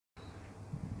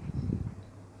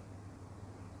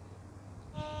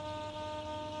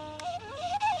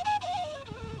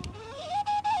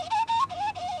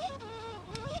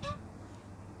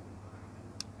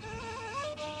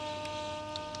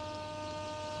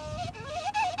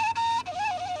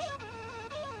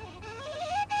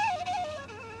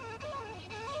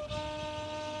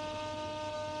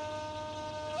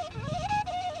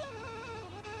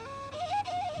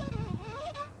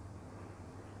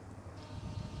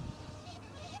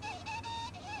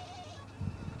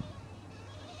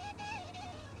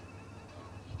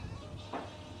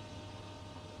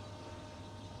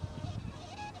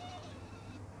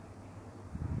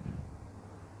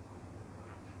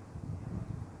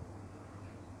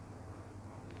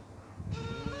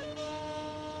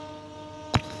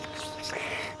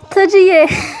ትጂዬ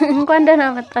እንኳን ደህና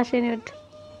መጣሽ የኔ ውድ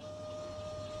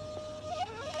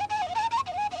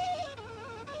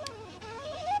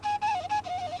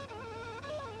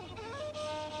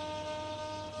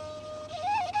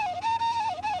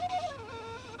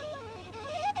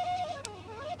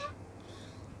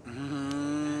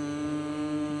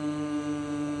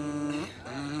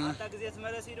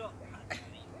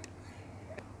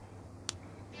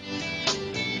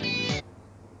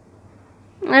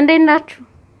እንዴት ናችሁ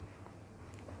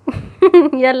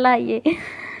ያላዬ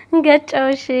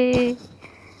ገጫውሽ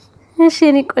እሺ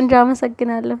እኔ ቆንጆ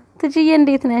አመሰግናለሁ ትጂዬ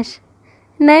እንዴት ነሽ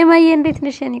ናይማዬ እንዴት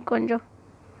ነሽ እኔ ቆንጆ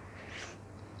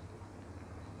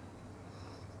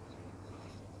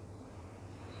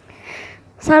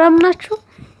ሰላም ናችሁ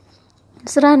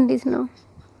ስራ እንዴት ነው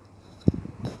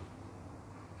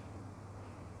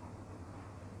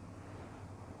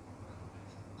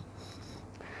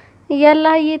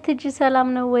ያላዬ ትጂ ሰላም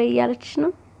ነው ወይ ያለችሽ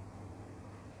ነው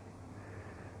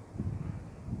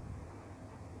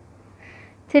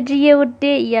ትጂዬ ውዴ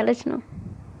እያለች ነው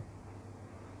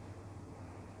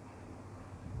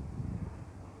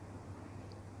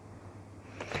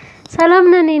ሰላም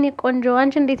ነን እኔ ቆንጆ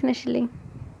አንቺ እንዴት ነሽልኝ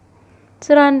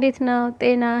ስራ እንዴት ነው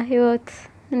ጤና ህይወት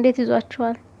እንዴት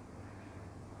ይዟችኋል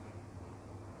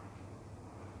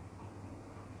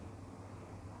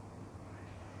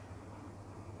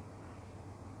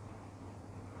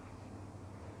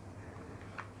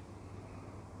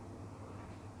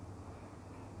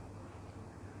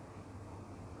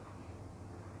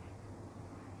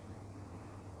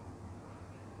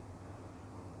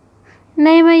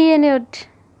ናይማዬ ነው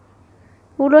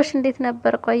ውሎሽ እንዴት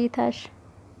ነበር ቆይታሽ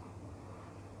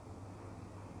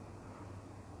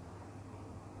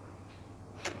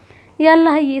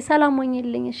ያላህዬ ሰላም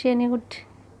ሆኝልኝ እሺ የኔ ውድ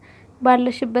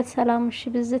ባለሽበት ሰላምሽ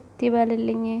ብዝት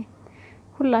ይበልልኝ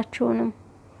ሁላችሁንም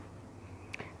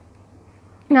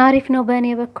አሪፍ ነው በእኔ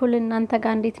በኩል እናንተ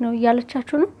ጋር እንዴት ነው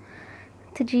እያለቻችሁ ነው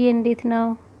ትጂዬ እንዴት ነው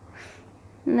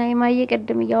ናይማዬ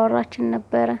ቀድም እያወራችን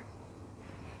ነበር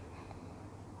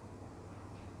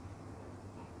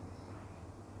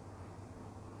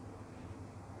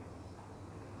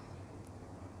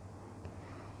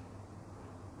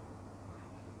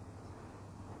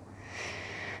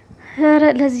ኧረ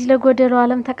ለዚህ ለጎደለው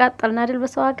ዓለም ተቃጠልን አይደል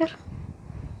በሰው ሀገር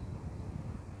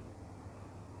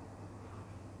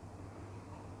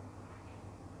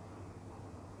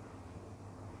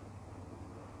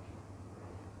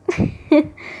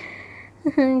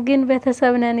ግን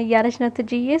ቤተሰብ ነን እያለች ነው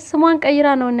ትጂዬ ስሟን ቀይራ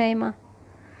ነው ናይማ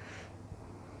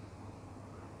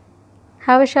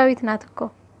ሀበሻዊት ናት እኮ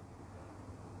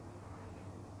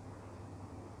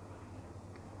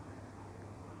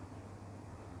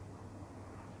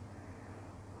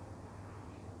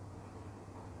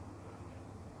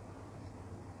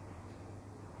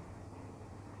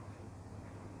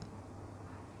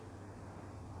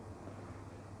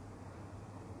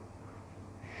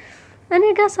እኔ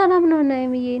ጋር ሰላም ነው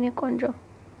ናይምዬ እኔ ቆንጆ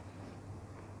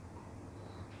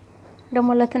ደሞ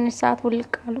ለትንሽ ሰዓት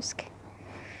ውልቃሉ እስኪ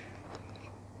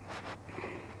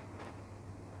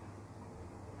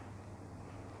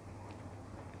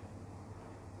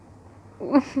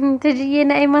ትጂዬ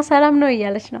ናይማ ሰላም ነው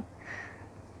እያለች ነው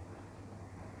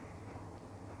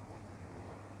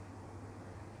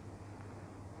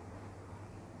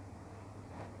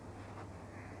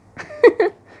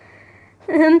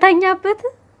እንተኛበት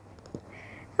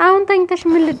አሁን ተኝተሽ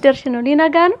ምን ልደርሽ ነው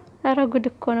ሊነጋ ነው አረ ጉድ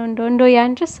እኮ ነው እንደው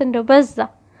ያንቺስ እንደው በዛ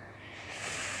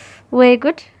ወይ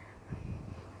ጉድ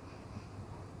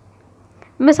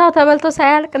ምሳው ተበልቶ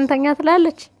ሳያልቅ እንተኛ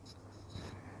ትላለች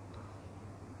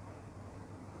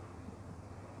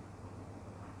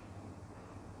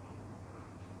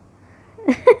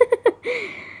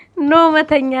ኖ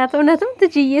መተኛት እውነትም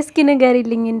ትጂዬ እስኪ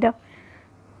ንገሪልኝ እንደው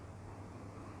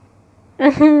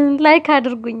ላይክ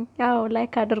አድርጉኝ አዎ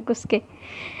ላይክ አድርጉ እስኪ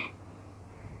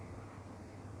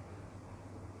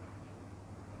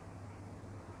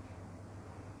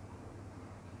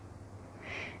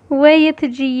ወይ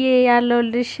ትጂዬ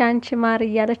ያለውልሽ አንቺ ማር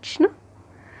እያለችሽ ነው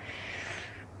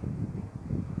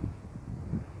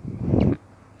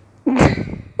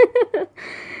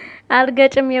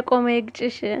አልገጭም የቆመ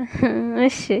ይግጭሽ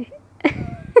እሺ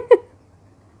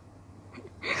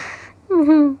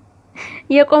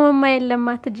የቆመማ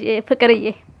የለማ ትጂ ፍቅርዬ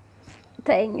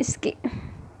ታይኝ እስኪ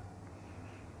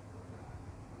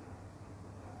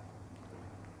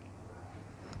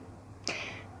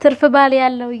ትርፍ ባል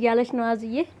ያለው እያለች ነው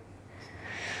አዙዬ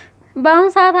በአሁን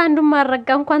ሰዓት አንዱን ማረጋ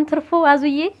እንኳን ትርፉ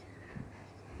አዙዬ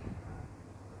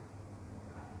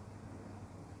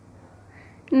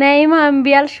ናይማ እምቢ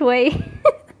አልሽ ወይ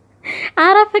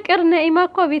አረ ፍቅር ነኢማ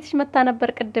እኮ ቤትሽ መታ ነበር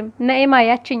ቅድም ነኢማ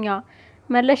ያችኛዋ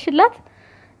መለሽላት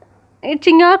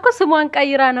እቺኛዋ እኮ ስሟን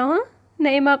ቀይራ ነው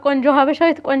ነኢማ ቆንጆ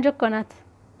ሀበሻዊት ቆንጆ እኮ ናት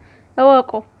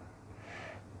እወቁ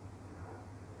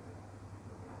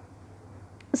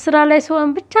ስራ ላይ ሰውን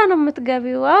ብቻ ነው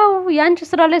የምትገቢው አው ያንቺ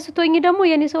ስራ ላይ ስትሆኚ ደግሞ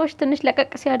የኔ ሰዎች ትንሽ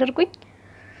ለቀቅ ሲያደርጉኝ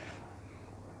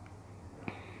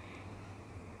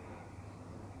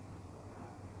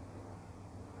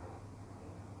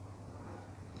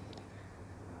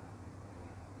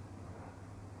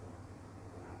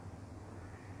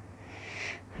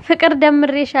ፍቅር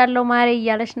ደምሬሻለሁ ማሬ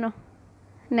እያለች ነው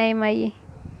ነይማዬ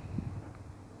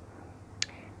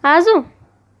አዙ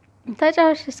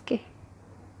ተጫውሽ እስኪ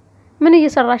ምን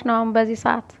እየሰራሽ ነው አሁን በዚህ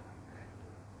ሰዓት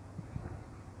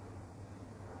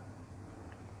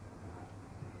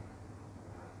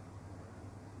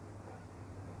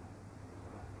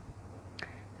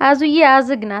አዙዬ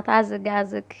አዝግናት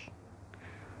አዝግ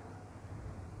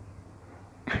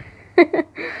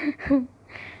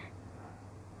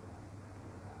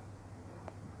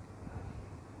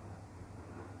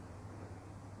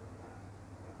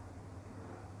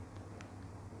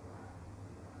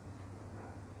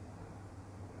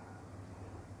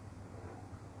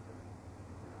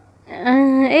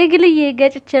እግልዬ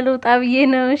ገጭቸለው ጣብዬ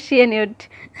ነው እሺ የኔ ወድ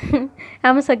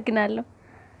አመሰግናለሁ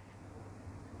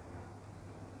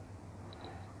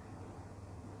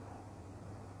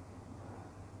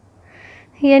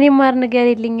የኔ ማር ነገር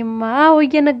የለኝማ አው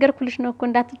እየነገርኩልሽ ነው እኮ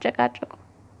እንዳትጨቃጨቁ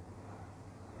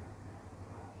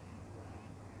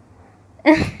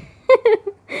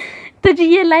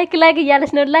ትጅዬ ላይክ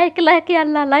እያለች ነው ላይክ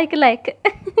ያላ ላይክ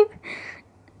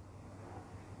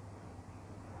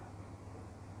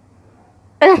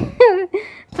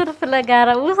ትርፍ ለጋራ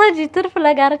ወሰጂ ትርፍ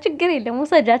ለጋራ ችግር የለም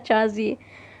ወሰጃቸው አዚህ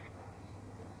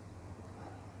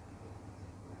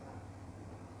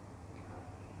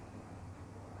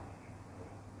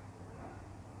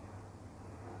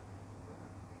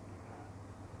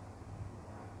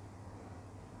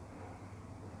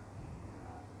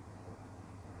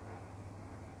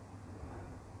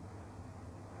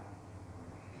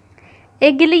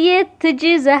እግልዬ ትጂ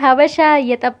ዘሀበሻ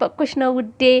እየጠበቅኩሽ ነው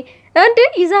ውዴ እንዴ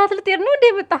ይዛት ልትሄድ ነው እንዴ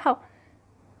መጣው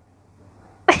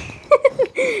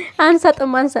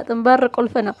አንሰጥም በር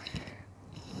ቁልፍ ነው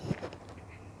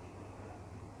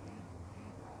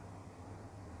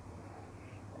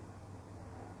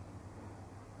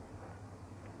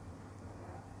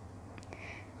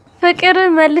ፍቅር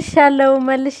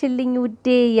መልሽልኝ ውዴ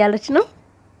ያለች ነው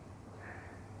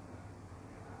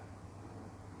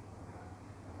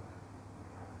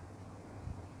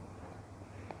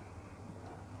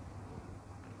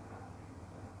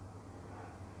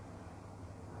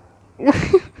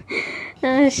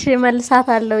እሺ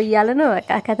መልሳታለሁ እያለ ነው በቃ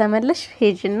ከተመለሽ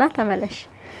ሄጅና ተመለሽ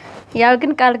ያው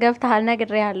ግን ቃል ገብተሃል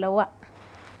ነግሬያለሁ ዋ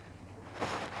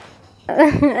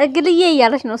እግልዬ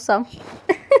እያለች ነው እሷም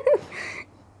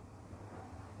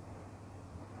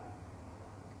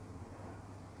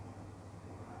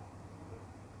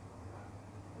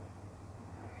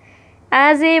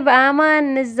አዜብ አማን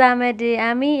እንዛመድ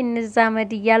አሚ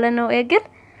እንዛመድ እያለ ነው እግል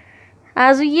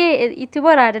አዙዬ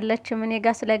ኢትቦር አይደለችም እኔ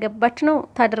ጋር ስለገባች ነው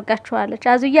ታደርጋቸዋለች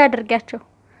አዙዬ አድርጋቸው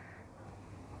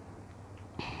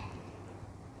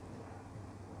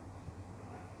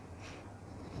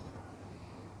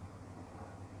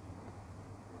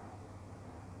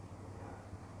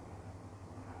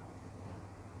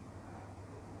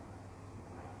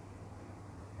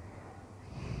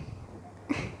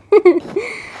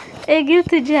እግል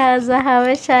ትጃዛ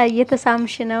ሀበሻ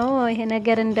እየተሳምሽ ነው ይሄ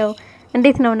ነገር እንደው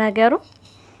እንዴት ነው ነገሩ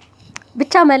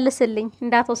ብቻ መልስልኝ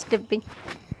እንዳትወስድብኝ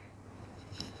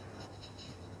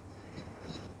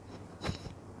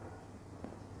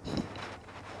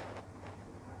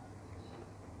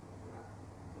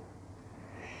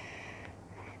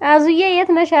አዙዬ የት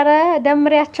ነሽ ኧረ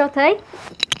ደምሪያቸው ታይ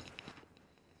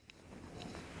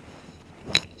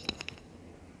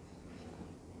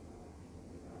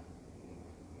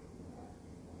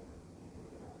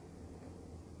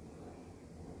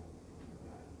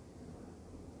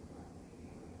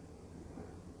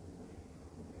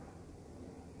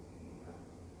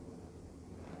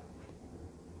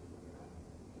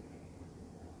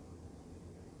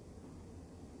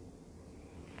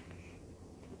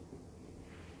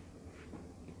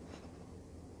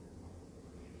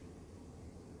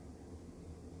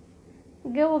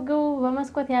ግቡ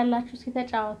በመስኮት ያላችሁ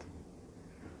ሲተጫወቱ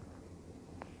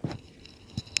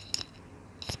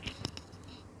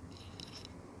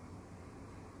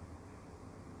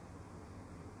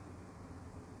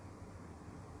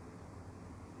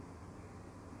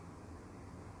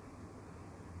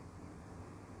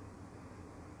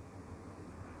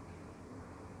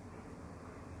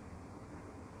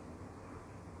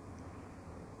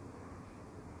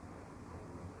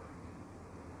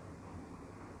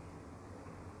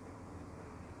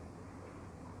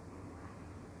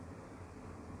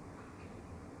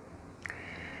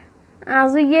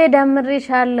አዙዬ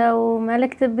ደምሬሻለሁ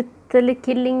መልእክት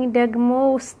ብትልኪልኝ ደግሞ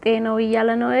ውስጤ ነው እያለ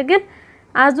ነው ግን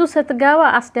አዙ ስትገባ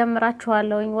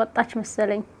አስደምራችኋለሁኝ ወጣች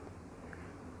መሰለኝ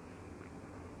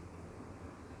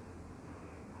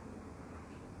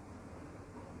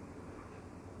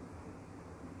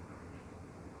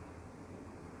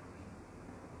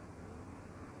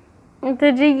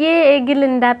ትጅዬ እግል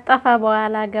እንዳጣፋ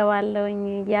በኋላ ገባለሁኝ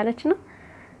እያለች ነው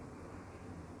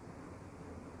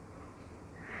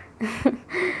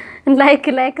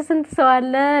ላይክ ስንት ሰው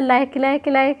አለ ላይክ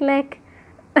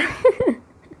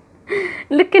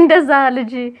ልክ እንደዛ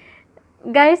ልጅ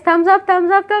ጋይስ ታምዝ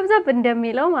አፕ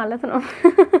እንደሚለው ማለት ነው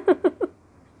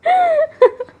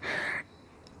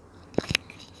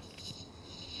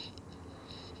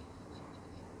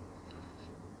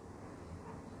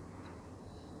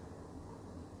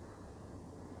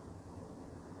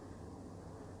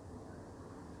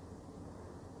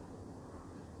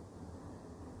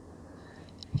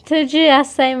ትጂ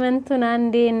አሳይመንቱን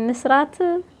አንዴ እንስራት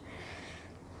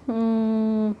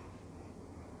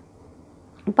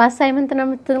በአሳይመንት ነው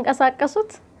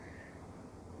የምትንቀሳቀሱት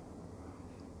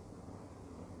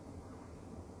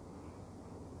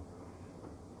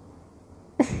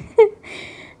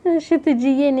እሺ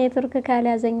ትጂዬ ኔትወርክ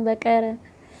ካልያዘኝ በቀር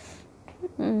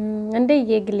እንደ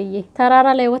ይግልዬ ተራራ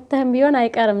ላይ ወተህም ቢሆን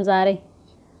አይቀርም ዛሬ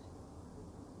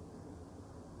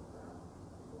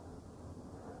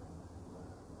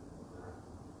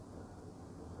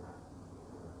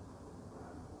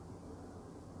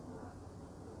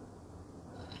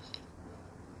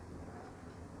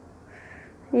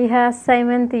ይሄ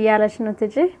አሳይመንት ያለች ነው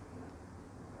ትጂ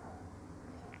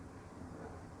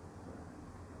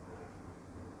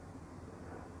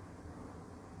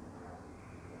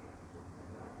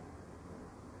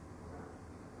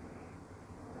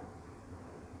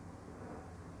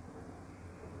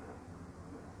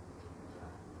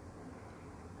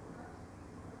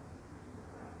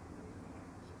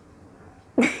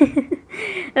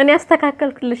እኔ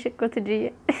አስተካከልኩልሽ እኮ ትጂዬ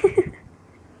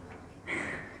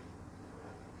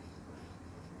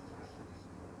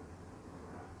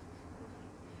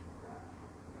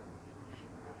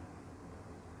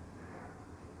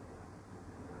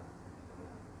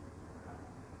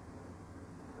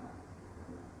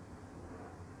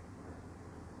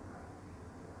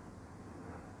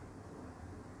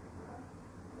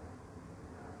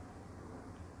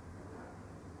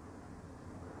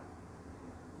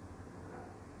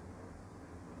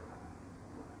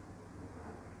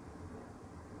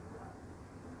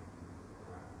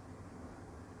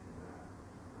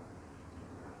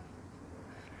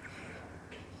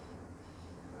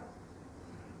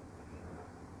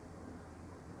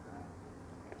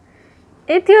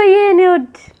ኢትዮዬ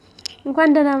ኔውድ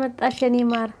እንኳን ደህና መጣሽ የኔ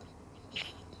ማር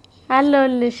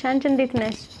አለውልሽ አንቺ እንዴት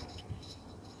ነሽ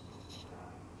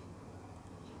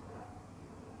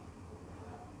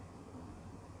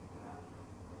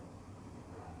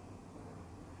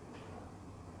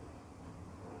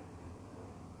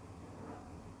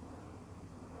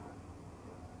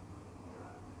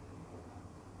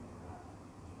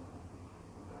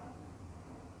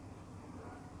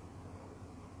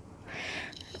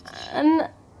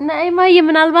ናይማዬ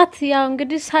ምናልባት ያው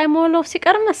እንግዲህ ሳይሞላው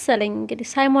ሲቀር መሰለኝ እንግዲህ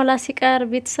ሳይሞላ ሲቀር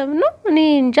ቤተሰብ ነው እኔ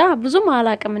እንጃ ብዙም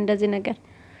አላቅም እንደዚህ ነገር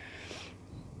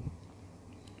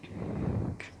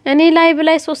እኔ ላይቭ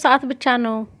ላይ 3 ሰዓት ብቻ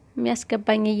ነው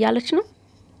የሚያስገባኝ እያለች ነው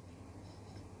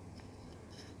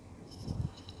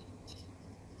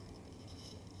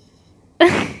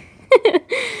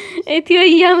ኢትዮ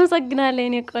እናመሰግናለን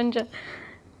የኔ ቆንጆ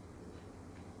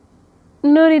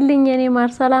ኖሪልኝ የኔ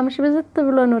ማር ሰላምሽ በዝት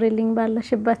ብሎ ኖሪልኝ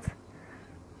ባለሽበት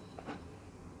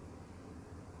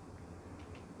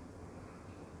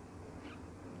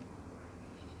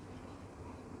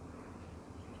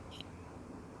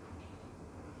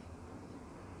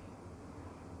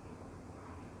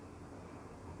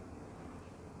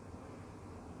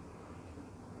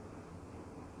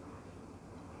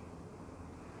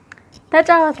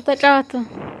ተጫወቱ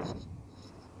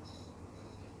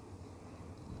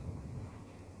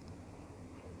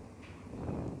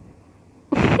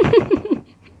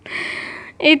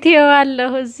ኢትዮ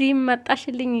አለው እዚህ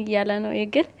መጣሽልኝ እያለ ነው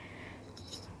ይግል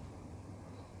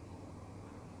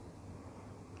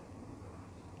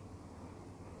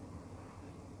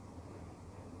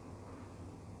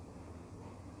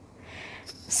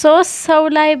ሶስት ሰው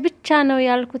ላይ ብቻ ነው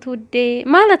ያልኩት ውዴ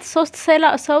ማለት ሶስት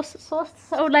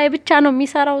ሰው ላይ ብቻ ነው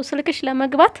የሚሰራው ስልክሽ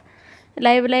ለመግባት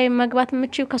ላይቭ ላይ መግባት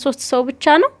የምትችይው ከሶስት ሰው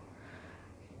ብቻ ነው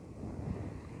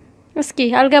እስኪ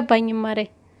አልገባኝም ማሬ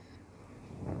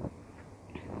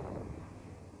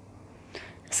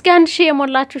እስኪ አንድ ሺህ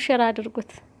የሞላችሁ ሼር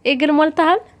አድርጉት እግል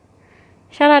ሞልተሃል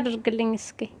ሸር አድርግልኝ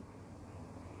እስኪ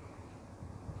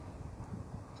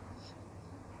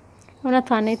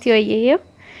እውነቷን ነው ኢትዮዬ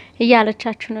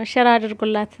እያለቻችሁ ነው ሸር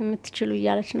አድርጉላት የምትችሉ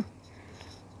እያለች ነው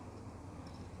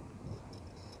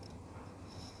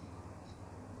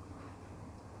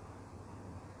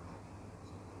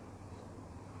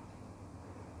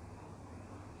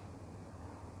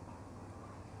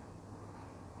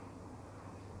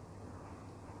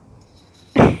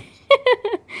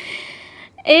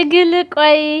እግል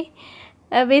ቆይ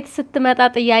ቤት ስትመጣ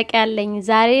ጥያቄ አለኝ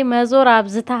ዛሬ መዞር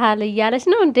አብዝተሃል እያለች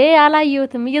ነው እንዴ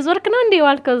አላየሁትም እየዞርክ ነው እንዴ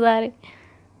ዋልከው ዛሬ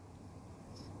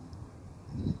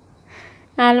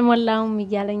አልሞላውም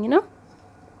እያለኝ ነው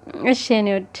እሺ እኔ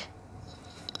ወድ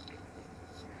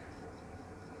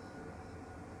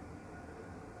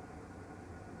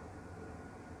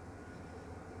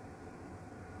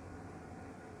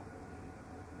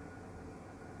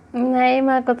ናይማ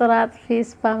ቁጥራት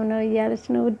ፌስፓም ነው እያለች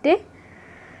ነው ውዴ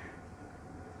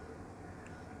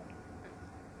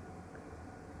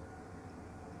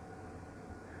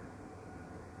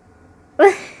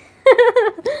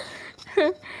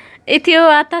ኢትዮ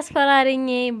አታስፈራሪኝ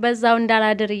በዛው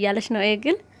እንዳላድር እያለች ነው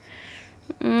እግል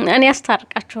እኔ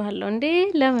አስታርቃችኋለሁ እንዴ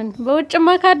ለምን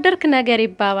በውጭማ ካደርክ ነገር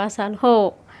ይባባሳል ሆ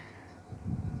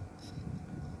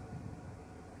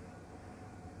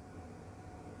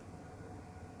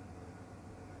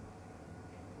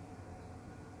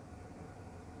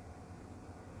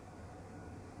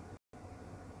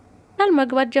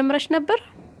መግባት ጀምረሽ ነበር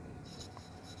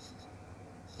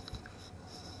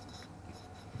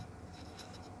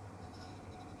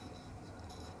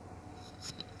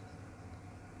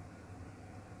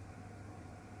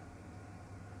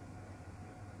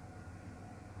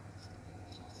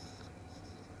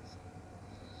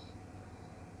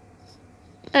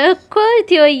እኮ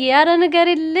ኢትዮዬ አረ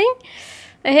ንገሪልኝ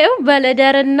ይሄው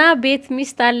በለደርና ቤት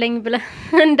ሚስት አለኝ ብለ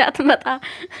እንዳትመጣ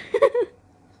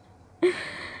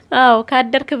አው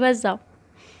ካደርክ በዛው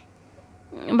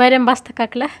በደንብ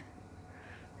አስተካክለህ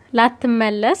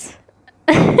ላትመለስ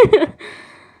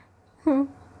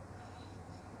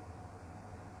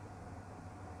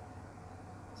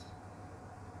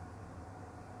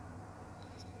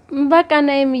በቃ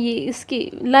ነይም እስኪ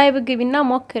ላይቭ ግቢና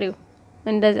ሞክሪው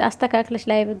እንደዚህ አስተካክለሽ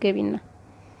ላይቭ ግቢና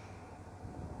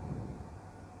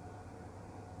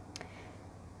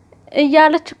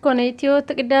እያለች እኮ ነው ኢትዮ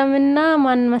ትቅደምና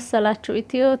ማን መሰላችሁ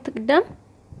ኢትዮ ትቅደም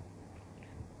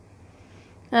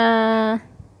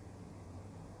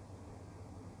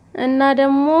እና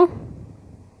ደግሞ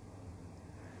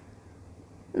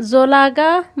ዞላጋ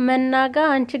መናጋ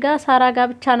አንቺ ጋር ሳራጋ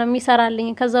ብቻ ነው የሚሰራልኝ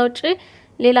ከዛ ውጪ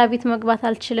ሌላ ቤት መግባት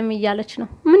አልችልም እያለች ነው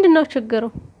ምንድነው ችግሩ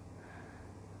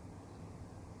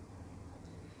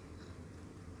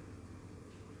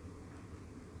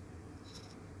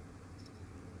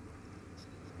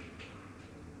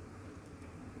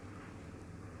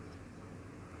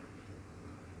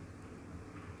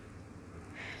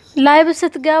ላይቭ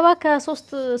ስትገባ ከ3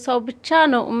 ሰው ብቻ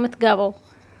ነው የምትገባው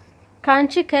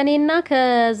ካንቺ ከኔና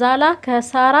ከዛላ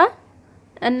ከሳራ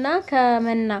እና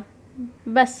ከመና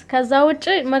በስ ከዛ ውጪ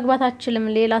መግባት አትችልም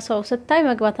ሌላ ሰው ስታይ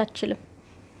መግባት አትችልም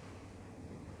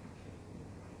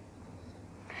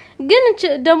ግን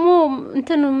ደሞ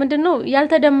እንትን ምንድነው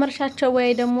ያልተደመርሻቸው ወይ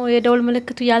ደሞ የደውል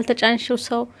ምልክቱ ያልተጫንሽው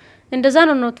ሰው እንደዛ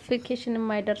ነው ኖቲፊኬሽን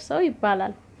የማይደርሰው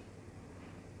ይባላል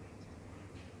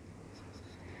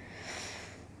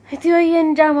ኢትዮዬ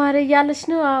እንጃማረ ያለች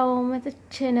ነው አው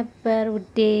መጥቼ ነበር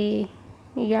ውዴ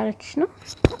ያለች ነው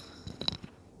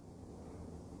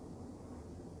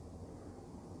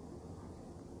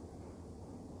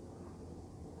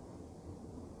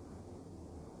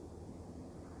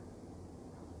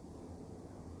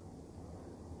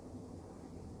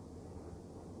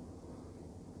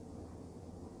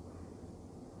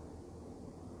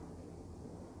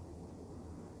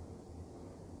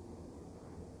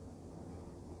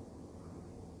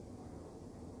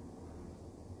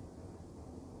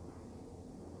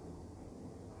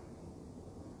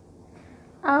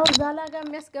አው ዛላጋ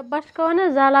የሚያስገባሽ ከሆነ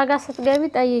ዛላጋ ስትገቢ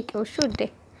ጠይቂው እሺ ውዴ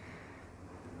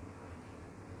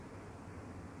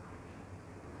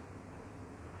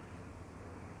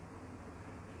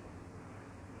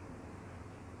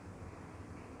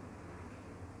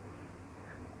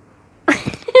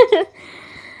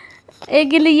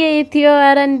እግልዬ ኢትዮ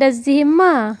አረ እንደዚህማ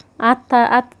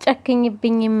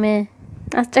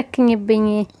አትጨክኝብኝ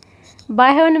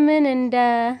ባይሆን ምን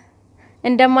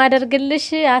እንደማደርግልሽ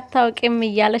አታውቂም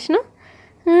እያለች ነው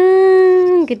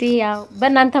እንግዲህ ያው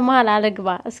በእናንተ መሃል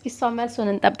አለግባ እስኪ እሷ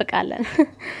መልሱን እንጠብቃለን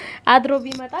አድሮ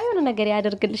ቢመጣ የሆነ ነገር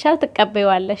ያደርግልሻል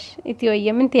ተቀበይዋለሽ ኢትዮዬ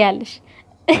ምን ትያለሽ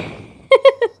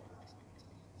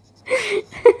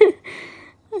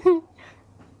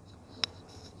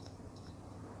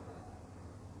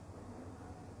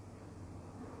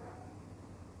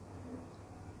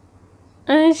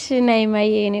እሺ ነይ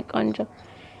ማዬ የኔ ቆንጆ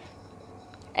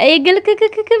አይ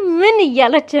ግልክክክ ምን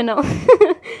እያለች ነው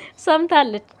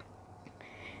ሰምታለች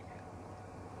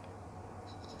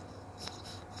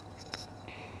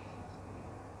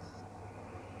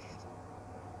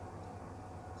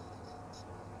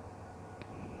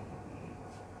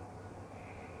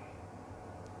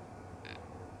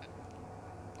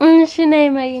እሺ ነይ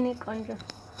ማዬ የኔ ቆንጆ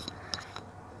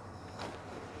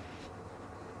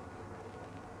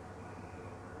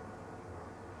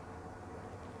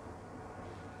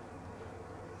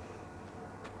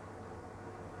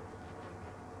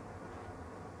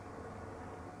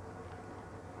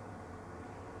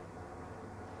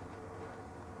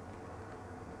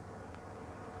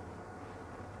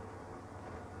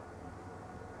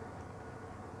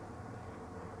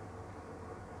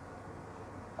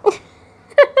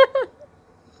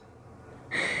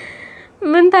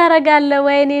ምን ታረጋለህ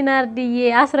ወይኔ ናርዲዬ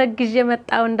አስረግዤ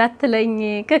መጣው እንዳትለኝ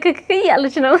ከከከ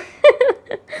ያለች ነው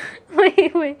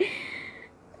ወይ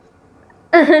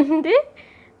እንዴ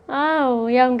አው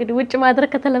ያው እንግዲህ ውጭ ማድረግ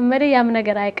ከተለመደ ያም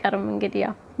ነገር አይቀርም እንግዲህ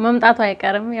ያው መምጣቱ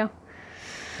አይቀርም ያው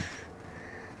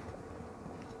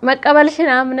መቀበልሽን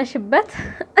አምነሽበት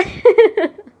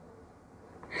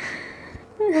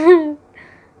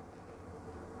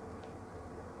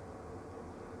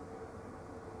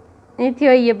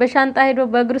ኢትዮዬ በሻንጣ ሄዶ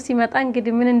በእግሩ ሲመጣ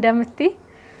እንግዲህ ምን እንደምትይ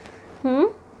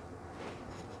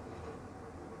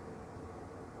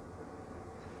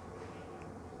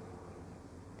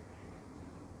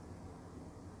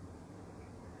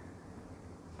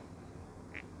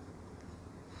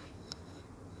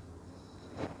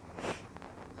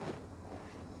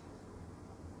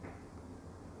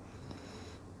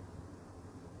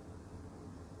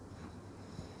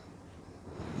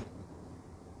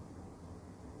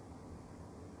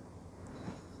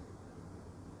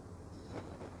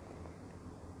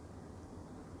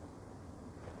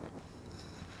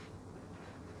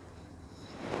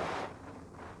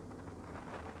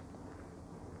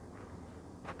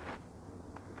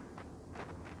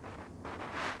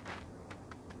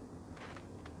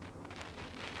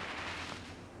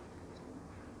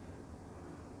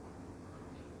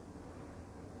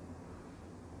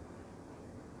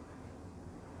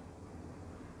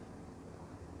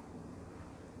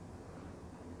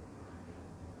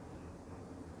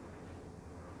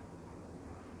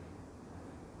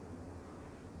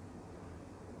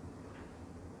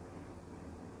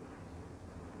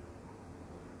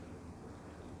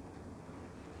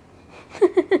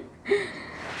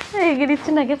እንግዲህ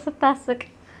ነገር ስታስቅ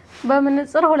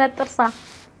በመንጽር ሁለት ጥርሳ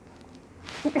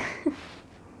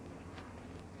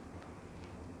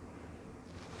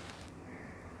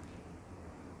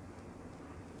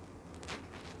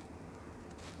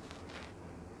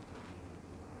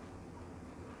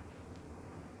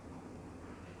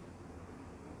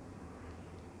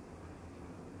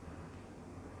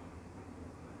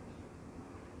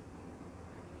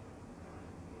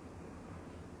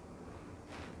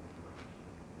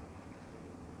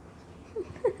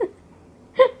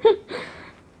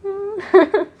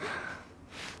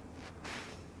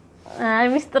አይ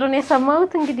ሚስጥሩን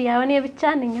የሰማሁት እንግዲህ ያው እኔ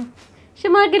ብቻ ነኝ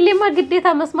ሽማግሌማ ግዴታ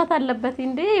መስማት አለበት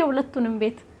እንዴ የሁለቱንም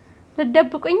ቤት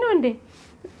ልደብቁኝ ነው እንዴ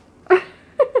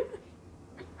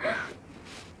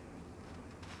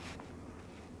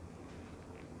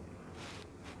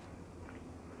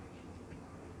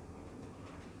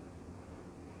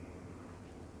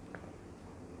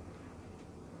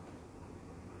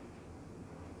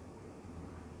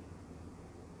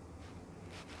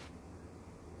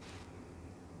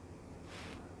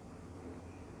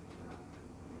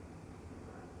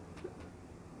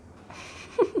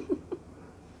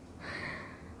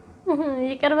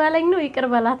ይቅር ባለኝ ነው ይቅር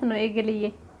በላት ነው እግልዬ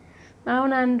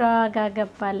አሁን አንዷ ጋር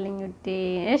ገባልኝ ውዴ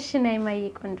እሺ ነይ ማይ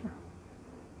ቆንጆ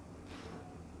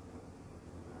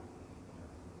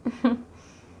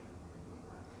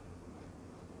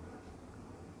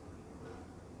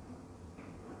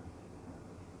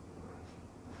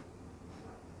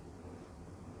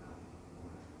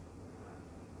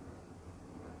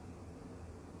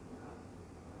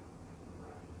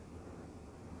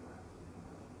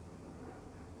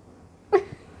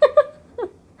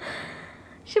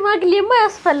ሽማግሌማ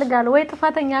ያስፈልጋል ወይ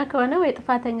ጥፋተኛ ከሆነ ወይ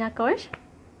ጥፋተኛ ከሆንሽ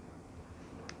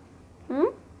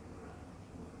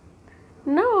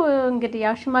ነው እንግዲህ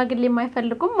ያው ሽማግሌ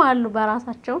የማይፈልጉም አሉ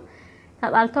በራሳቸው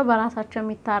ተጣልተው በራሳቸው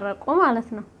የሚታረቁ ማለት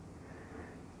ነው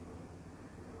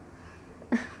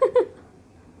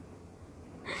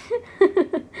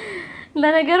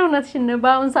ለነገሩ እውነትሽን ነው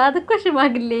በአሁን ሰዓት እኮ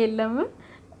ሽማግሌ የለም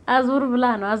አዙር ብላ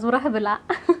ነው አዙራህ ብላ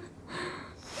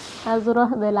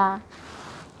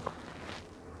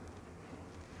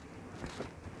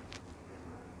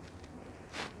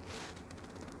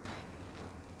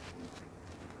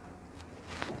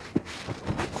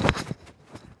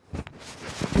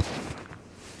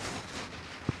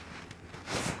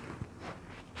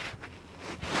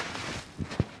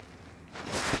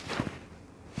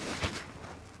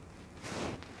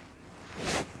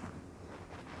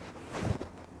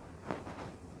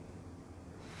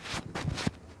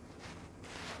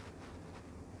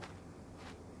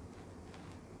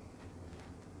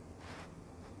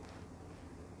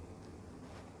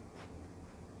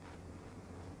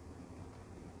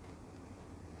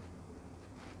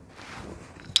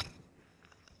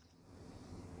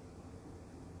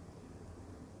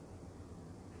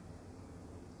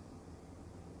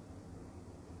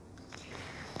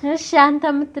እሺ አንተ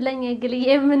የምትለኝ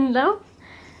እግልዬ ምን ነው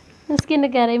እስኪ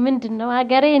ንገረኝ ምንድነው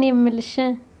አገሬ እኔ የምልሽ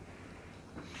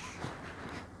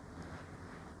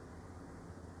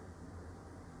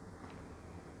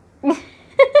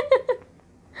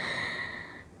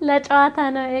ለጨዋታ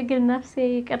ነው የግል ነፍሴ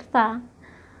ይቅርታ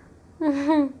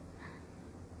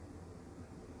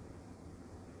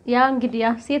ያው እንግዲህ ያ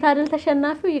ሴት አይደል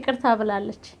ተሸናፊው ይቅርታ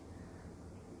ብላለች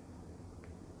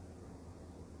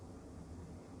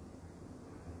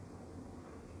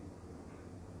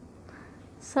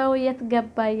ሰው የት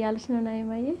ገባ እያለች ነው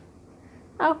ናይማዬ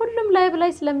ሁሉም ላይቭ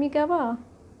ላይ ስለሚገባ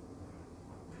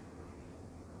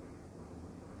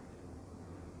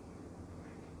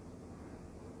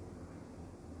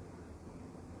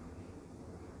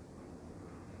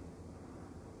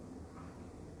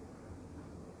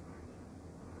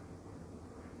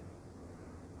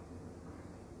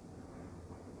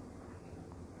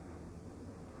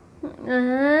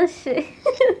እሺ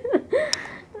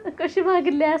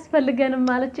ሽማግሌ አያስፈልገንም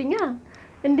ማለችኛ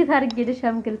እንዴት አድርጌ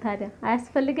ልሸምግል ታዲያ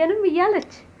አያስፈልገንም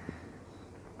እያለች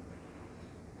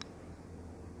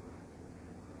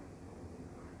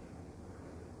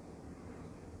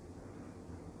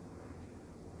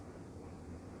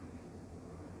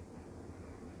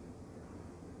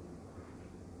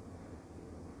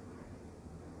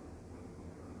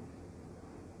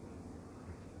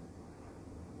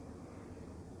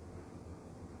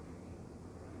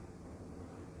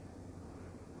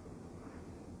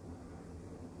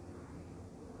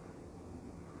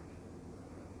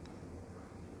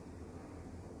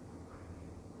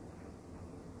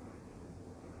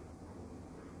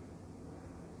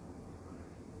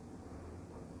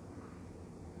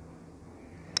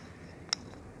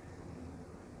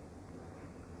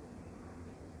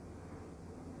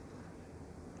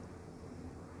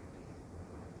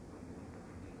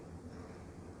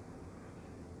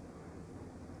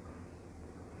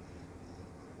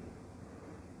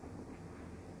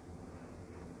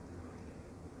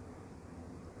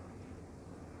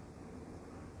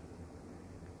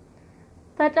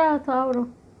ተጫወቱ አውሩ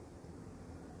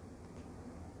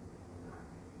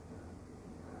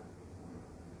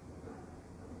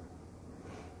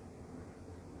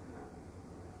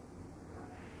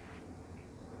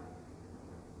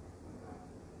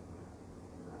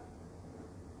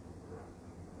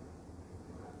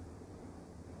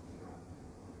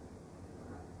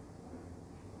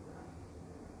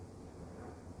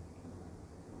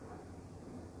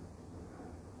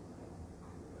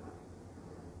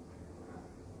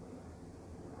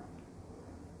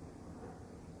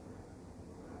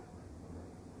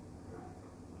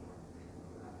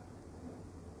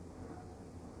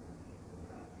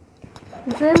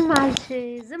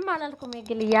ዝም አላልኩም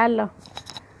ይግልያለሁ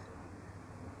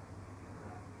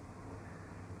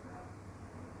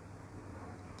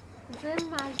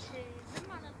ዝም አላልኩም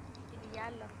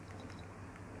ይግልያለሁ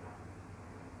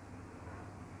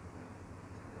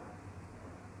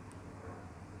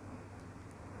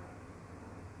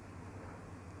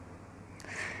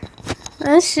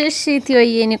እሺ ትዮዬ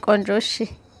የኔ ቆንጆ እሺ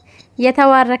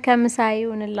የተባረከ ምሳ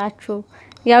ይሁንላችሁ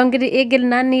ያው እንግዲህ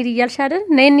ኤግልና እንሂድ እያልሽ አይደል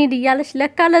ነይ እንሂድ እያለሽ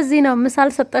ለካ ለዚህ ነው ምሳ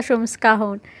አልሰጠሽውም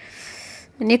እስካሁን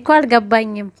እኔ እኮ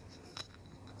አልገባኝም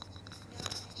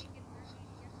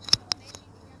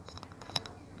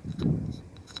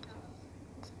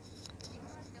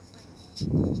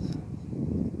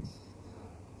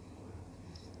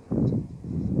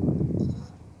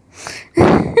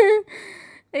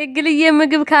ኤግልዬ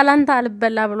ምግብ ካላንተ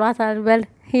አልበላ ብሏታል በል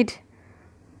ሂድ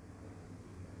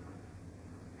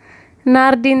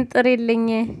ናርዲን ጥሪልኝ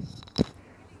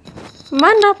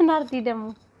ማናት ናርዲ ደግሞ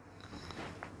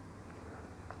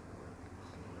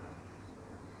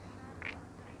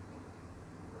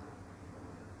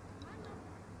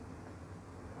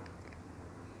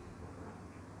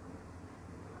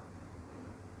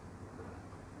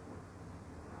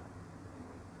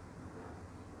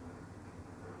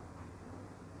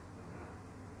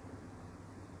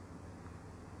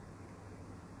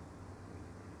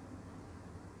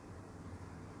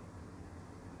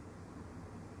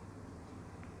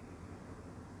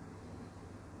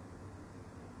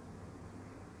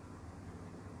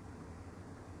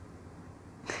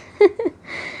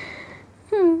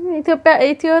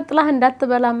ኢትዮ ጥላህ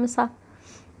እንዳትበላ ምሳ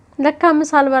ለካ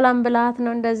ምሳ አልበላም ብላት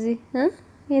ነው እንደዚህ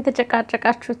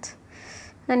የተጨቃጨቃችሁት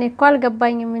እኔ እኮ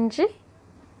አልገባኝም እንጂ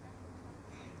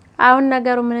አሁን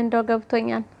ነገሩ ምን እንደው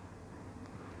ገብቶኛል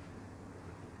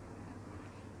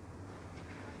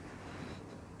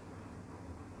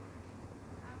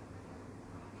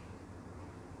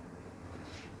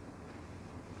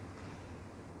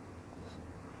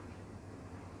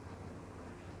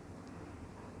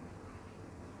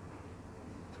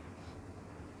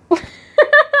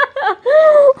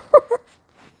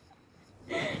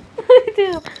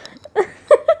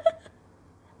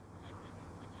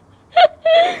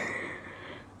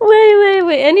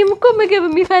ወይ እኔም እኮ ምግብ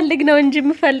የሚፈልግ ነው እንጂ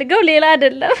የምፈልገው ሌላ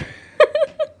አይደለም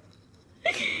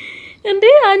እንዴ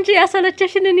አንቺ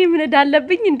ያሰለቸሽን እኔ ምን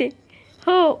እንዳለብኝ እንዴ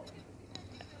ሆ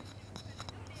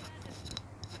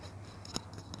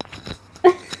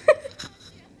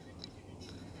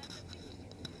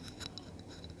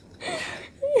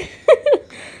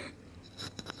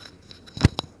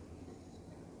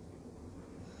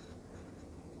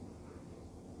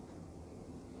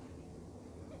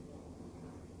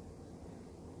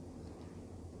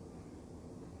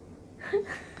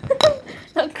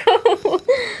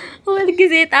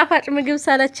ሁልጊዜ ጣፋጭ ምግብ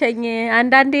ሰለቸኝ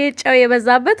አንዳንዴ ጨው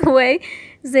የበዛበት ወይ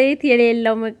ዘይት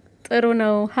የሌለው ጥሩ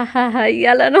ነው ሃሃሃ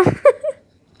እያለ ነው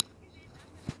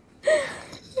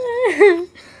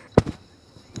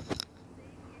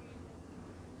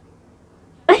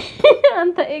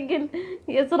አንተ ግን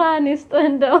የስራህን ይስጥህ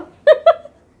እንደው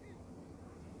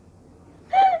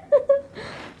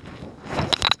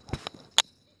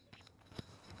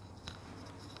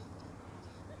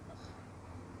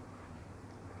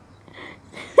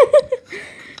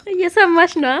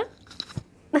እየሰማሽ ነው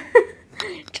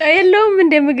ጨው የለውም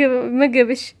እንደ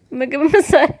ምግብሽ ምግብ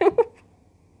መሳሪያው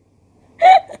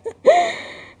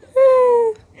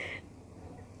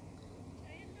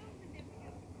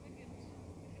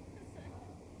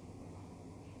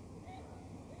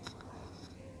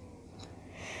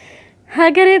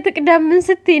ሀገሬ ትቅደም ምን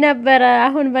ስትይ ነበር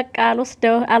አሁን በቃ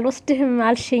አልወስድህም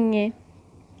አልሽኝ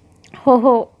ሆሆ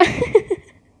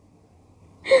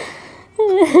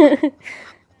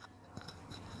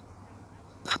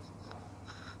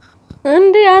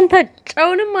እንዴ አንተ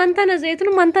ጨውንም አንተ ነህ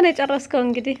ዘይቱንም አንተ ነህ የጨረስከው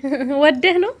እንግዲህ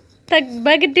ወደህ ነው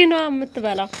በግድ ነው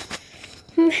የምትበላው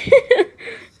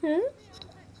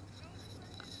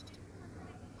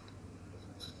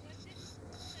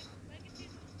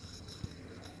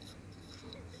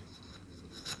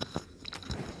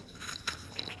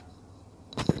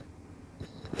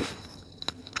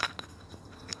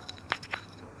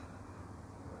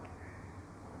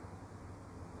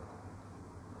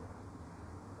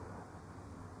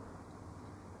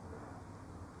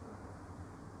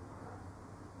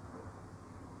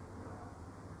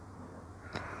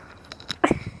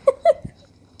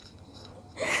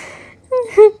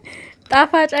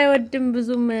ጣፋጭ አይወድም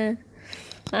ብዙም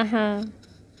አሃ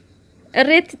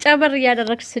እሬት ጨመር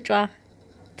እያደረግሽ ስጫዋ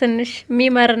ትንሽ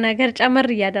ሚመር ነገር ጨመር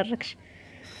እያደረግሽ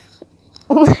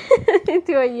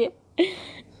እትዬ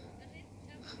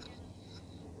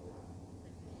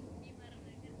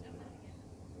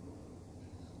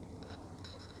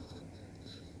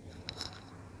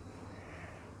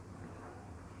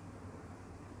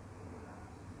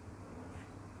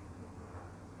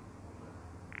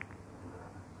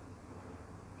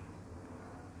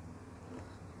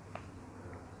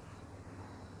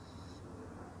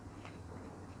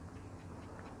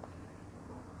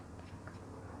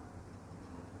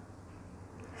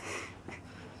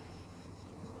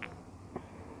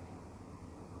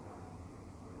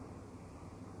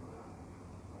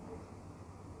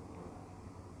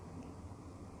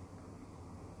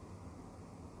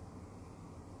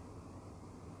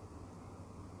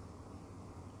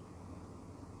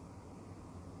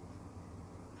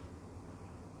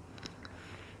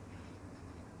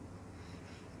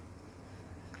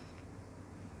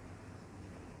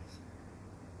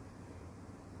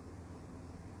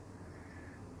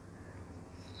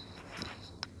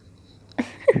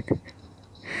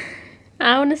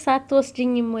አሁንስ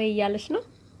አትወስጂኝም ወይ እያለች ነው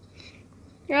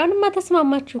አሁንማ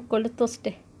ተስማማችሁ እኮ ልትወስደ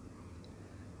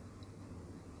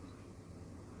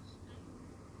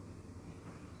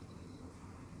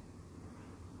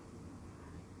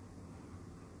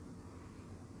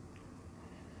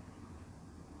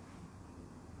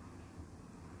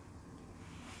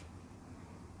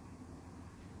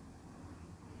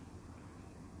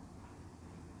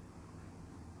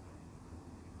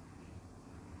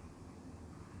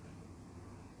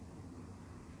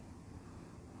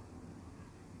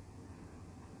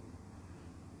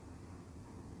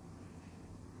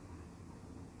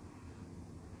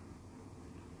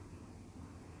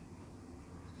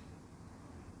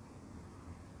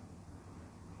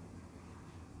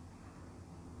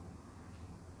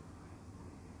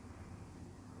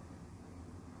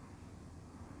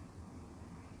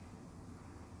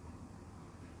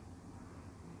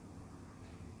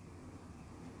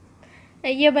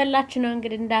እየበላች ነው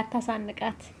እንግዲህ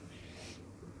እንዳታሳንቃት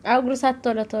አጉርሳት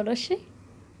ቶሎ ቶሎ እሺ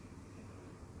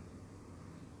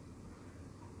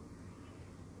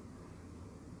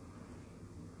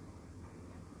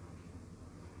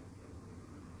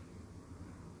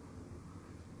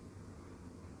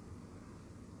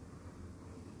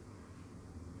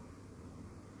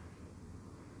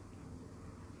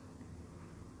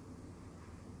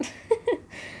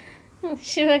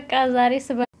እሺ በቃ ዛሬ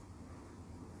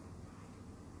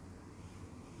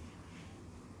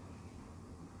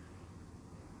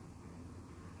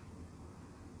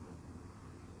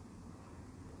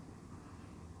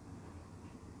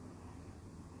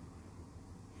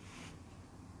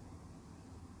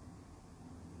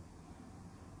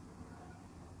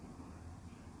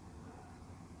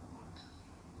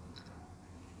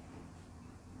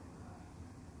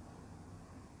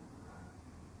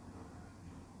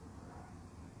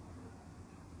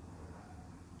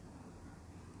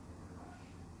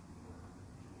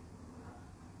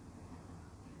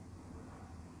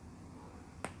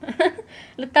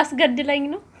ልታስገድለኝ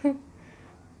ነው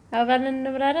አብረን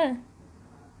እንብራራ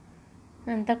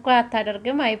አንተ እኮ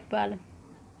አታደርግም አይባልም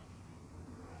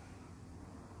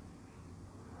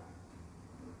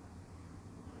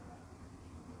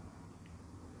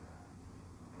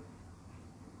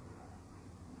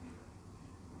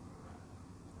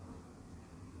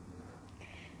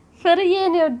ፍርዬ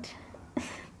ነው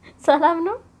ሰላም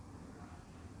ነው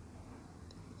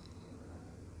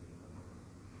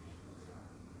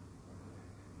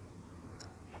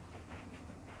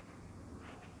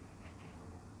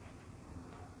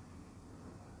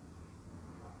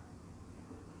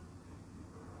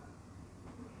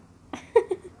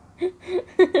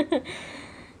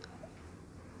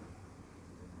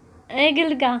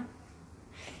እግልጋ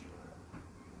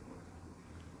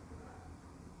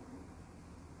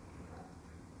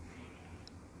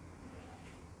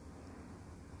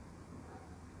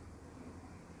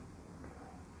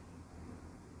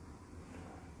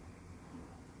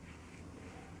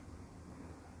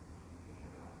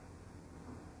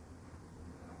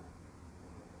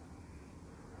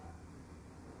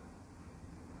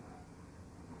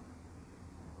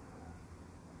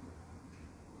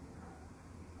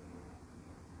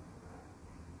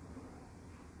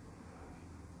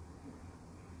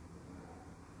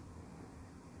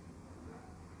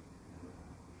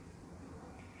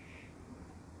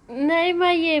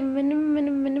ነይማዬ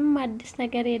ምንም አዲስ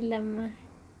ነገር የለም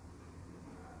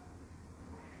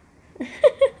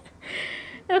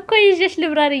እኮ ይዤሽ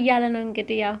ልብራር እያለ ነው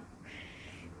እንግዲህ ያው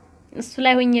እሱ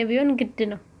ላይ ሆኜ ቢሆን ግድ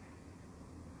ነው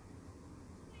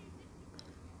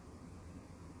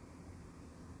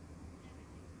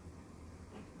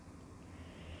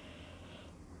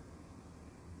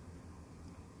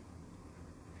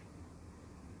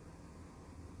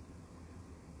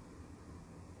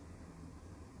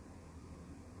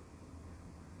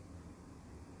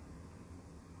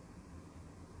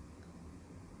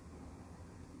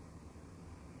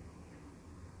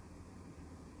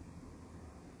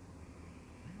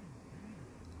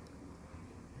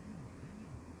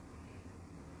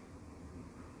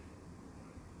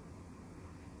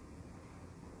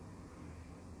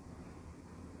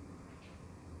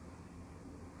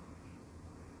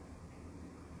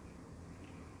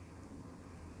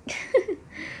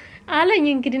አለኝ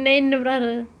እንግዲህ ነይ እንብራር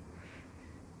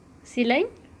ሲለኝ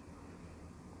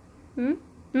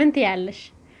ምን ትያለሽ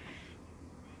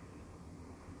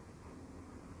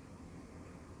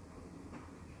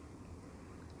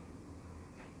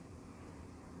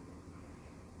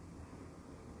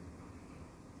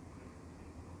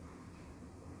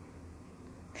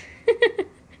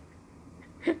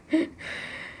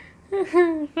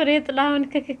ፍሬት ላውን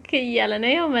ከከከ እያለ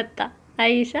ነው ያው መጣ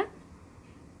አይሻ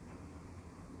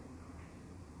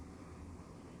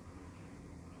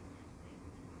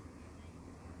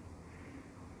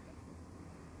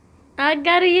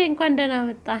አጋርዬ እንኳን ደህና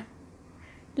መጣ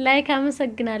ላይክ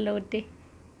አመሰግናለሁ ውዴ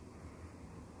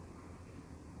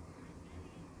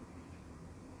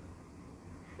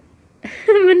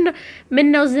ምን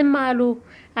ነው ዝም አሉ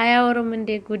አያወሩም እንዴ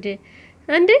ጉድ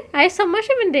እንዴ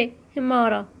አይሰማሽም እንዴ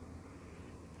የማወራው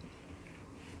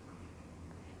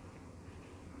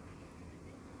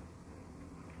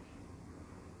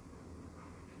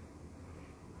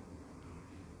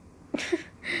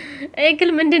እግል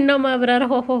ምንድነው ማብራር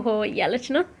ሆሆሆ እያለች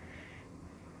ነው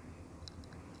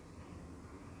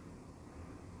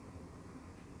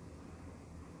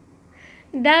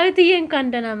ዳዊትዬ እንኳን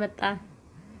ደህና መጣ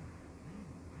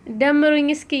ደምሩኝ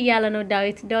እስኪ እያለ ነው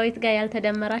ዳዊት ጋር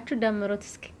ያልተደመራችሁ ደምሩት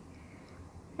እስኪ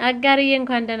አጋርዬ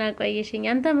እንኳን ደህና ቆየሽኝ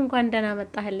አንተም እንኳን ደህና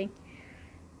መጣህልኝ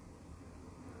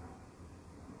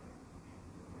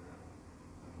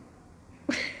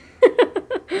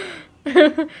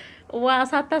ዋ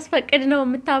ሳታስፈቅድ ነው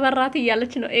የምታበራት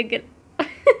እያለች ነው እግል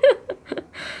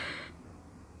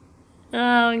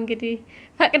አዎ እንግዲህ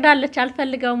ፈቅዳለች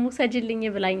አልፈልገውም ውሰጂልኝ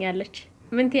ብላኛለች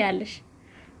ምን ትያለሽ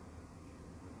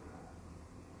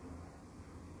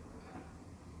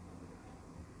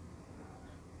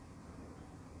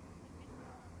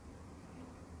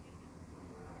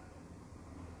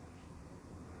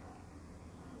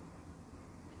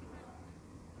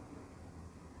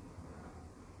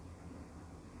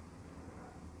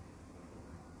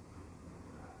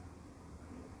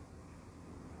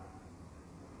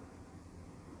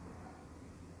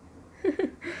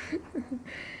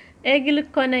እግል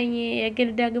እኮ ነኝ እግል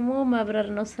ደግሞ መብረር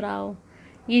ነው ስራው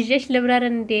ይዤሽ ልብረር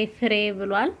እንዴ ፍሬ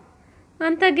ብሏል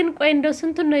አንተ ግን ቆይ እንደው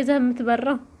ስንቱን ነው ይዘህ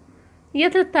የምትበረው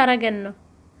የት ልታረገን ነው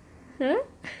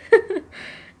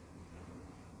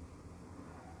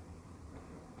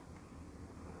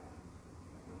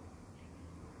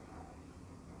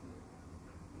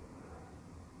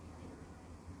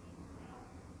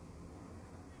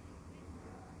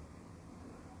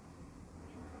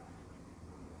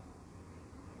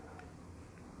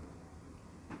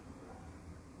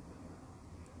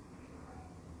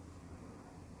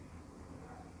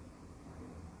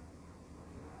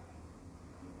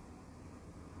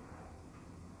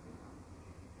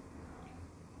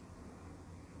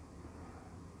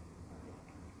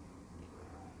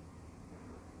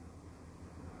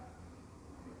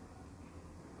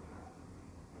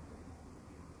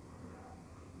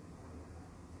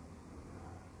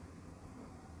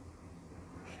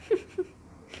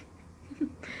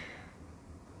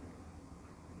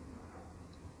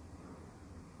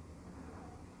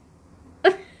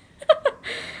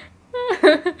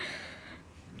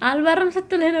አልበርም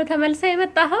ስትልህ ነው ተመልሰህ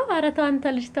የመጣኸው ኧረ ተው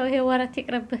አንተ ልጅ ተው ይሄ ወራት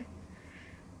ይቅርብህ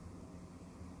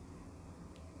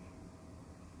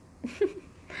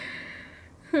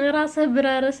ራስህ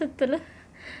ብረር ስትልህ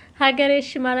ሀገሬሽ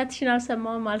ማለትሽን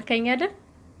አልሰማውም አልከኝ አይደል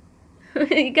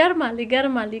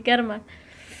ይገርማል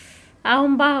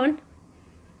አሁን ባሁን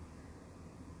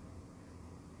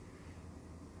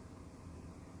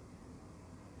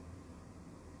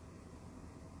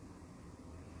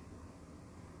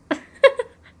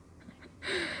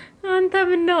አንተ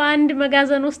ምን ነው አንድ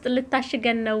መጋዘን ውስጥ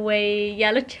ልታሽገን ነው ወይ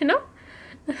ያለች ነው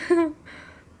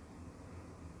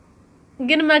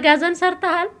ግን መጋዘን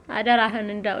ሰርተሃል አደራህን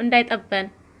እንዳይጠበን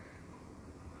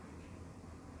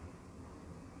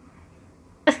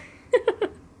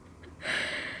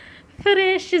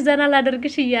ፍሬሽ ዘና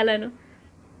ላድርግሽ እያለ ነው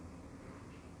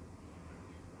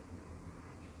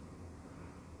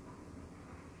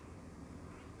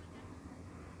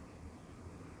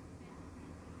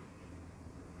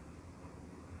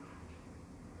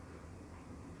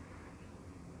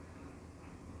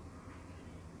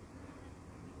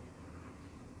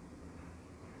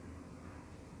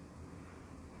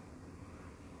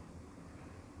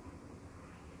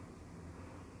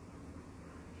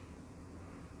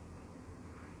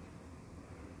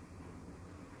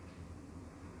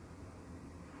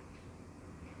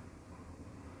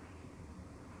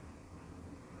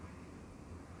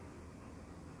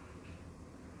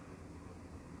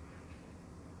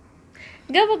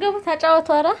ገቡ ተጫወቱ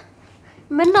አረ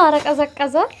ምን ነው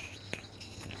አረቀዘቀዘ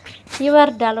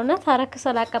ይወርዳል እና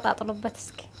ታረከሰል አቀጣጥሉበት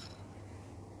እስኪ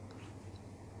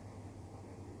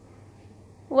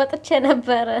ወጥቼ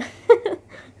ነበር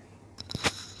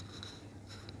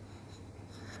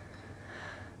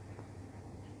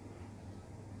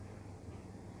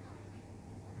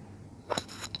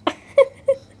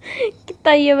ቂጣ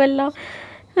እየበላው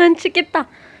አንቺ ቂጣ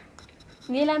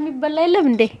ሌላ የሚበላ የለም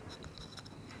እንዴ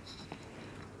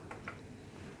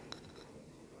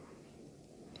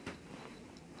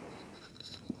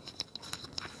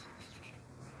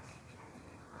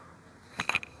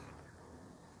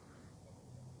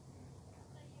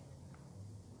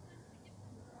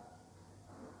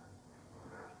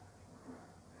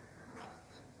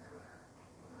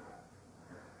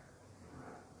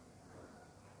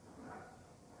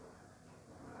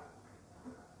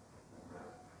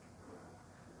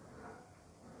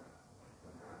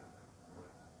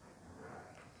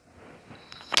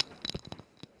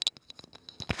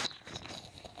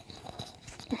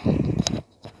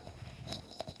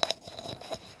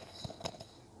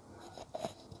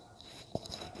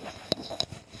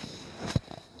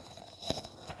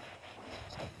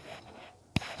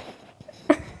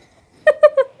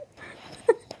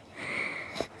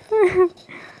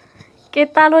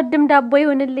ቂጣ አልወድም ዳቦ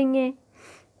ይሁንልኝ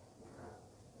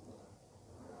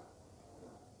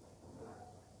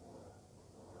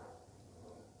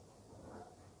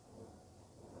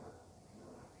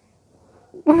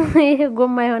ይሄ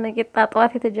ጎማ የሆነ ቂጣ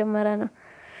ጧት የተጀመረ ነው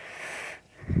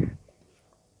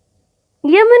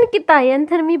የምን ቂጣ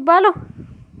የእንትን የሚባለው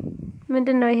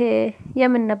ምንድነው ይሄ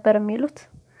የምን ነበር የሚሉት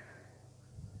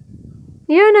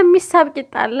የሆነ የሚሳብ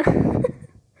ቂጣ አለ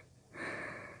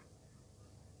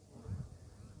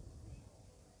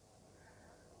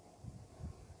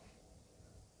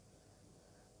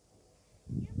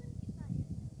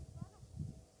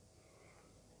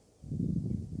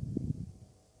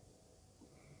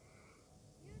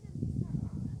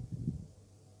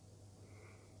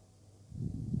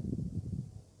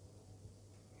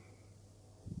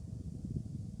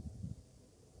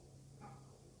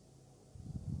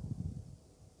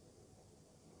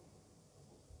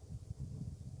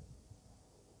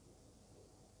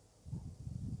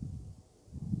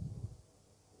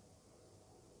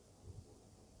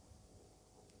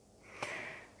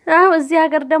አዎ እዚህ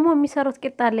ሀገር ደግሞ የሚሰሩት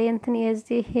ቂጣ አለ እንትን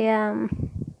የዚህ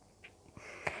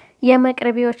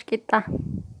የመቅረቢያዎች ቂጣ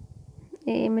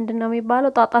ምንድነው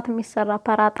የሚባለው ጣጣት የሚሰራ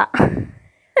ፓራጣ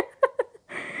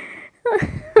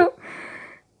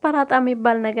ፓራጣ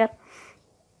የሚባል ነገር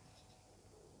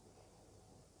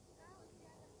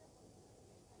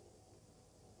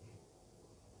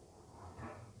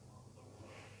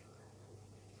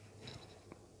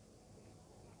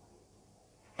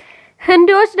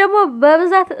ህንዲዎች ደግሞ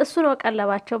በብዛት እሱ ነው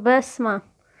ቀለባቸው በስማ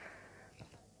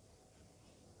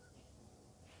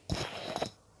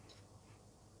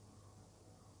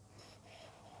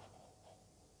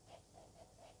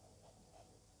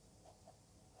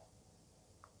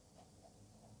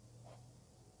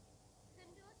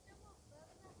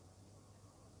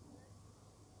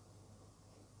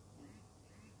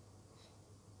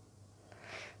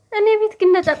እኔ ቤት ግን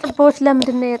ነጫጭባዎች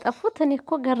ለምንድን ነው የጠፉት? እኔ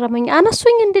እኮ ገረመኝ።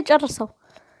 አነሱኝ እንድጨርሰው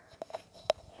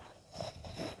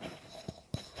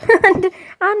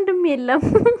አንድም የለም።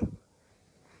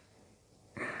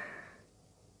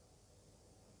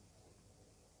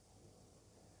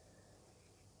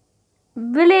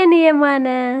 ብሌን የማነ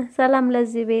ሰላም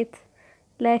ለዚህ ቤት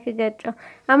ላይክ ገጫው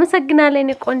አመሰግናለሁ።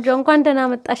 እኔ ቆንጆ እንኳን ደህና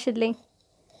መጣሽልኝ።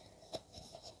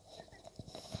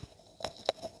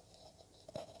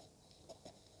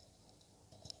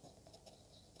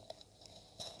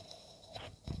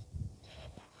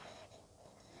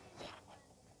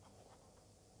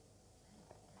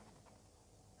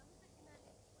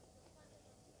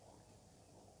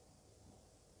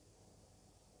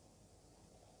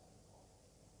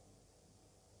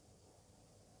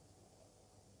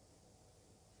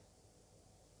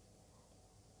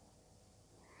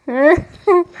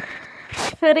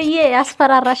 ፍርዬ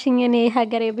ያስፈራራሽኝ እኔ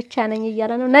ሀገሬ ብቻ ነኝ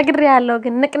እያለ ነው ነግሬያለሁ።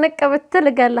 ግን ንቅንቅ ብትል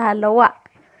እገልሃለሁ። ዋ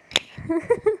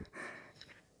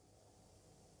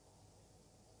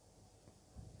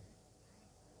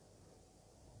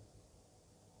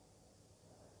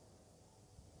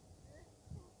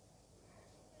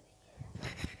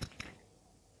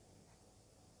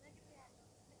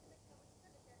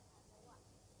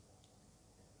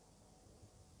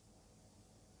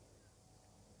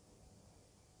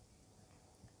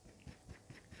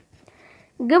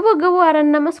ግቡ ግቡ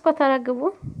አረና መስኮት አረግቡ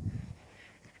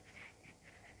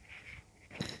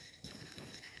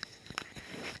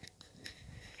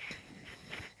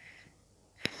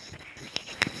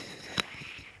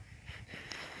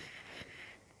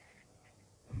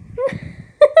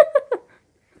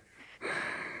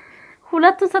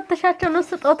ሁለቱን ሰጥሻቸው ነው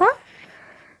ስጦታ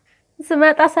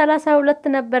ስመጣ 32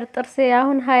 ነበር ጥርሴ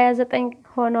አሁን 29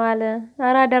 ሆኗል።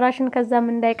 አራ ደራሽን ከዛም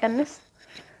እንዳይቀንስ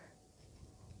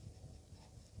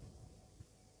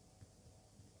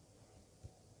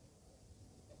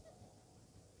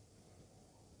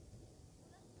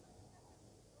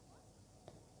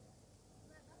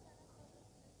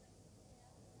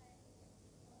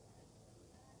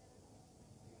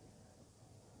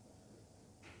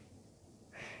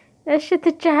እሺ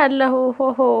ትቻለሁ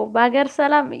ሆሆ ባገር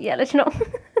ሰላም እያለች ነው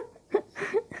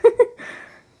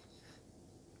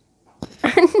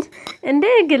እንዴ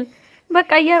ግል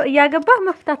በቃ እያገባህ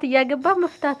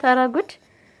መፍታት አራጉድ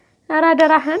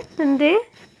አራደራህን እንዴ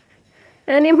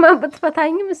እኔማ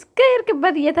ብትፈታኝም እስከ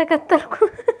ይርክበት እየተከተልኩ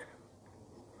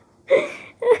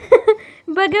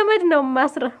በገመድ ነው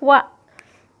ማስረህ ዋ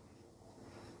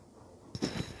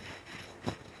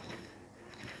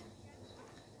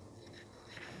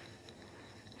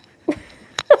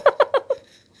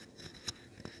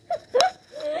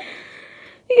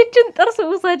ይችን ጥርስ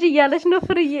ውሰጂ እያለች ነው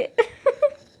ፍርዬ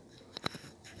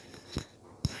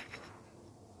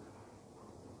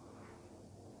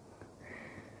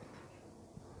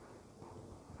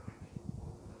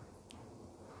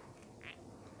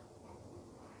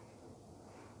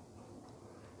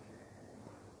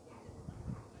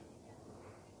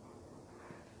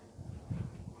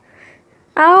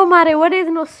አዎ ማሬ ወዴት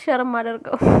ነው ሼር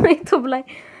ማደርገው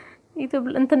ዩቲዩብ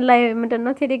እንትን ላይ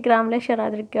ምንድነው ቴሌግራም ላይ ሼር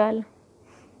አድርጌዋለሁ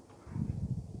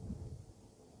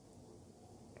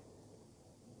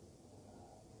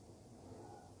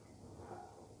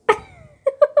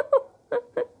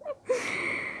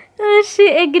እሺ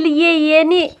እግልዬ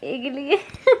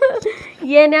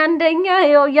የኔ አንደኛ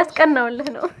ያው ያስቀናውልህ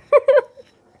ነው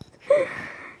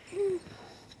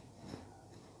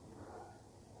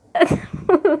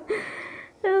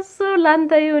እሱ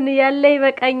ላንተ ይሁን ያለ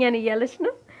ይበቃኛን እያለች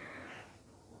ነው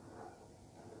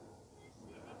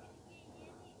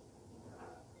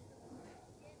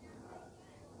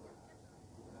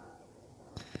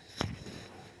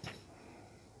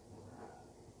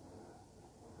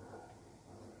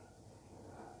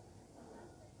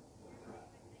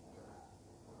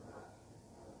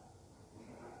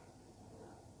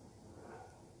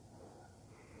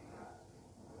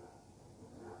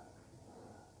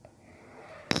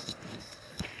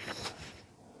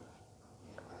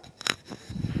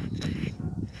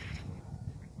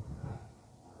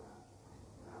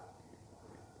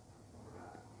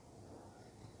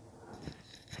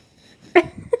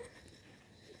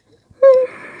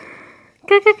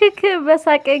ክክክክ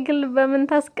በሳቄ ግል በምን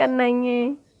ታስቀናኝ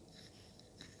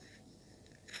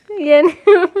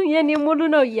የኔ ሙሉ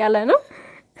ነው እያለ ነው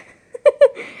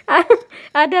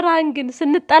አደራን ግን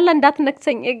ስንጣላ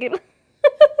እንዳትነክሰኝ እግል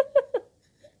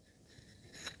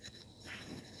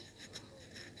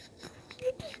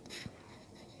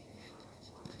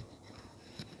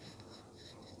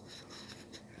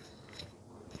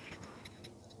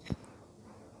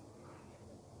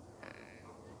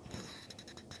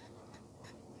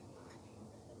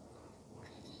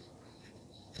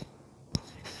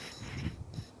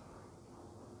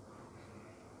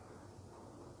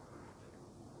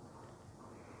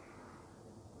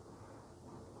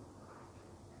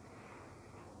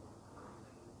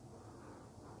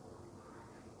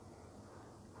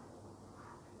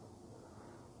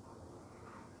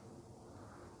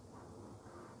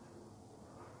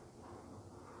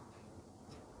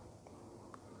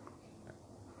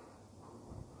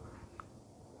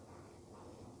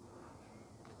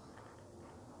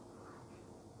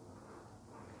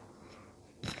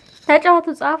ተጫወቱ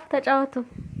ጻፍ ተጫወቱ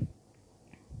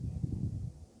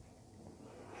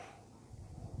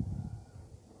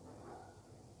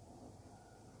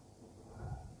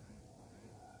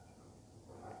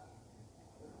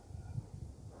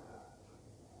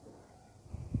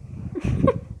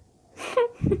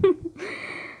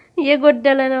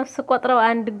የጎደለ ነው ስቆጥረው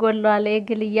አንድ ጎሏል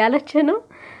የግል እያለች ነው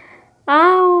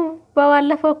አው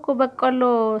በዋለፈው እኮ በቆሎ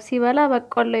ሲበላ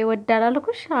በቆሎ ይወዳል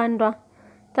አልኩሽ አንዷ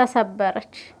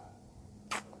ተሰበረች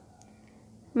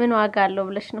ምን ዋጋ አለው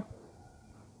ብለሽ ነው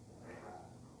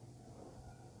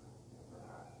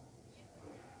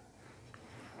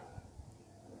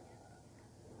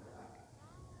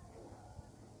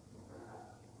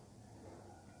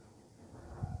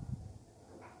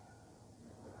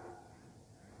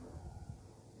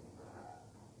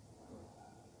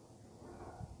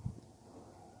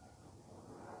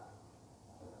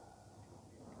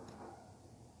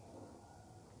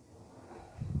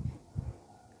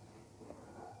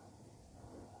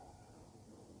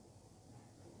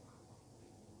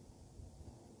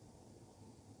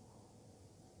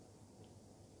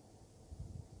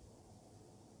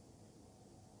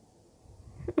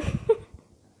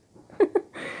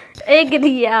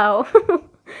እግልያው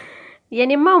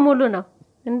የኔማ ሙሉ ነው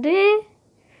እንዴ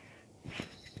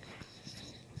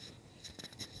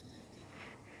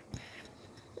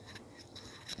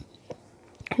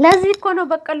ለዚህ እኮ ነው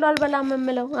በቀሎ አልበላም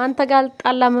የምለው አንተ ጋር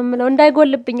ጣላም የምለው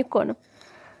እንዳይጎልብኝ እኮ ነው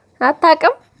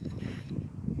አታውቅም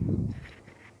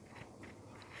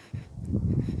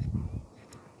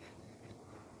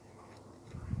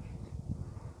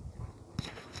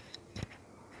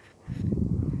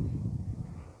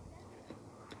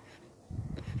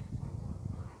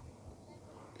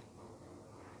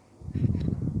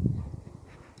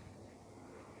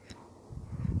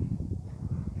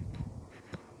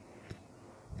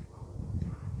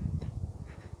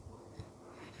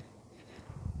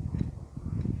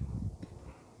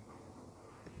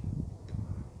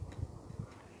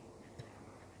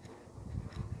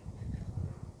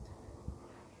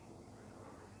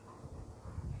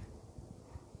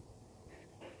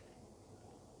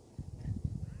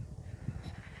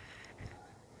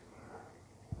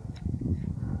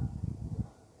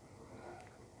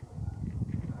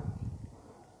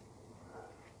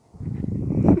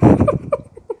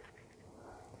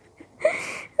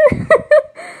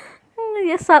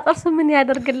የሳጥርስ ምን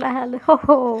ያደርግልሃል ሆሆ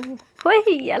ወይ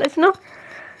ያለች ነው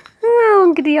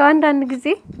እንግዲህ አንዳንድ ጊዜ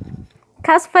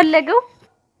ካስፈለገው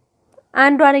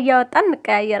አንዷን እያወጣን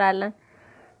እንቀያየራለን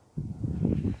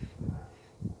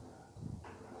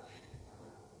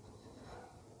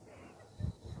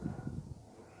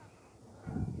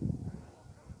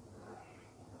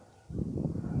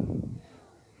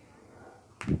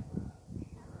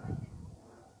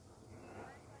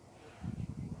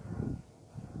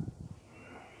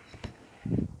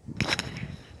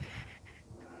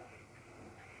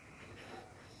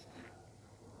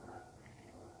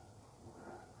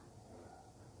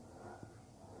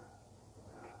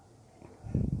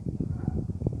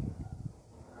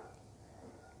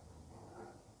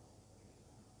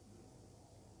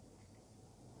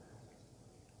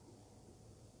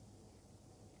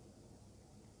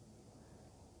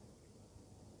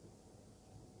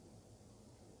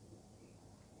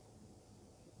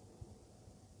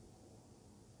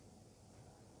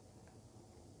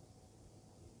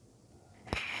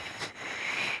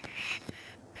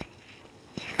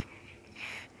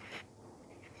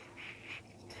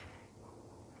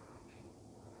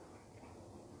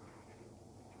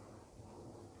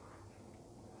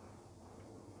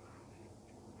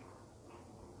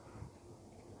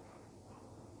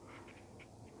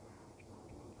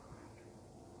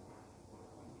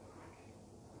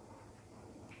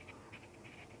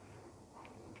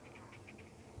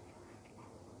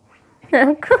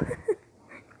እኮ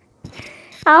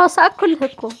አዎ ሳኩልህ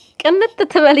እኮ ቅንጥ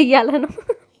ትበል እያለ ነው።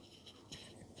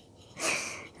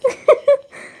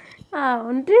 አዎ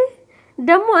እንዴ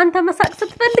ደግሞ አንተ መሳቅ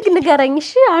ስትፈልግ ንገረኝ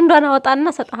እሺ አንዷን አወጣና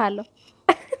ሰጣሃለሁ።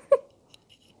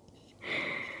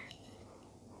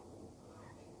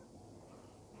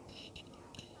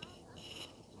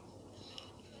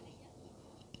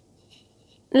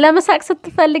 ለመሳቅ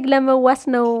ስትፈልግ ለመዋስ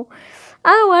ነው።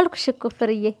 አዎ አልኩሽ እኮ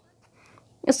ፍርዬ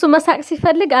እሱ መሳቅ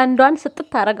ሲፈልግ አንዷን ስጥት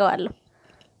ታረጋዋለሁ።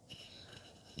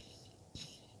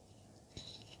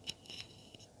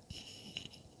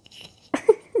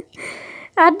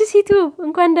 አዲስ ዩቲዩብ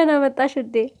እንኳን ደህና መጣሽ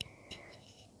ውዴ።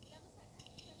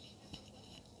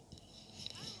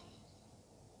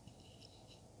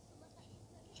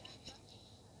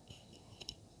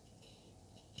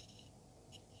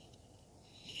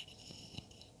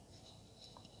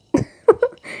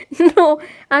 ኖ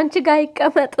አንቺ ጋር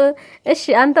ይቀመጥ እሺ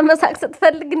አንተ መሳቅ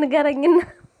ስትፈልግ ንገረኝና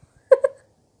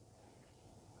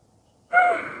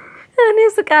እኔ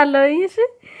ስቃለሁ። እሺ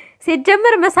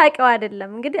ሲጀመር መሳቂያው አይደለም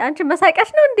እንግዲህ አንቺ መሳቂያሽ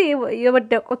ነው እንዴ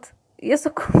የወደቁት?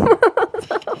 የሱኮ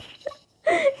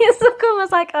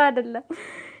መሳቂያው አይደለም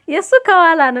የሱ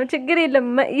ከኋላ ነው። ችግር የለም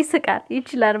ይስቃል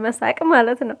ይችላል መሳቅ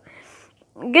ማለት ነው።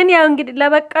 ግን ያው እንግዲህ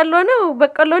ለበቀሎ ነው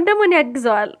በቀሎን ደግሞ እኔ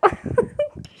ያግዘዋል።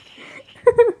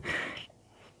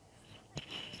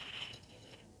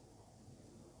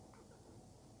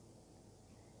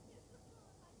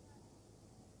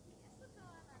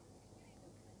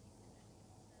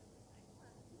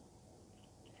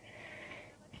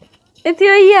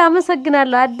 ኢትዮዬ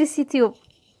አመሰግናለሁ። አዲስ ዩቲዩብ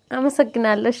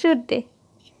አመሰግናለሁ። እሺ ውዴ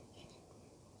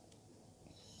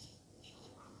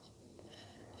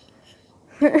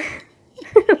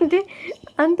እንዴ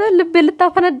አንተ ልብ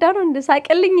ልታፈነዳ ነው እንዴ?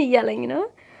 ሳቀልኝ እያለኝ ነው።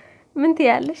 ምን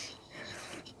ትያለሽ?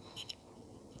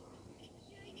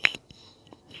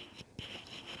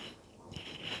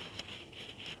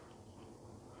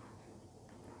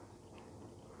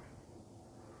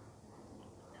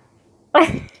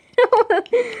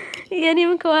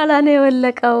 የኔም ከኋላ ነው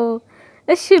የወለቀው።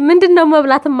 እሺ ምንድነው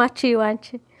መብላት ማችይው አንቺ?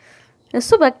 እሱ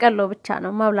በቀሎ ብቻ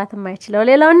ነው መብላት የማይችለው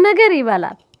ሌላውን ነገር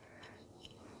ይበላል።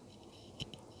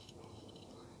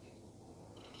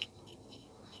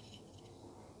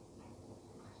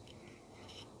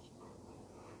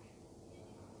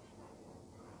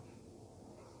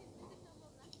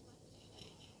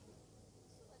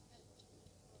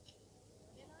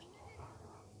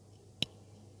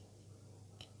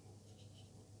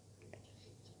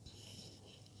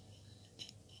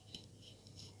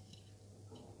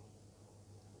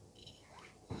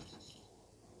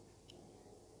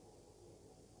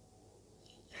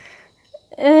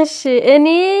 እሺ እኔ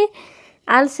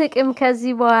አልስቅም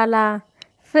ከዚህ በኋላ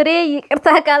ፍሬ ይቅርታ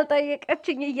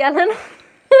ካልጠየቀችኝ እያለ ነው።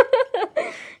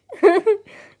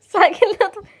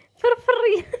 ሳቂለት ፍርፍር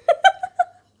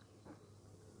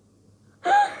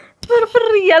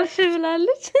እያልሽ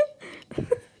ብላለች።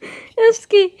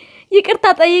 እስኪ ይቅርታ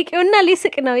ጠይቂውና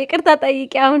ሊስቅ ነው። ይቅርታ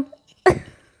ጠይቂ አሁን።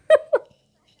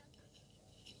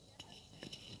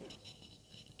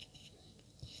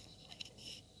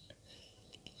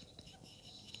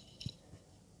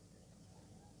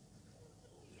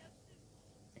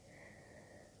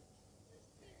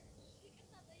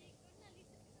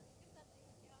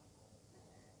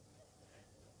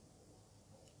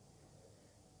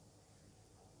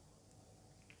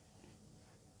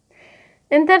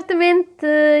 ኢንተርቴንመንት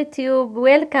ዩቲዩብ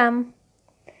ዌልካም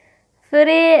ፍሬ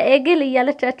ኤግል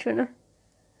እያለቻችሁ ነው።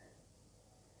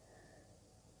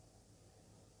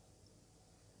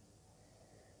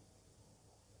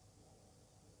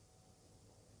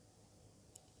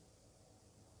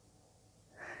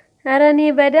 ኧረ እኔ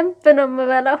በደንብ ነው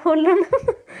የምበላው ሁሉንም።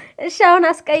 እሺ አሁን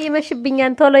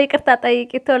አስቀይመሽብኛል። ቶሎ ይቅርታ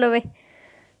ጠይቂ። ቶሎ በይ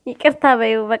ይቅርታ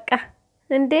በይው በቃ።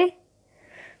 እንዴ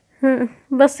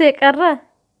በሱ የቀረ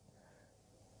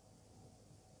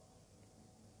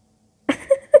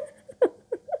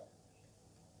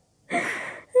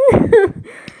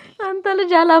አንተ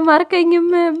ልጅ አላማርከኝም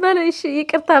በለሽ።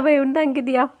 ይቅርታ በይው እና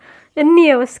እንግዲህ ያው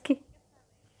እንየው እስኪ።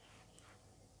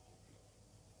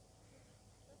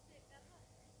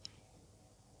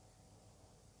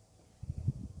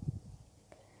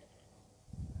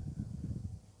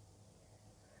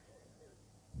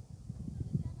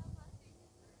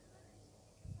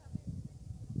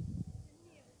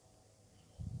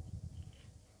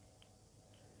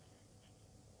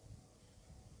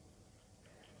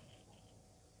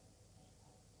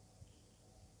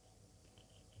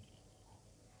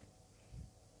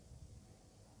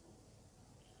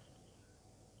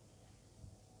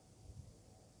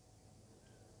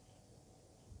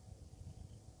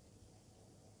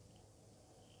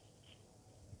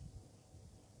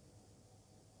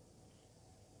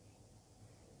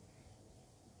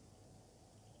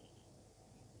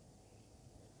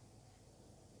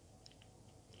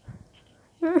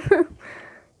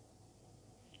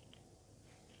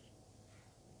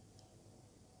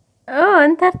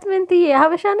 ኢንተርቴንመንት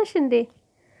ሀበሻ ነሽ እንዴ?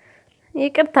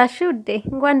 ይቅርታሽ ውዴ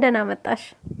እንኳን ደህና መጣሽ።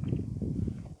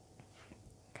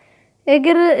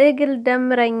 እግል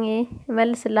ደምረኝ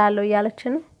መልስልሃለሁ እያለች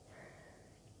ነው።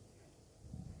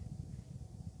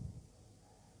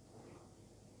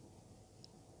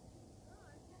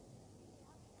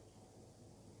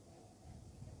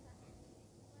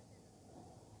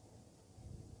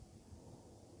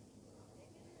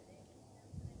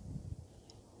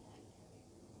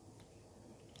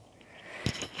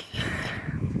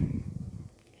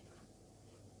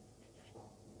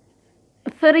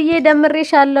 ፍርዬ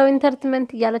ደምሬሻለሁ ኢንተርቴንመንት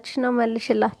እያለችሽ ነው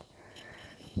መልሽላት።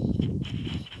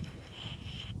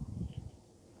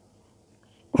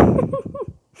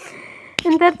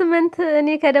 ኢንተርቴንመንት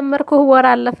እኔ ከደመርኩህ ወር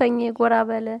አለፈኝ ጎራ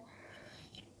በለ።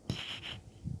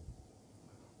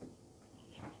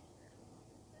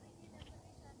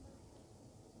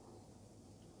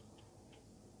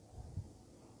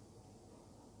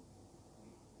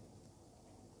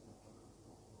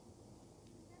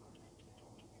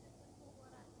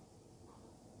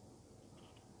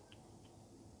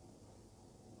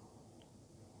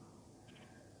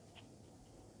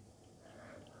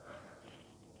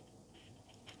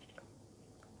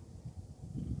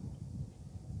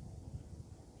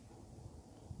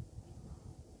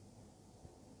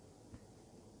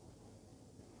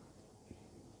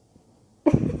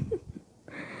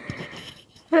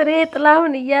 ፍሬ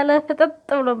ጥላሁን እያለ ፍጥጥ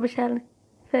ብሎብሻል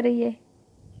ፍርዬ።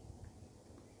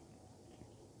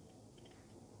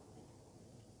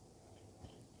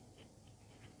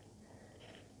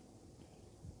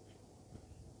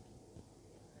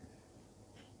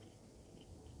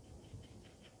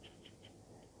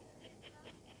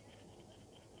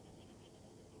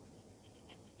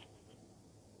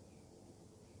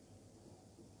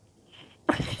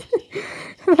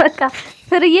 በቃ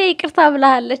ፍርዬ ይቅርታ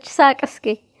ብላለች። ሳቅ እስኪ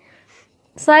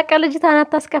ሳቅ። ልጅቷን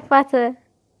አታስከፋት።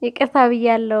 ይቅርታ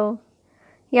ብያለሁ።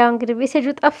 ያው እንግዲህ ሜሴጁ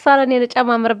ጠፍቷል። እኔ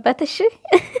ልጨማምርበት እሺ።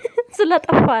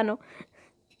 ስለጠፋ ነው።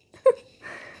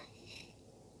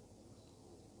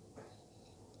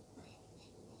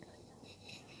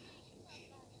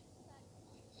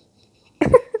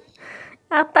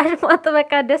 አታሽሟጥ።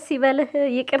 በቃ ደስ ይበልህ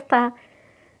ይቅርታ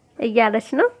እያለች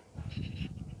ነው።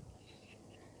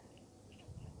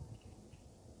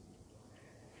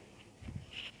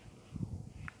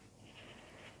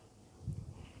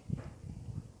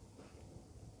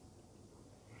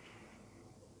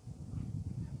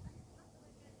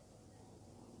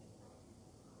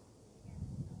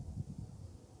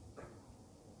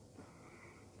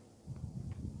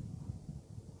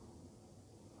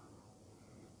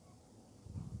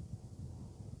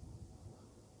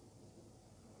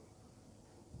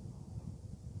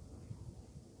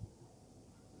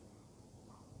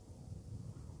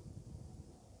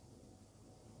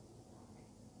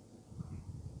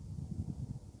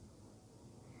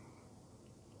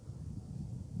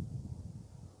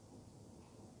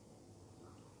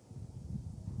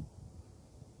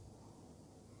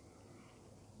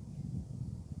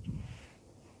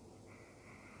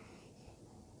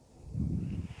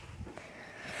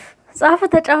 ጻፉ፣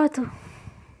 ተጫወቱ።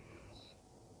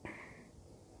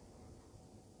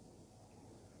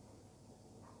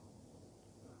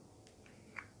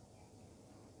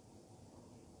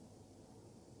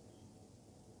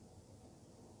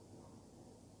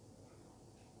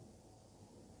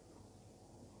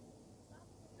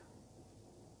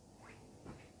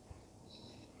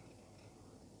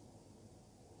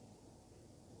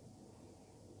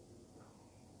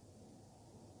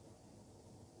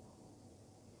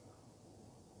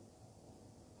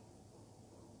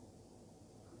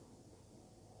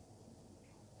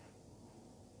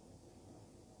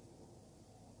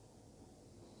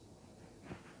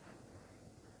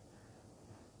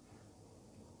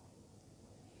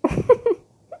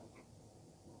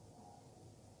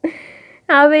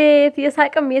 አቤት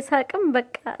የሳቅም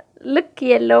በቃ ልክ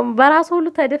የለውም። በራሱ ሁሉ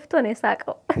ተደፍቶ ነው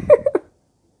የሳቀው።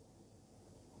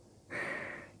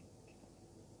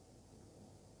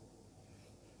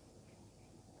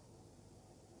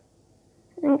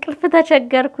 እንቅልፍ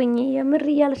ተቸገርኩኝ የምር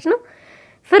እያለች ነው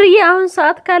ፍርዬ። አሁን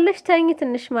ሰዓት ካለሽ ተኝ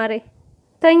ትንሽ ማሬ፣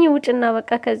 ተኝ ውጭና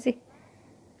በቃ ከዚህ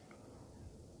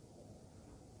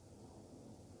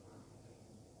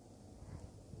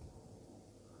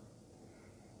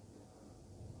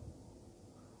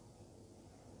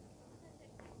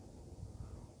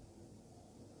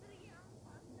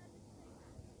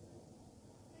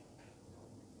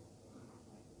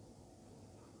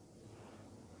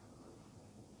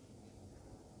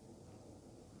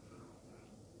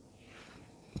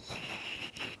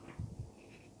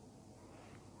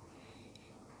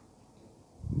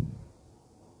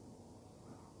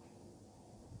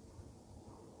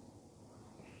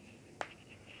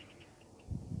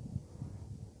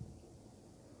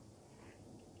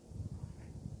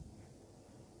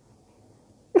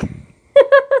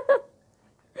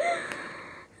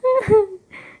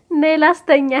ነይ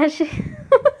ላስተኛሽ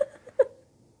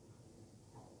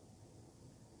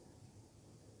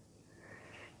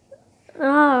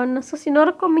እነሱ ሲኖር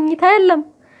እኮ ምኝታ የለም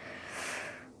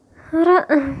ኧረ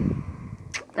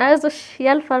አይዞሽ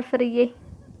ያልፋል ፍርዬ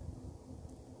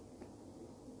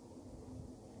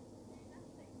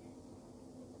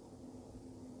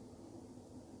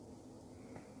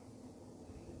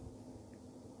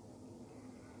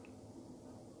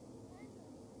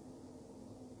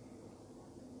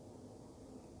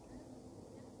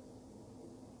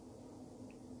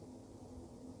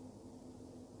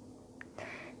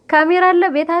ካሜራ አለ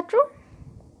ቤታችሁ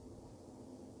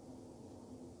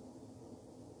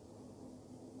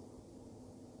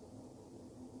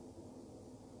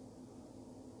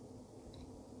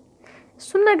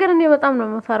እሱን ነገር እኔ በጣም ነው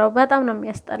የምፈራው በጣም ነው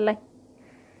የሚያስጠላኝ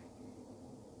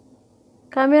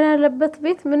ካሜራ ያለበት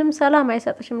ቤት ምንም ሰላም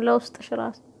አይሰጥሽም ለውስጥሽ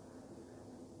ራስ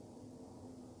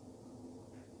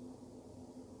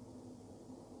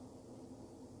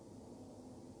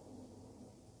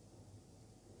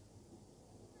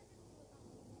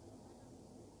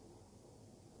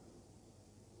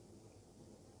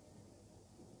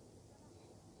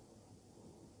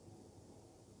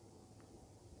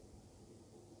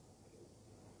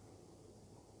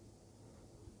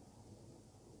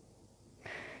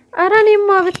አራኔማ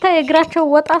ብታይ እግራቸው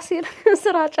ወጣ ሲል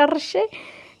ስራ ጨርሼ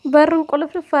በሩን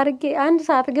ቁልፍልፍ አድርጌ አንድ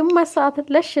ሰዓት ግማሽ ሰዓት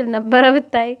ለሽል ነበር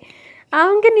ብታይ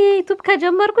አሁን ግን የዩቲዩብ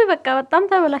ከጀመርኩኝ በቃ በጣም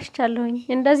ተበላሽቻለሁኝ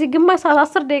እንደዚህ ግማሽ ሰዓት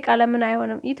 10 ደቂቃ ለምን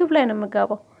አይሆንም ዩቲዩብ ላይ ነው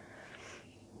የምገባው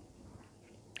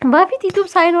በፊት ዩቲዩብ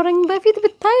ሳይኖረኝ በፊት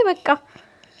ብታይ በቃ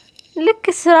ልክ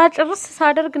ስራ ጨርስ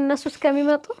ሳደርግ እነሱ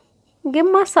እስከሚመጡ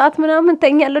ግማሽ ሰዓት ምናምን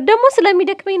ተኛለሁ ደግሞ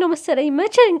ስለሚደክመኝ ነው መሰለኝ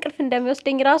መቼ እንቅልፍ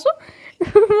እንደሚወስደኝ ራሱ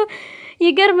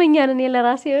ይገርመኛል እኔ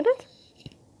ለራሴ ወደት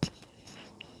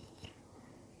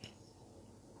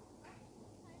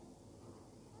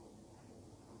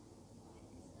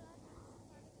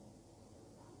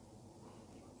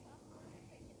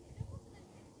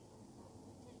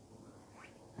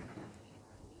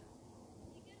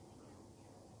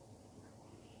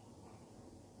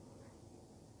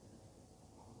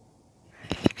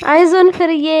አይዞን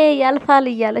ፍርዬ ያልፋል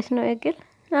እያለች ነው እግል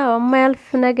አዎ የማያልፍ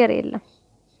ነገር የለም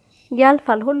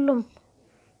ያልፋል ሁሉም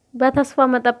በተስፋ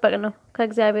መጠበቅ ነው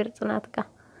ከእግዚአብሔር ጽናት ጋር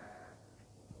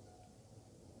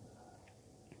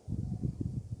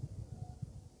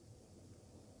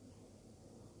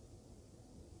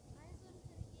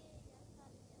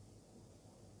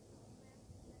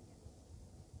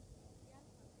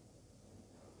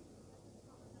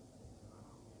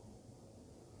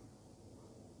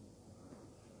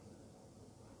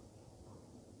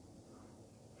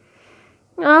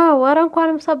ወራ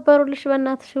እንኳንም ሰበሩልሽ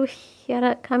በእናትሽ ወይ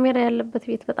ካሜራ ያለበት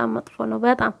ቤት በጣም መጥፎ ነው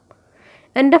በጣም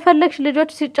እንደፈለግሽ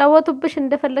ልጆች ሲጫወቱብሽ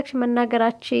እንደፈለግሽ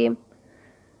መናገራችም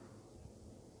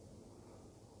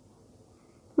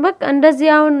በቃ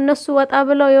እንደዚህ አሁን እነሱ ወጣ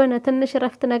ብለው የሆነ ትንሽ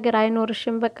ረፍት ነገር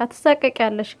አይኖርሽም በቃ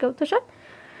ተሰቀቂያለሽ ገብቶሻል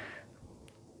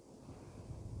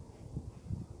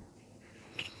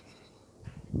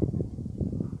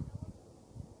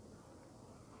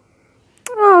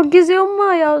ጊዜውማ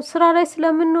ያው ስራ ላይ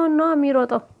ስለምንሆን ነው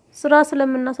የሚሮጠው ስራ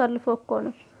ስለምናሳልፈው እኮ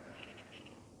ነው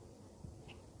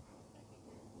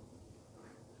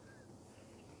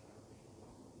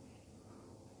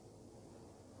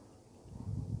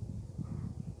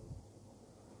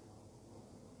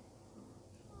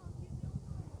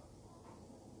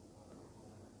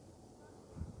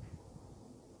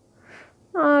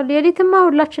ሌሊትማ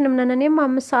ሁላችንም ነን እኔም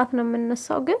 5 ሰዓት ነው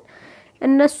የምነሳው ግን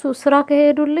እነሱ ስራ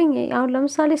ከሄዱልኝ አሁን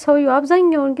ለምሳሌ ሰውየው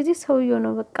አብዛኛውን ጊዜ ሰውየው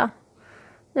ነው በቃ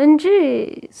እንጂ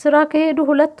ስራ ከሄዱ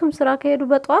ሁለቱም ስራ ከሄዱ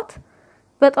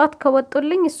በጧት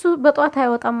ከወጡልኝ እሱ በጧት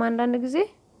አይወጣም አንዳንድ ጊዜ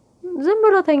ዝም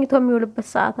ብሎ ተኝቶ የሚውልበት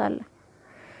ሰዓት አለ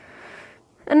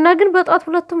እና ግን በጧት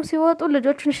ሁለቱም ሲወጡ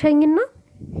ልጆቹን ሸኝና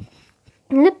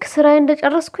ልክ ስራዬ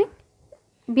እንደጨረስኩኝ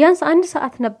ቢያንስ 1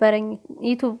 ሰዓት ነበረኝ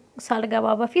ዩቲዩብ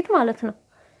ሳልገባ በፊት ማለት ነው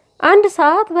 1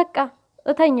 ሰዓት በቃ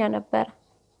እተኛ ነበር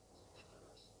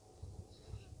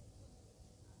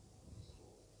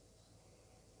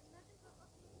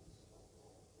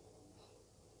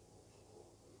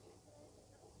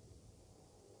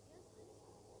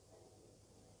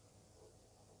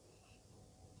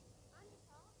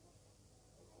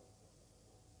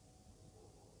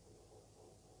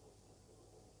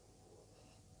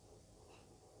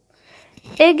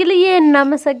እግልዬ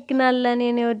እናመሰግናለን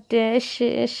የኔ ወድ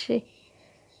እሺ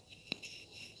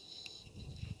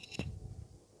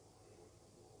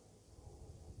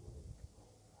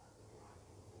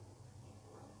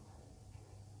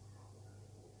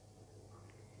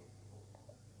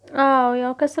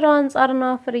ያው ከስራው አንፃር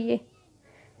ነው ፍርዬ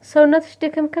ሰውነትሽ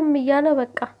ደከምከም እያለ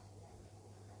በቃ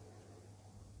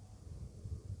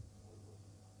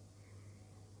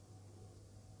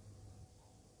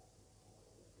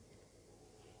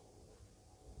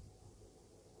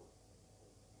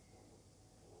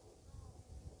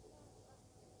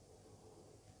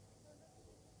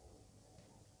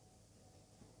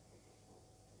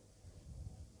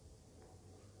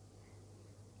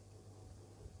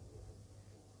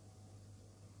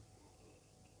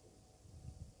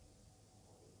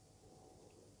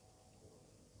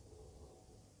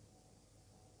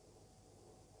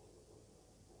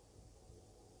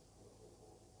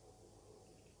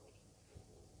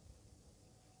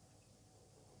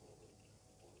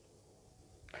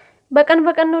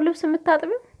በቀን ነው ልብስ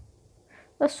የምታጥቢው?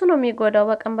 እሱ ነው የሚጎዳው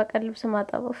በቀን ልብስ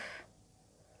ማጠብ።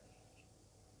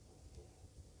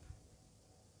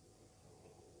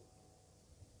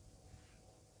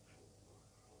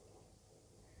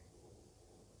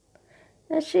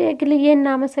 እሺ የግልዬ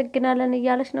እናመሰግናለን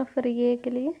እያለች ነው ፍርዬ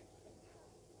የግልዬ።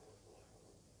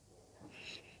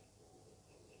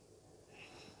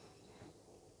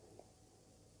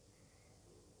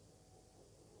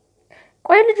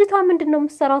 ቆይ ልጅቷ ምንድነው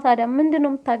የምትሰራው ታዲያ? ምንድነው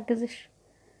የምታግዝሽ?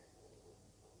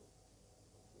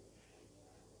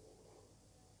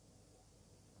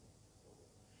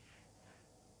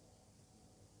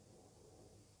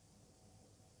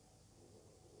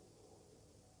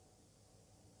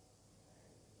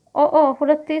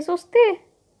 ሁለቴ ሶስቴ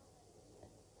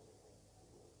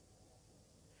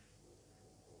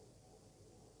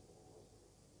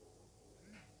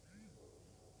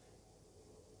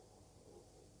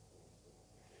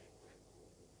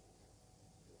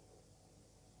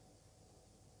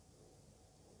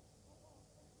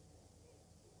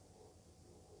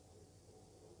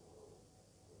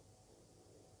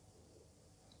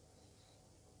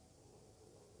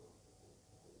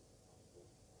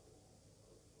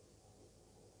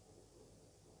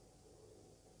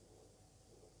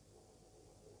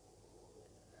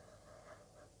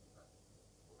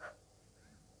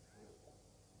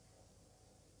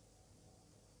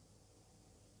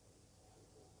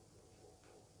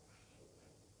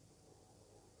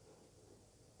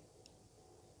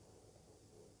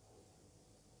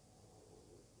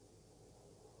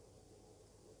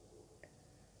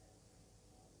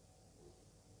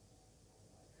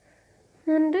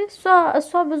እንዴ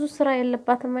እሷ ብዙ ስራ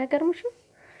የለባትም አይገርምሽም?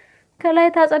 ከላይ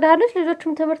ታጸዳለች፣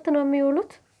 ልጆቹም ትምህርት ነው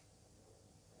የሚውሉት።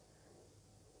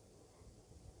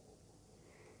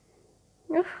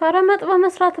 ኧረ መጥበ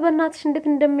መስራት በእናትሽ እንዴት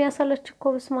እንደሚያሰለች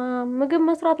እኮ በስማ ምግብ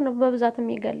መስራት ነው በብዛት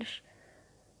የሚገልሽ።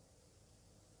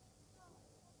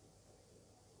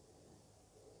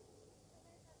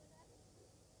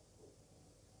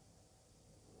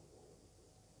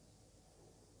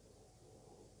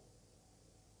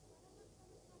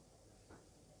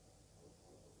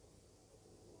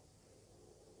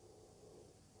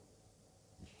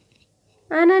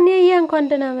 አናንዬ እንኳን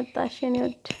ደህና መጣሽ የኔ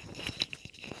ወድ።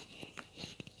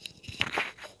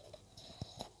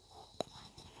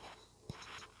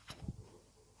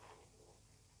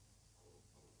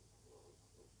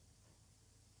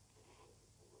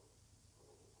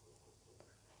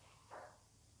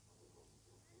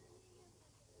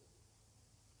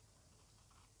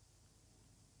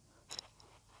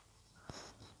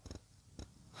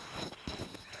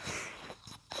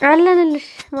 አለንልሽ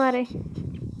ማሬ።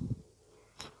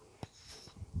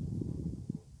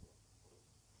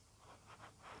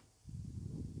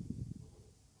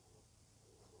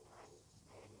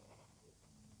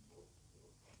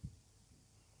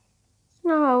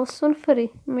 እሱን ፍሪ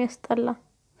የሚያስጠላ።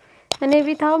 እኔ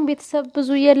ቤት አሁን ቤተሰብ ብዙ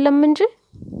የለም እንጂ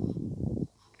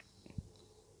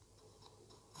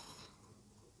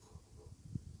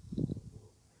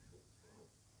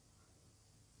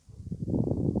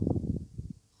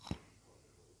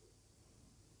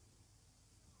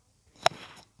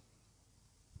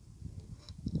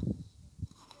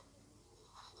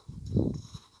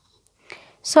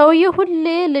ሰውዬው ሁሌ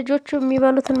ልጆቹ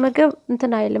የሚበሉትን ምግብ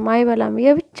እንትን አይልም አይበላም።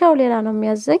 የብቻው ሌላ ነው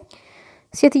የሚያዘኝ።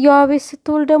 ሴትየዋ ቤት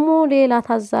ስትውል ደግሞ ሌላ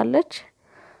ታዛለች።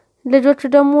 ልጆቹ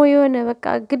ደግሞ የሆነ በቃ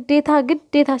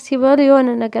ግዴታ ሲበሉ የሆነ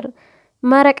ነገር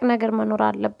መረቅ ነገር መኖር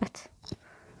አለበት።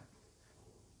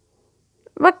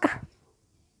 በቃ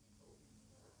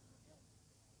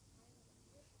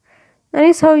እኔ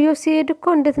ሰውዬው ሲሄድ እኮ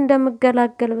እንዴት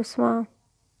እንደምገላገል በስማ።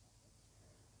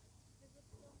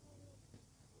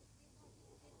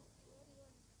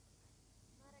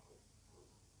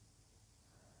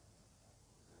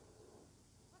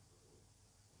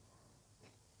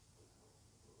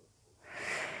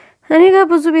 እኔ ጋር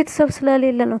ብዙ ቤተሰብ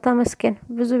ስለሌለ ነው ተመስገን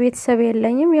ብዙ ቤተሰብ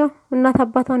የለኝም ያው እናት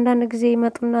አባቷ አንዳንድ ጊዜ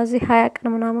ይመጡና እዚህ 20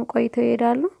 ቀን ምናምን ቆይተው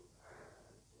ይሄዳሉ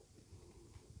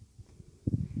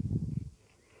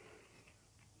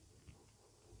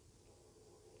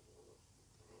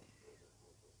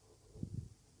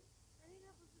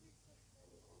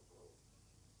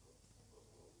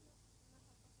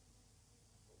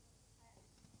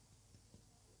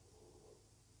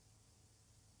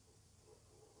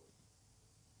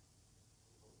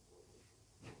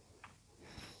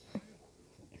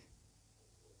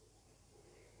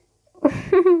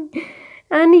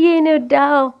አንዬ ነው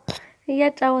ዳው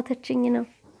እያጫወተችኝ ነው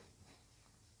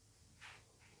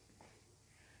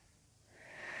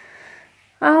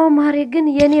አዎ ማሬ ግን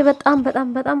የኔ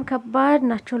በጣም ከባድ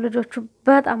ናቸው ልጆቹ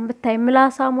በጣም ብታይ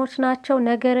ምላሳሞች ናቸው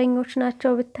ነገረኞች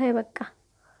ናቸው ብታይ በቃ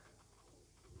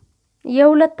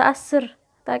የሁለት 10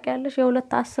 ታውቂያለሽ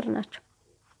የሁለት 10 ናቸው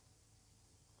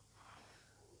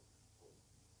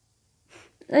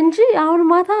እንጂ አሁን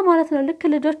ማታ ማለት ነው ልክ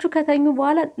ልጆቹ ከተኙ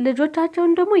በኋላ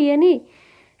ልጆቻቸውን ደግሞ የኔ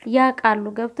ያቃሉ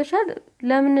ገብተሻል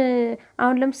ለምን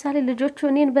አሁን ለምሳሌ ልጆቹ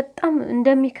እኔን በጣም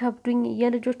እንደሚከብዱኝ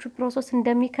የልጆቹ ፕሮሰስ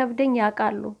እንደሚከብደኝ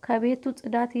ያቃሉ ከቤቱ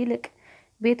ጽዳት ይልቅ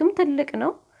ቤቱም ትልቅ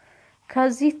ነው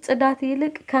ከዚህ ጽዳት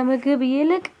ይልቅ ከምግብ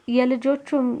ይልቅ የልጆቹ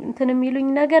እንትን የሚሉኝ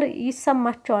ነገር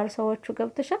ይሰማቸዋል ሰዎቹ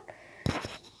ገብተሻል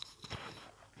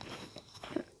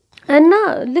እና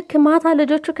ልክ ማታ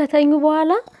ልጆቹ ከተኙ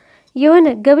በኋላ የሆነ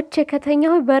ገብቼ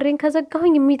ከተኛሁ በሬን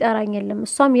ከዘጋሁኝ የሚጠራኝ የለም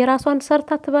እሷም የራሷን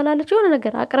ሰርታ ትበላለች የሆነ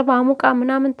ነገር አቅርባ አሙቃ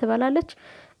ምናምን ትበላለች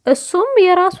እሱም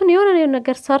የራሱን የሆነ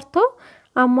ነገር ሰርቶ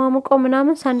አሟሙቆ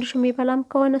ምናምን ሳንድሽ የሚበላም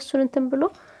ከሆነ እሱን እንትን ብሎ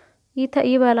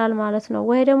ይበላል ማለት ነው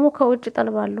ወይ ደግሞ ከውጭ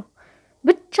ጠልባለሁ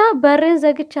ብቻ በሬን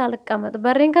ዘግቼ አልቀመጥ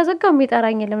በሬን ከዘጋው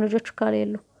የሚጠራኝ የለም ልጆቹ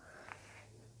ካሌሉ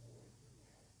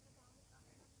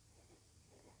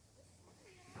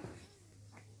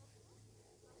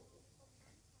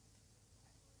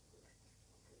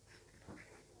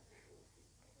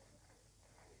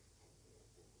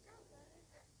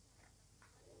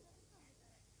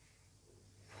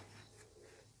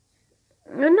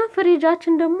እና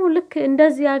ፍሪጃችን ደግሞ ልክ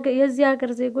እንደዚህ የዚህ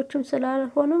ሀገር ዜጎችም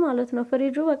ስላልሆኑ ማለት ነው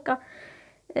ፍሪጁ በቃ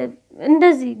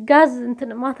እንደዚህ ጋዝ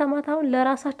እንትን ማታው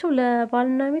ለራሳቸው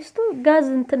ለባልና ሚስቱ ጋዝ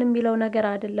እንትን የሚለው ነገር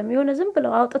አይደለም የሆነ ዝም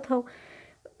ብለው አውጥተው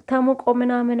ተሞቆ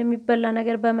ምናምን የሚበላ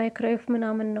ነገር በማይክሮዌቭ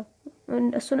ምናምን ነው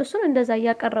እሱን እንደዛ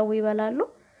ያቀርቡ ይበላሉ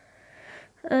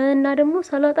እና ደግሞ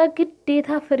ሰላጣ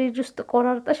ግዴታ ፍሪጅ ውስጥ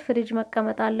ቆራርጠሽ ፍሪጅ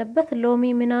መቀመጥ አለበት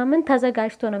ሎሚ ምናምን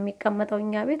ተዘጋጅቶ ነው የሚቀመጠው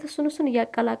እኛ ቤት እሱን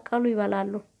ያቀላቀሉ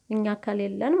ይበላሉ እኛ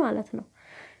ከሌለን ማለት ነው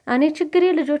እኔ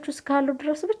ችግሬ ልጆቹ እስካሉ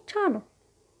ድረስ ብቻ ነው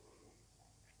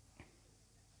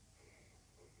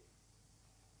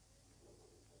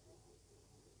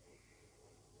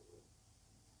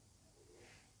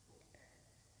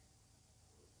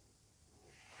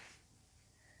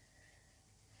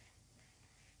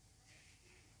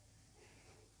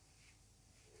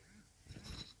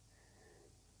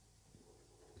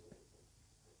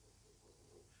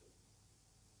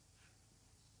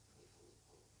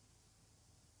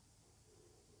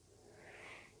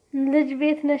ልጅ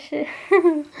ቤት ነሽ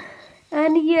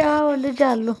አንዬ አዎ ልጅ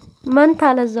አሉ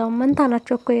መንታ ለዛው መንታ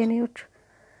ናቸው እኮ የኔዎች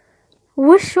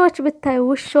ውሾች ብታይ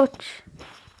ውሾች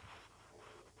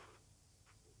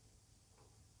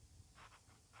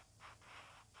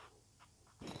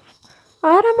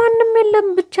አረ ማንንም የለም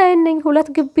ብቻዬን ነኝ ሁለት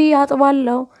ግቢ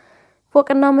አጥባለሁ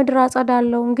ፎቅና ምድር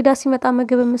አጸዳለሁ እንግዳ ሲመጣ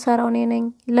ምግብ የምሰራው እኔ ነኝ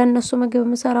ለነሱ ምግብ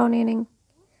የምሰራው እኔ ነኝ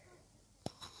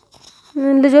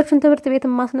ልጆቹን ትምህርት ቤት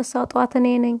ማስነሳው ጧት እኔ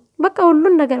ነኝ በቃ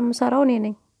ሁሉን ነገር የምሰራው እኔ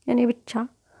ነኝ እኔ ብቻ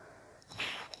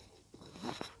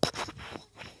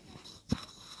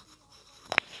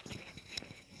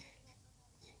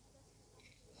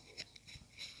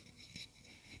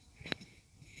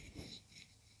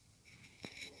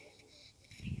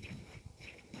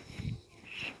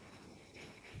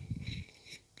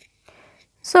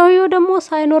ሰውየው ደግሞ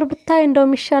ሳይኖር ብታይ እንደው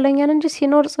ይሻለኛል እንጂ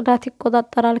ሲኖር ጽዳት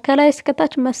ይቆጣጣራል ከላይ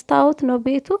እስከታች መስታወት ነው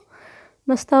ቤቱ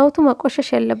መስታወቱ መቆሸሽ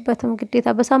የለበትም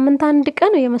ግዴታ በሳምንት አንድ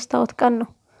ቀን የመስታወት ቀን ነው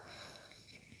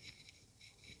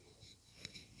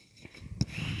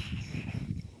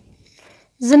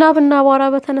ዝናብና አቧራ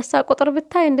በተነሳ ቁጥር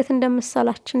ብታይ እንዴት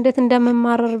እንደምሰላች እንዴት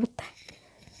እንደምማረር ብታይ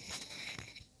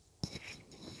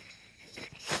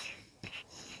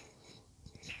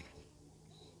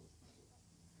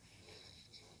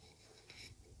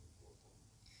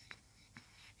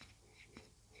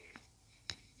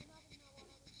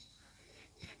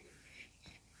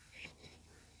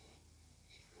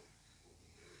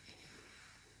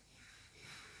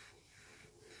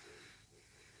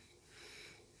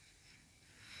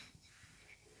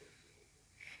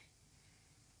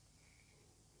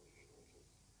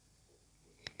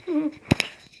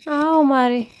አዎ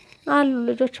ማሪ አሉ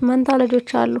ልጆች መንታ ልጆች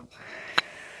አሉ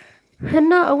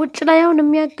እና ውጭ ላይ አሁን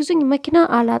የሚያግዙኝ መኪና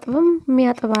አላጥብም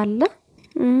የሚያጥብ አለ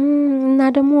እና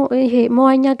ደግሞ ይሄ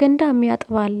መዋኛ ገንዳ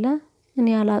የሚያጥብ አለ እኔ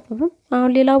አላጥብም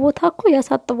አሁን ሌላ ቦታ እኮ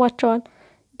ያሳጥቧቸዋል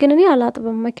ግን እኔ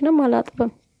አላጥብም መኪናም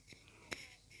አላጥብም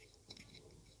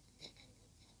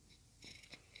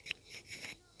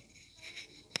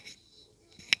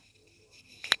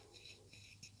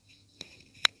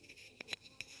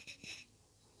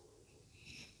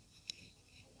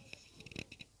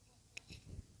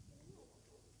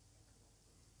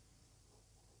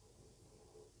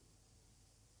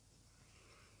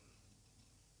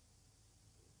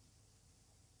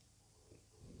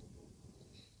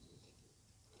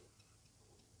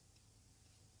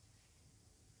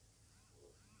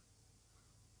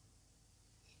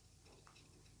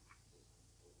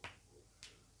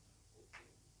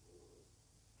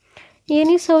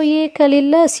የኔ ሰውዬ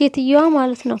ከሌለ ሴትየዋ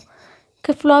ማለት ነው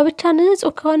ክፍሏ ብቻ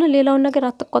ንጹህ ከሆነ ሌላውን ነገር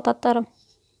አትቆጣጣርም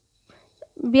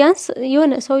ቢያንስ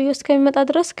የሆነ ሰውዬው እስከሚመጣ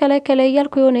ድረስ ከላይ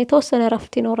እያልኩ የሆነ የተወሰነ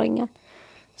ረፍት ይኖረኛል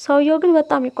ሰውዬው ግን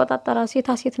በጣም ይቆጣጣራል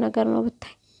ሴት ነገር ነው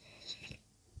ብታይ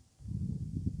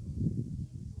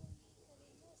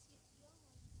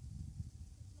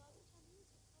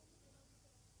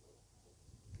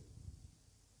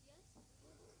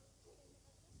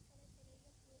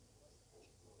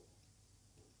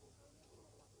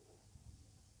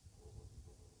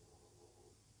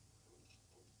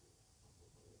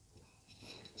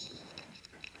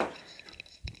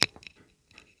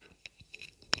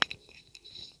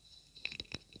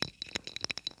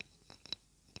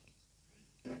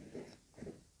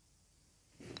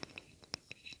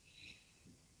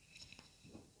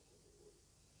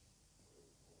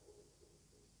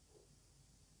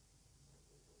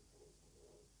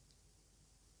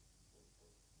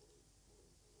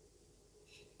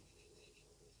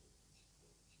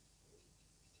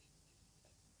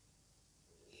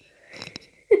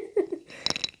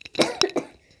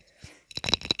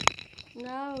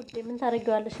ናው ምን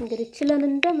ታረጋዋለሽ እንግዲህ ችለን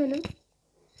እንደምንም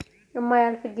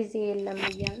የማያልፍ ጊዜ የለም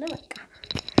እያለ በቃ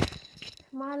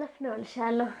ማለፍ ነው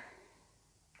ልሻለሁ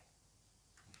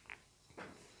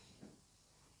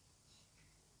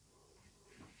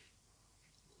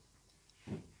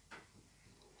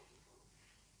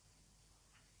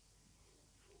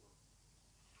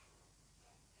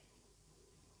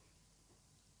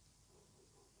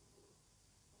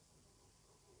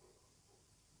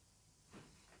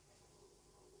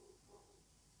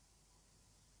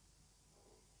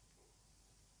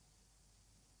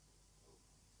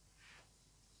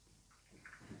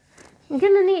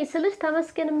ግን እኔ ስልሽ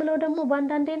ተመስገን የምለው ደግሞ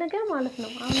በአንዳንዴ ነገር ማለት ነው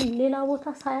አሁን ሌላ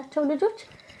ቦታ ሳያቸው ልጆች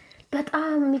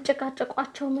በጣም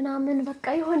የሚጨቃጨቋቸው ምናምን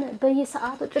በቃ የሆነ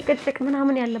በየሰዓቱ ጭቅጭቅ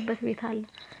ምናምን ያለበት ቤት አለ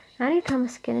እኔ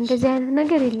ተመስገን እንደዚህ አይነት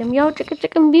ነገር የለም ያው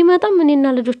ጭቅጭቅም ቢመጣም እኔና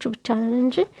ልጆቹ ብቻ ነን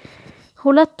እንጂ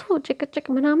ሁለቱ ጭቅጭቅ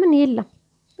ምናምን የለም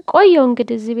ቆየው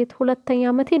እንግዲህ እዚህ ቤት ሁለተኛ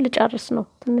አመቴ ልጨርስ ነው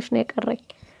ትንሽ ነው የቀረኝ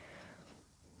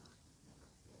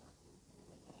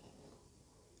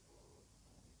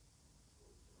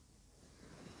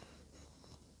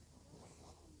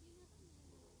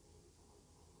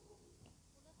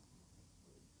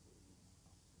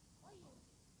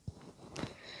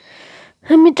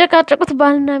የሚጨቃጨቁት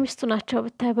ባልና ሚስቱ ናቸው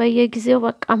ብታይ በየጊዜው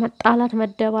በቃ መጣላት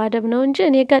መደባደብ ነው እንጂ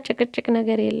እኔ ጋር ጭቅጭቅ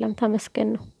ነገር የለም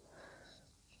ተመስገን ነው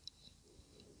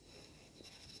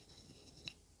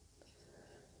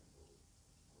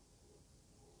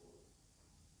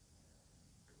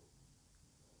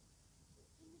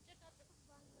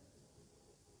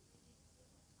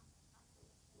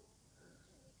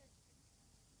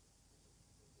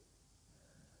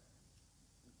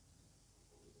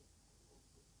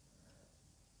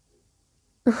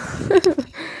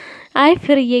አይ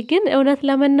ፍርዬ ግን እውነት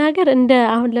ለመናገር እንደ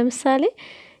አሁን ለምሳሌ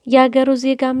ያገሩ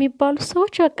ዜጋ የሚባሉ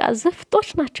ሰዎች በቃ ዝፍጦች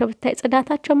ናቸው ብታይ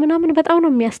ጽዳታቸው ምናምን በጣም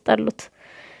ነው የሚያስጠሉት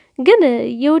ግን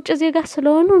የውጭ ዜጋ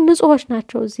ስለሆኑ ንጹሆች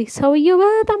ናቸው እዚህ ሰውየው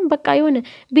በጣም በቃ የሆነ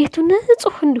ቤቱ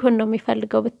ንጹህ እንዲሆን ነው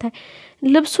የሚፈልገው ብታይ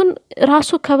ልብሱን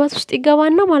ራሱ ከበት ውስጥ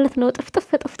ይገባና ማለት ነው ጥፍጥፍ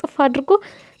አድርጎ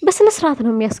በስነ ስርዓት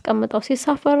ነው የሚያስቀምጠው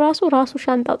ሲሳፈር ራሱ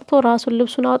ሻንጣ አውጥቶ ራሱን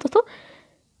ልብሱን አውጥቶ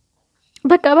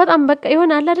በቃ በጣም በቃ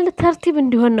የሆነ አለ አይደል ተርቲብ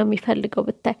እንዲሆን ነው የሚፈልገው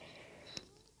ብታይ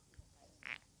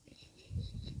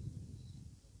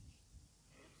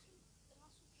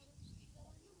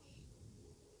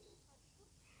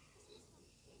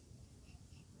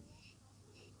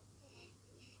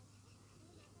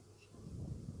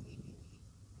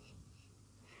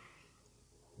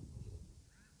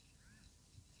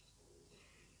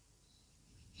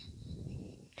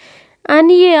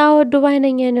አንዬ አዎ ዱባይ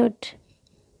ነኝ የኔ ወድ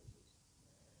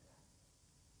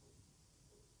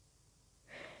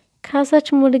ካሰች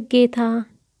ሙልጌታ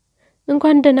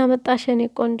እንኳን ደህና መጣሽ የኔ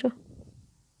ቆንጆ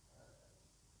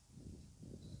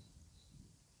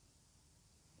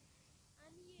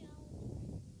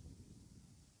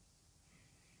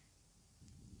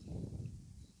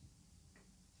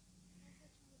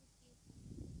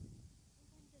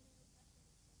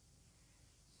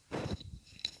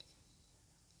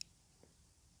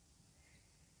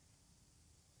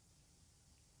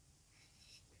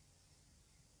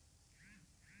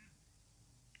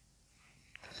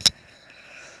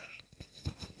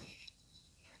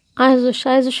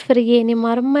አይዞሽ ፍርዬ እኔ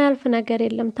ማርማ ያልፍ ነገር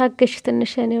የለም ታገሽ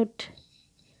ትንሽ እኔ ወድ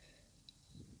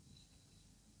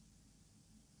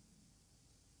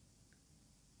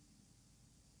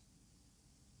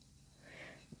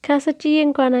ካሰችዬ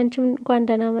እንኳን አንቺም እንኳን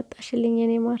ደህና መጣሽልኝ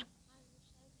እኔ ማር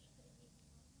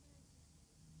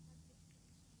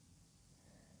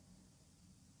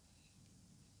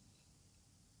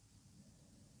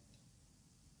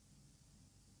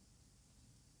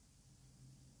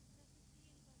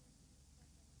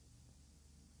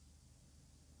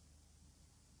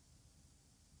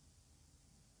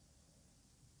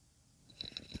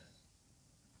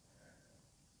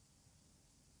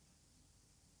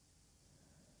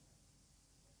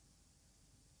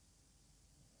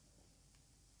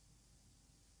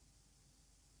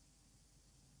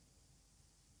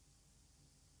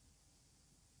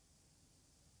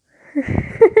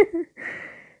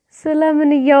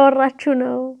ስለምን እያወራችሁ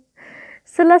ነው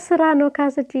ስለ ስራ ነው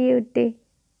ካሰችዬ ውዴ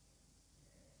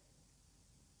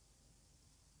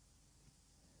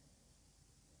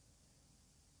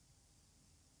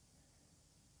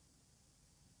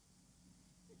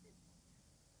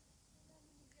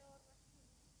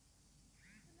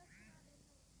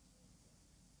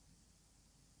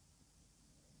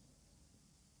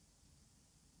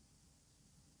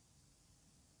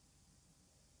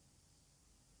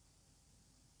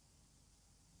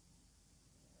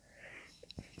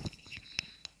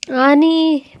አኒ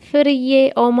ፍርዬ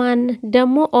ኦማን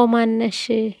ደሞ ኦማን ነሽ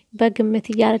በግምት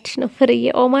እያለች ነው ፍርዬ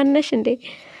ኦማን ነሽ እንዴ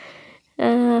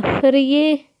ፍርዬ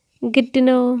ግድ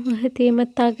ነው እህቴ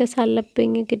መታገስ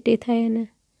አለብኝ ግዴታዬ ነው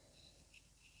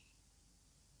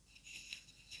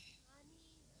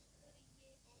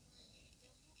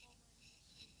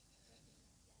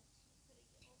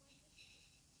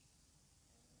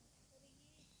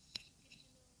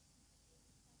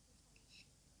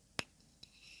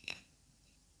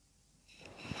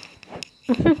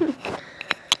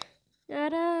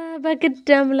አረ በግድ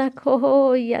አምላክ ሆ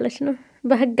እያለች ነው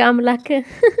በህግ አምላክ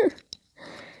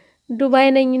ዱባይ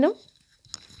ነኝ ነው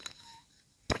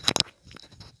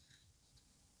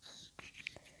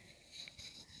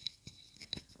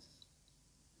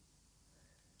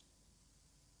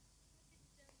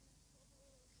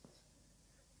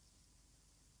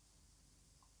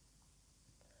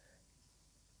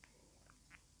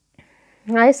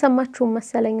አይሰማችሁም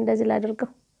መሰለኝ እንደዚህ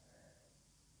ላድርገው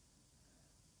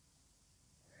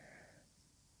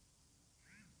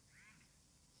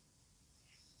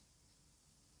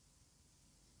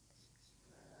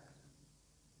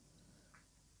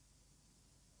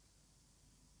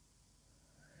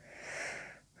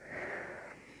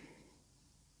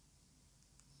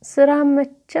ስራ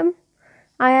መቼም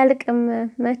አያልቅም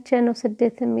መቼ ነው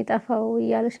ስደት የሚጠፋው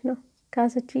እያለች ነው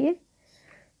ካሰችዬ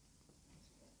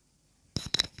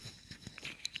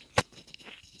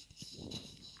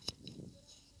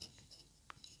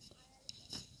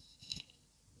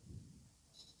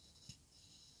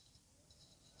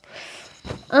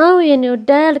አው የኔ ወዳ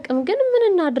አያልቅም ግን ምን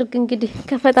እናድርግ እንግዲህ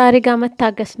ከፈጣሪ ጋር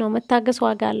መታገስ ነው መታገስ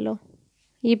ዋጋ አለው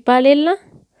ይባል የለ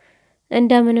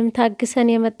እንደምንም ታግሰን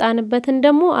የመጣንበትን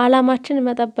ደግሞ አላማችን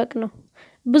መጠበቅ ነው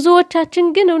ብዙዎቻችን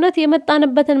ግን እውነት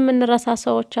የመጣንበትን ምንረሳ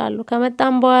ሰዎች አሉ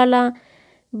ከመጣን በኋላ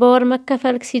በወር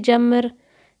መከፈል ሲጀምር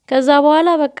ከዛ በኋላ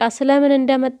በቃ ስለምን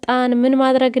እንደመጣን ምን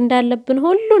ማድረግ እንዳለብን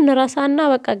ሁሉ እንረሳና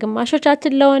በቃ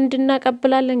ግማሾቻችን ለወንድ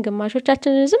እናቀብላለን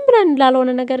ግማሾቻችን ዝም ብለን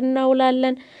ላልሆነ ነገር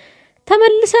እናውላለን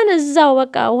ተመልሰን እዛው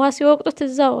በቃ ውሃ ሲወቅጡት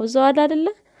እዛው አይደለ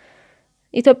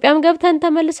ኢትዮጵያም ገብተን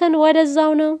ተመልሰን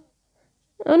ወደዛው ነው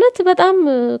እውነት በጣም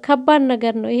ከባድ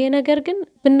ነገር ነው ይሄ ነገር ግን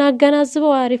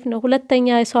ብናገናዝበው አሪፍ ነው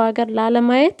ሁለተኛ የሰው ሀገር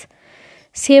ላለማየት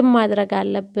ሴም ማድረግ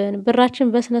አለብን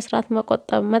ብራችን በስነ ስርዓት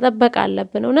መቆጠብ መጠበቅ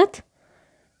አለብን እውነት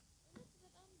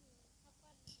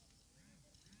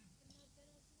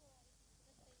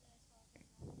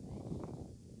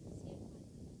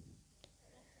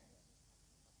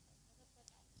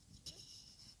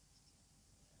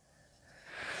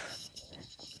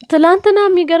ትላንትና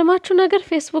የሚገርማችሁ ነገር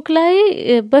ፌስቡክ ላይ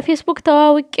በፌስቡክ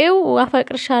ተዋውቄው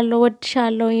አፈቅርሻለሁ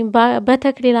ወድሻለሁ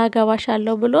በተክሊል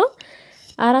አገባሻለሁ ብሎ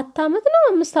 4 አመት ነው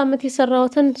 5 አመት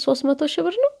የሰራውትን 300 ሺህ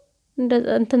ብር ነው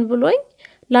እንትን ብሎኝ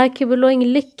ላኪ ብሎኝ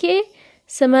ልኬ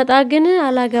ስመጣ ግን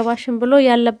አላገባሽም ብሎ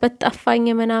ያለበት ጠፋኝ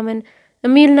ምናምን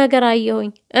የሚል ነገር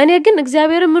አየሁኝ እኔ ግን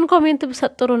እግዚአብሔር ምን ኮሜንት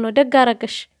ብሰጥሩ ነው ደግ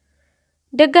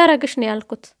አረግሽ ነው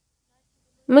ያልኩት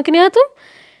ምክንያቱም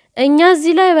እኛ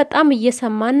እዚህ ላይ በጣም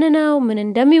እየሰማን ነው ምን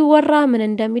እንደሚወራ ምን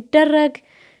እንደሚደረግ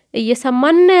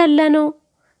እየሰማን ያለነው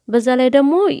በዛ ላይ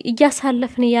ደግሞ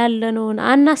እያሳለፍን ያለነው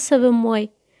አናስብም ወይ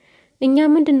እኛ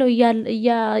ምንድነው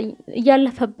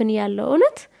እያለፈብን ያለው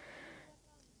እውነት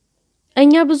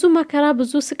እኛ ብዙ መከራ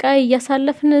ብዙ ስቃይ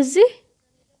እያሳለፍን እዚህ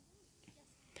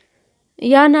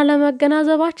ያን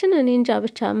አለመገናዘባችን እኔ እንጃ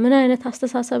ብቻ ምን አይነት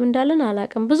አስተሳሰብ እንዳለን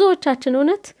አላቅም ብዙዎቻችን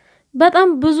እውነት በጣም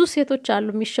ብዙ ሴቶች አሉ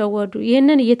የሚሸወዱ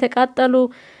ይሄንን እየተቃጠሉ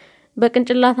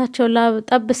በቅንጭላታቸው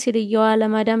ጠብ ሲል እየዋለ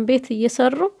ማዳም ቤት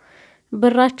እየሰሩ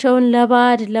ብራቸውን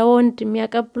ለባድ ለወንድ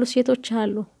የሚያቀብሉ ሴቶች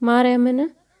አሉ ማርያምን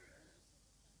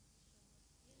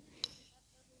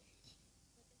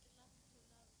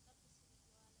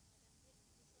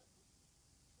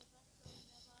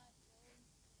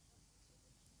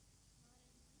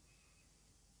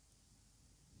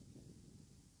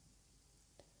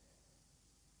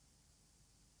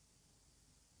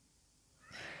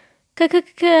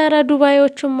ከከከረ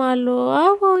ዱባዮችም አሉ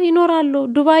አዎ ይኖራሉ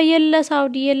ዱባይ የለ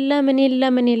ሳውዲ የለ ምን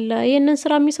የለ ይሄንን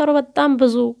ስራ የሚሰሩ በጣም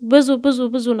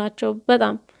ብዙ ናቸው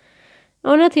በጣም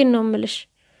እውነቴን ነው የምልሽ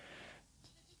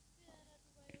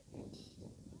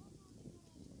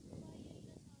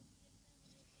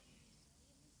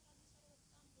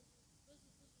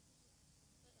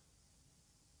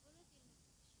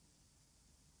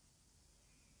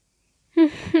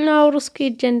ናውሩስኩ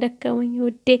ይጀንደከሙኝ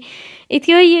ውዴ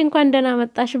ኢትዮዬ እንኳን ደህና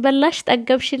መጣሽ በላሽ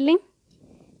ጠገብሽልኝ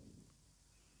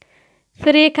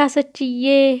ፍሬ ካሰችዬ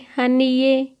ሀኒዬ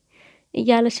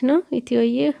እያለች ነው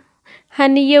ኢትዮዬ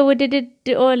ሀኒዬ ውድድድ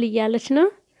ኦል እያለች ነው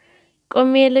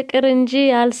ቆሜ ልቅር እንጂ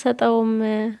አልሰጠውም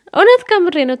እውነት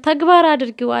ከምሬ ነው ተግባር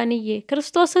አድርጊው አንዬ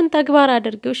ክርስቶስን ተግባር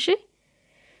አድርጊው እሺ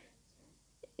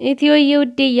ኢትዮዬ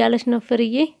ውዴ እያለች ነው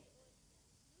ፍርዬ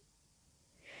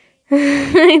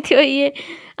ኢትዮዬ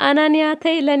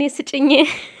አናኒያታይ ለኔ ስጭኝ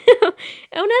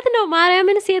እውነት ነው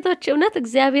ማርያምን ሴቶች እውነት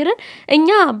እግዚአብሔርን እኛ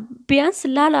ቢያንስ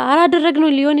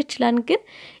አላደረግነው ሊሆን ይችላል ግን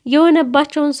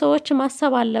የሆነባቸውን ሰዎች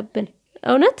ማሰብ አለብን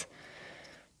እውነት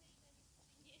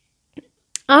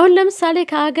አሁን ለምሳሌ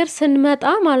ከሀገር ስንመጣ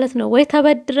ማለት ነው ወይ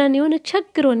ተበድረን የሆነ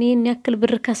ቸግሮን ይሄን ያክል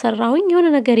ብር ከሰራሁኝ የሆነ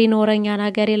ነገር ይኖረኛል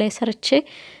ሀገሬ ላይ ሰርቼ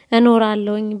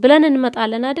እኖራለሁኝ ብለን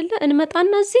እንመጣለን አይደለ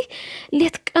እንመጣና እዚህ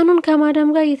ሌት ቀኑን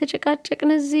ከማዳም ጋር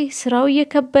እየተጨቃጨቅን እዚህ ስራው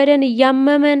እየከበደን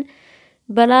ያመመን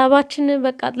በላባችን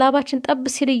በቃ ላባችን ጠብ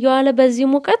ሲል ይዋለ በዚህ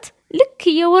ሙቀት ልክ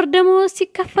የወርደሞ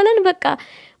ሲከፈለን በቃ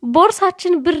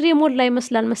ቦርሳችን ብር የሞላ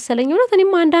ይመስላል መሰለኝ እውነት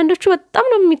እኔም አንዳንዶቹ በጣም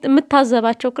ነው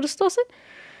የምታዘባቸው ክርስቶስን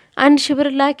 1000 ብር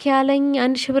ላኪ ያለኝ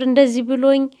 1000 ብር እንደዚህ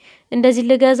ብሎኝ እንደዚህ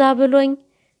ልገዛ ብሎኝ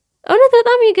እውነት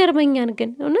በጣም ይገርመኛል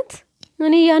ግን እውነት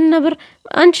እኔ ያን ብር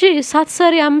አንቺ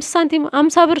ሳትሰሪ 5 ሳንቲም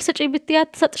 50 ብር ስጪ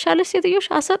ብትያት ተሰጥሻለሽ ሴትዮሽ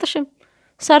አሰጥሽም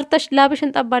ሰርተሽ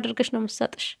ላብሽን ጠብ አድርገሽ ነው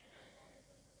የምትሰጥሽ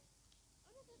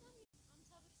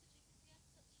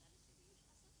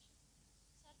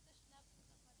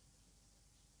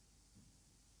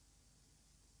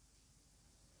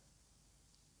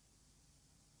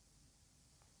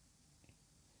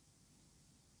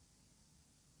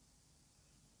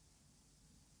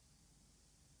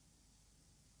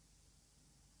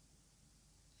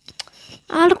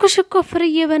አልኩሽ እኮ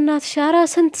ፍርዬ በእናትሽ ኧረ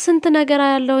ስንት ነገር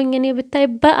ያለውኝ እኔ ብታይ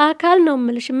በአካል ነው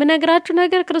ምልሽ ምነግራችሁ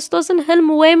ነገር ክርስቶስን ህልም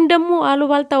ወይም ደግሞ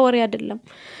አሉባልታ ወሬ አይደለም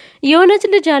የሆነች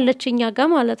ልጅ አለችኛ ጋር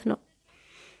ማለት ነው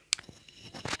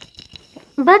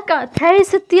በቃ ታይ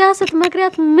ስትያስት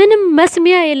መግሪያት ምንም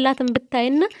መስሚያ የላትም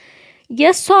ብታይና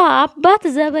የሷ አባት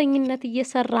ዘበኝነት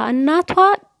እየሰራ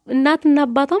እናትና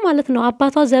አባቷ ማለት ነው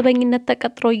አባቷ ዘበኝነት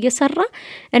ተቀጥሮ እየሰራ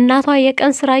እናቷ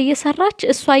የቀን ስራ እየሰራች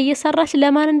እሷ እየሰራች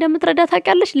ለማን እንደምትረዳ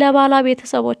ታውቂያለሽ ለባሏ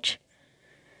ቤተሰቦች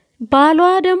ባሏ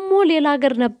ደግሞ ሌላ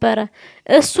ሀገር ነበር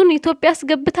እሱን ኢትዮጵያ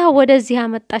አስገብታ ወደዚህ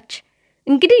አመጣች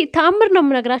እንግዲህ ተአምር ነው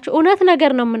የምነግራችሁ እውነት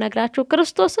ነገር ነው የምነግራችሁ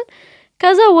ክርስቶስን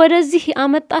ከዛ ወደዚህ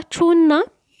አመጣችውና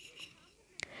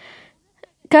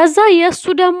ከዛ የሱ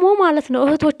ደግሞ ማለት ነው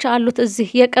እህቶች አሉት እዚህ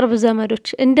የቅርብ ዘመዶች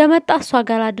እንደመጣ እሷ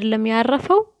ጋር አይደለም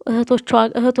ያረፈው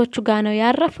እህቶቹ ጋር ነው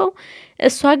ያረፈው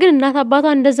እሷ ግን እናት አባቷ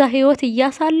እንደዛ ህይወት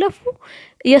እያሳለፉ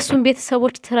የሱን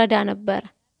ቤተሰቦች ትረዳ ነበር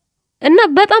እና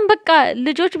በጣም በቃ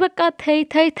ልጆች በቃ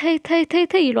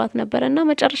ተይ ይሏት ነበርና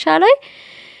መጨረሻ ላይ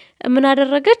ምን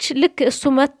አደረገች ልክ እሱ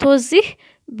መጥቶ እዚህ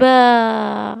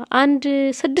በአንድ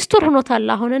 6 ወር ሆኖታል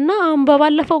አሁንና አሁን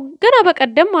በባለፈው ገና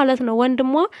በቀደም ማለት ነው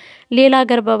ወንድሟ ሌላ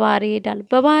ሀገር በባህር ይሄዳል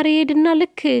በባህር ይሄድና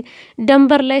ልክ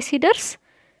ደንበር ላይ ሲደርስ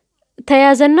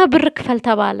ተያዘና ብር ክፈል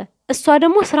ተባለ እሷ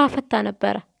ደግሞ ስራ ፈታ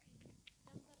ነበር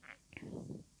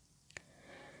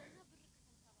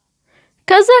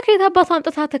ከዛ ከየት አባቷ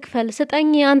አምጥታ ተክፈል ስጠኝ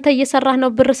አንተ እየሰራህ ነው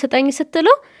ብር ስጠኝ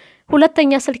ስትለው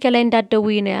ሁለተኛ ስልክ ላይ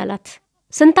እንዳትደውይ ነው ያላት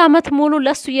ስንት አመት ሙሉ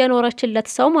ለሱ የኖረችለት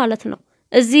ሰው ማለት ነው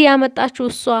እዚህ ያመጣችው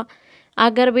እሷ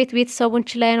አገር ቤት ቤተሰቡን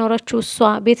ችላ የኖረችው እሷ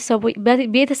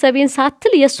ቤተሰቤን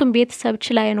ሳትል የሱን ቤተሰብ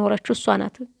ችላ የኖረችው እሷ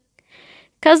ናት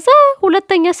ከዛ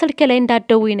ሁለተኛ ስልክ ላይ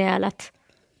እንዳትደውይ ነው ያላት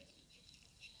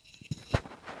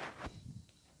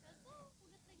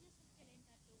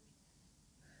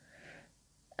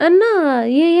እና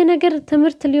ይሄ ነገር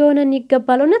ትምርት ሊሆነን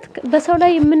ይገባል እውነት በሰው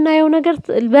ላይ የምናየው ነገር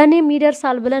በእኔም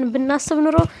ይደርሳል ብለን ብናስብ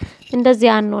ኑሮ እንደዚህ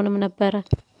አንሆንም ነበር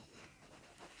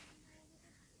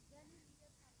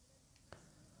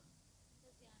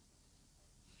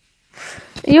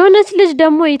የሆነች ልጅ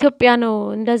ደግሞ ኢትዮጵያ ነው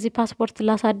እንደዚህ ፓስፖርት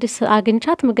ላሳድስ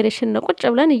አግኝቻት ሚግሬሽን ነው ቁጭ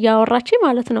ብለን ያወራች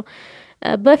ማለት ነው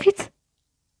በፊት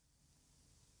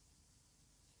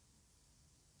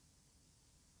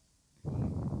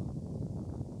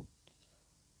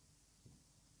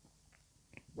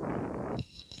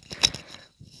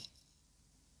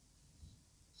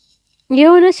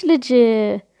የሆነች ልጅ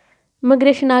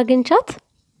ሚግሬሽን አግኝቻት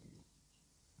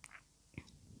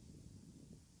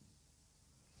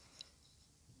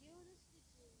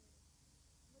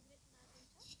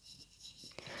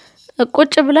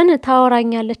ቁጭ ብለን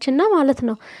ታወራኛለችና ማለት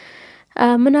ነው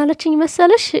ምን አለችኝ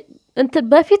መሰለሽ እንት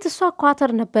በፊት እሷ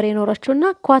ኳተር ነበር የኖረችውና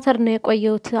ኳተር ነው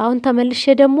የቆየሁት አሁን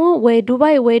ተመልሼ ደግሞ ወይ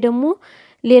ዱባይ ወይ ደግሞ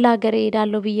ሌላ ሀገር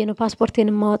ሄዳለሁ ብዬ ነው ፓስፖርቴን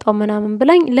ማውጣው ምናምን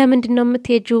ብላኝ ለምንድነው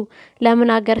የምትሄጂው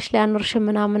ለምን ሀገርሽ ላይ አኖርሽ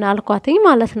ምናምን አልኳትኝ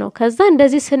ማለት ነው ከዛ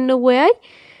እንደዚህ ስንወያይ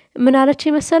ምን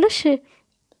አለችኝ መሰለሽ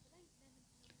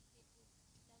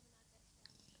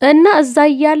እና እዛ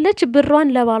ያለች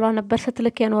ብሯን ለባሏ ነበር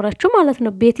ስትልክ የኖረችው ማለት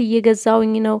ነው ቤት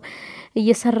እየገዛውኝ ነው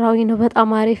እየሰራውኝ ነው በጣም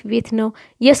አሪፍ ቤት ነው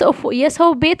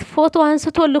የሰው ቤት ፎቶ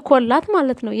አንስቶ ልኮላት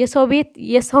ማለት ነው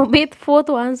የሰው ቤት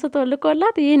ፎቶ አንስቶ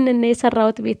ልኮላት ይሄንን ነው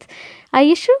የሰራውት ቤት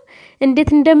አይሹ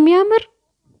እንዴት እንደሚያምር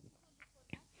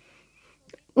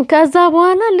ከዛ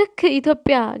በኋላ ልክ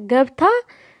ኢትዮጵያ ገብታ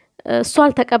እሷ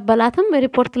አልተቀበላትም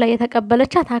ሪፖርት ላይ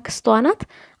የተቀበለቻት አክስቷ ናት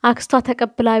አክስቷ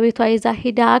ተቀብላ ቤቷ ይዛ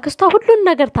ሄዳ አክስቷ ሁሉን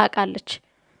ነገር ታቃለች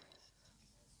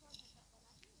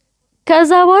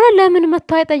ከዛ በኋላ ለምን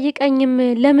መጥቶ አይጠይቀኝም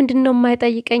ለምንድነው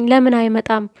የማይጠይቀኝ ለምን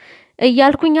አይመጣም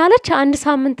እያልኩኝ አለች አንድ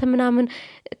ሳምንት ምናምን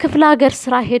ክፍለ ሀገር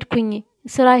ስራ ሄድኩኝ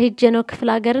ስራ ሄጄ ነው ክፍለ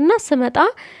ሀገርና ስመጣ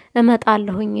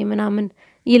እመጣለሁኝ ምናምን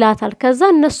ይላታል ከዛ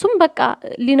እነሱም በቃ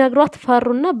ሊነግሯት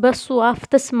ፈሩና በሱ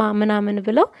አፍተስማ ምናምን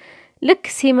ብለው ልክ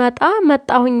ሲመጣ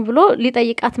መጣሁኝ ብሎ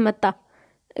ሊጠይቃት መጣ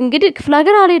እንግዲህ ክፍለ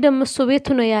ሀገር አልሄደም እሱ ቤቱ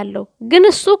ነው ያለው ግን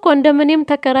እሱ ኮንዶሚኒየም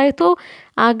ተከራይቶ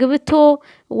አግብቶ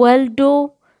ወልዶ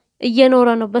እየኖረ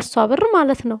ነው በሷ ብር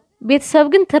ማለት ነው ቤተሰብ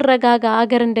ግን ተረጋጋ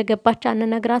አገር እንደገባች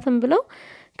አንነግራትም ብለው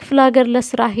ክፍለ ሀገር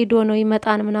ለስራ ሄዶ ነው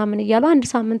ይመጣን ምናምን ይያሉ አንድ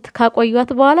ሳምንት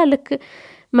ካቆዩት በኋላ ልክ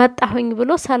መጣሁኝ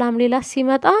ብሎ ሰላም ሌላ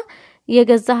ሲመጣ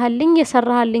የገዛህልኝ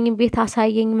የሰራህልኝ ቤት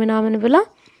አሳየኝ ምናምን ብላ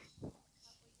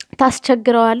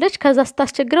ታስቸግረዋለች ከዛ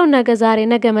ስታስቸግረው ነገ ዛሬ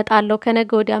ነገ መጣለው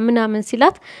ከነገ ወዲያ ምናምን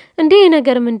ሲላት እንዴ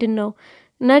ነገር ምንድነው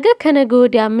ነገ ከነገ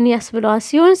ወዲያ ምን ያስብለዋል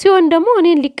ሲሆን ደግሞ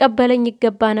እኔን ሊቀበለኝ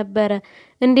ይገባ ነበር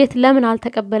እንዴት ለምን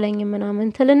አልተቀበለኝም ምናምን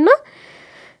ትልና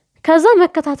ከዛ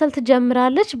መከታተል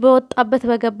ትጀምራለች በወጣበት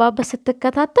በገባበት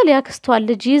ስትከታተል ያክስቷል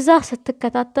ልጅ ይዛ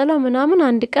ስትከታተለው ምናምን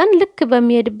አንድ ቀን ልክ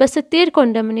በሚሄድበት ስትሄድ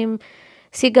ኮንዶሚኒየም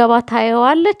ሲገባ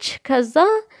ታየዋለች ከዛ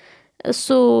እሱ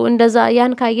እንደዛ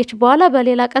ያን ካየች በኋላ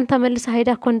በሌላ ቀን ተመልሳ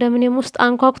ሄዳ ኮንዶሚኒየም ውስጥ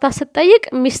አንኳኩታ ስትጠይቅ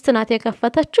ሚስት ናት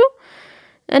የከፈተችው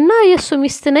እና የሱ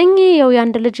ሚስት ነኝ ያው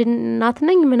ያንድ ልጅ እናት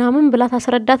ነኝ ምናምን ብላ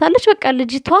ታስረዳታለች በቃ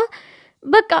ልጅቷ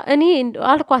በቃ እኔ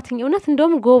አልኳትኝ እውነት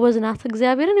እንደውም ጎበዝ ናት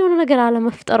እግዚአብሔርን የሆነ ነገር አለ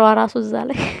መፍጠሯ ራሱ እዛ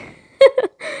ላይ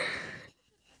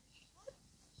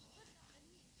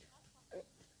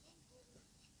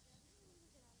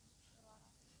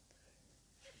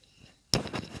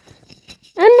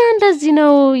እና እንደዚህ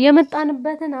ነው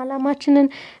የመጣንበትን አላማችንን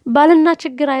ባልና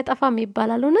ችግር አይጠፋም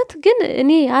ይባላል እውነት ግን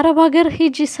እኔ አረብ ሀገር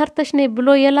ሄጂ ሰርተሽ ነይ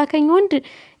ብሎ የላከኝ ወንድ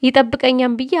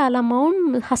ይጠብቀኛም ብዬ አላማውም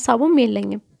ሐሳቡም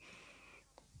የለኝም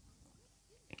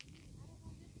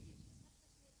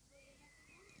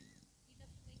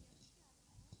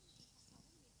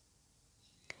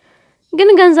ግን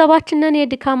ገንዘባችንን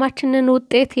የድካማችንን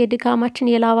ውጤት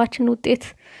የድካማችን የላባችን ውጤት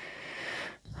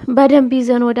በደንብ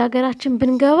ይዘን ወደ ሀገራችን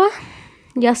ብንገባ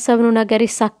ያሰብነው ነገር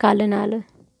ይሳካልናል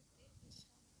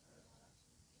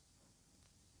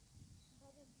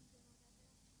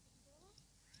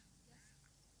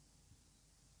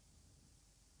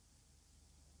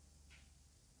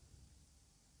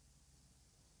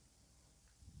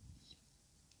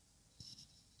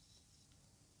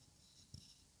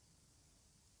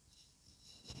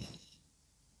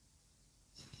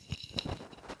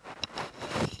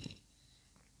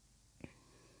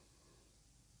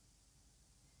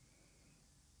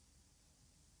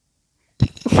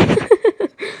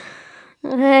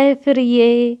ፍርዬ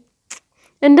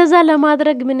እንደዛ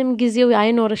ለማድረግ ምንም ጊዜው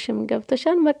አይኖርሽም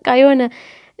ገብተሻል በቃ የሆነ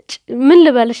ምን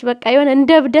ልበልሽ በቃ የሆነ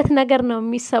እንደ እብደት ነገር ነው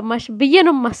የሚሰማሽ ብዬ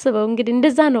ነው የማስበው እንግዲህ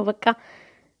እንደዛ ነው በቃ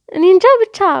እኔ እንጃ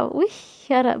ብቻ ውይ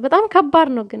ኧረ በጣም ከባድ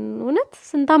ነው ግን እውነት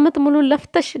ስንት አመት ሙሉ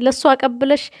ለፍተሽ ለሱ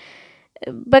አቀብለሽ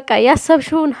በቃ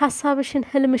ያሰብሽውን ሐሳብሽን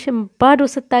ህልምሽን ባዶ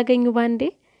ስታገኙ ባንዴ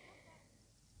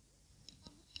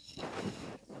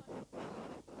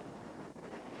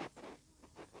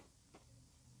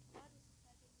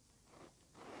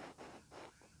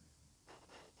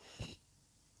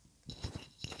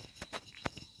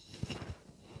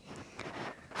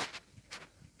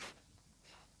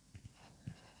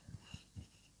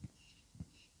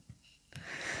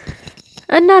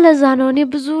እና ለዛ ነው እኔ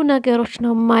ብዙ ነገሮች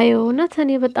ነው ማየው እውነት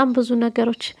እኔ በጣም ብዙ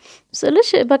ነገሮች ስልሽ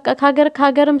በቃ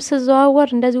ከሀገርም ስዘዋወር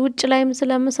እንደዚህ ውጭ ላይም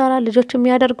ስለምሰራ ልጆች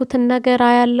የሚያደርጉትን ነገር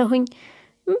አያለሁኝ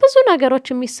ብዙ ነገሮች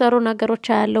የሚሰሩ ነገሮች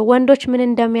አያለሁ ወንዶች ምን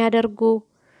እንደሚያደርጉ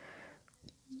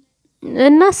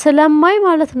እና ስለማይ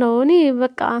ማለት ነው እኔ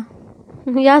በቃ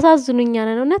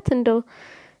ያሳዝኑኛል እውነት እንደው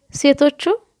ሴቶቹ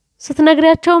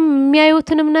ስትነግሪያቸው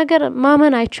የሚያዩትንም ነገር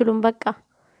ማመን አይችሉም በቃ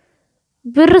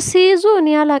ብር ሲይዙ እኔ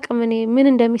አላቅም እኔ ምን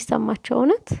እንደሚሰማቸው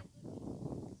እውነት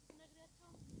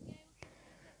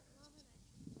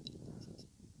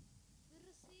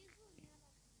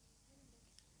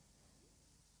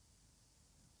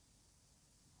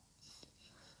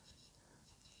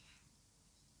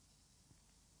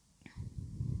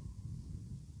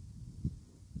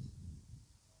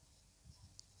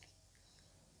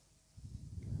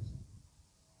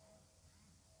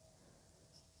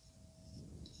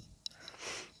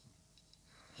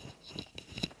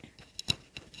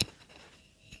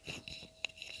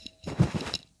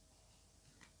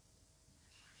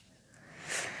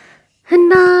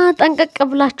እና ጠንቀቅ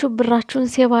ብላችሁ ብራችሁን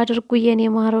ሴቭ አድርጉ የኔ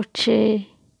ማሮች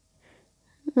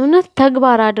እውነት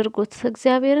ተግባር አድርጉት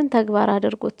እግዚአብሔርን ተግባር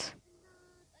አድርጉት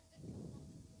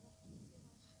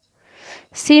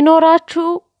ሲኖራችሁ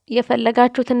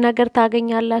የፈለጋችሁትን ነገር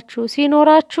ታገኛላችሁ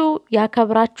ሲኖራችሁ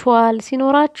ያከብራችኋል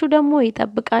ሲኖራችሁ ደግሞ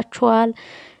ይጠብቃችኋል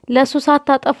ለሱ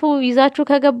ሳታጠፉ ይዛችሁ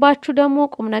ከገባችሁ ደግሞ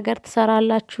ቁም ነገር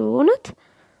ትሰራላችሁ እውነት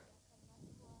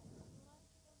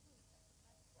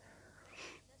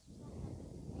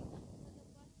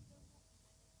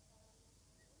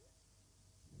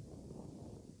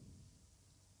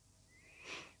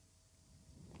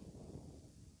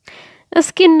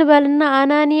እስኪ እንበልና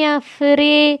አናኒያ ፍሬ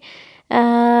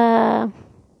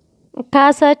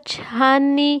ካሰች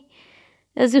ሃኒ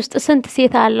እዚህ ውስጥ ስንት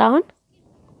ሴት አለ አሁን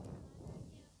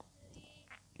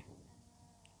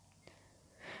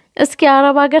እስኪ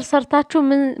አረብ ሀገር ሰርታችሁ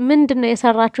ምንድነው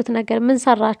የሰራችሁት ነገር ምን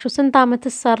ሰራችሁ ስንት አመት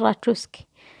ሰራችሁ እስኪ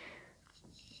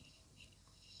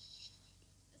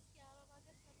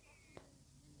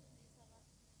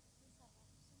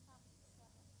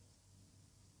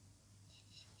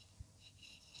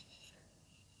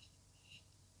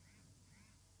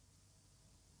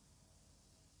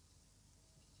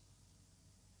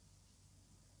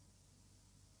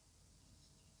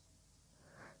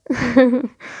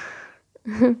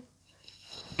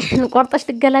ቆርጠሽ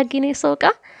ትገላጊ ነው ሰውቃ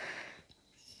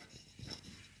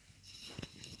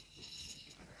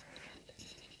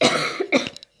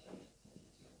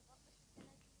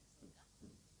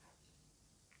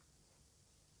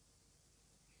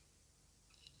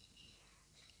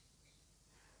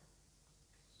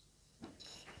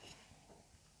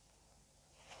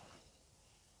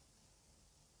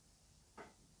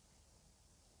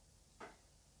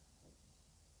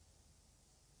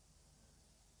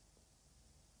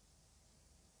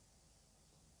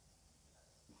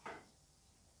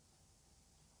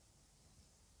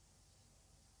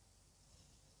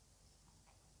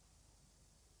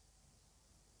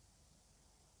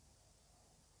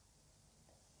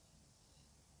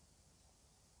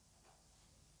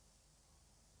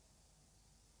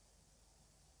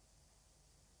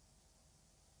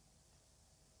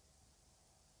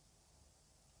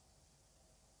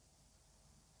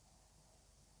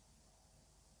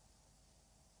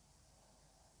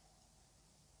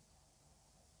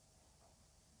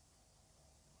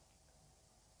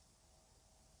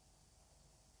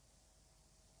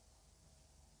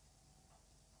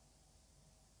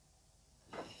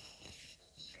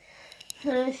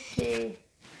እሺ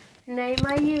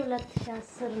ናይማዬ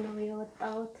 2010 ነው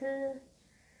የወጣሁት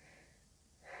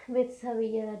ቤተሰብ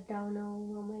እየረዳው ነው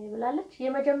ማማዬ ብላለች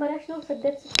የመጀመሪያሽ ነው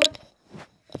ስደት ስትወጥ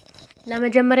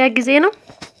ለመጀመሪያ ጊዜ ነው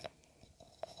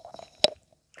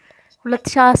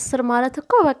 2010 ማለት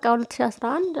እኮ በቃ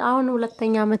 2011 አሁን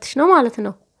ሁለተኛ አመትሽ ነው ማለት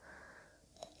ነው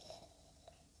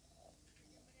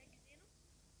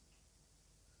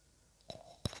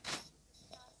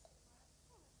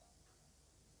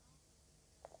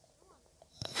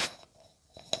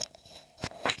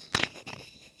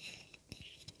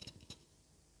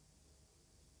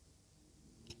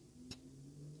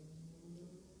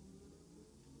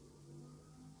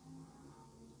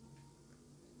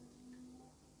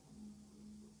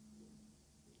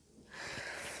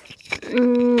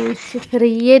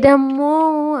ፍርዬ ደግሞ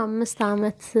 5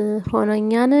 አመት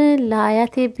ሆኖኛል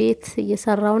ለአያቴ ቤት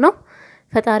እየሰራው ነው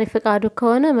ፈጣሪ ፍቃዱ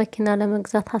ከሆነ መኪና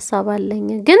ለመግዛት ሐሳብ አለኝ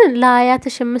ግን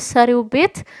ለአያትሽ የምትሰሪው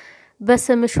ቤት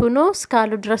በስምሽ ሆኖ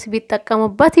እስካሉ ድረስ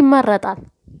ቢጠቀሙበት ይመረጣል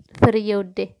ፍርዬ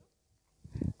ውዴ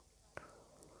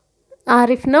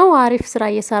አሪፍ ነው አሪፍ ስራ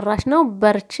እየሰራሽ ነው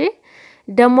በርቺ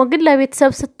ደግሞ ግን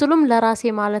ለቤተሰብ ስትሉም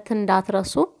ለራሴ ማለት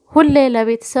እንዳትረሱ ሁሌ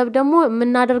ለቤተሰብ ደግሞ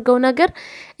የምናደርገው ነገር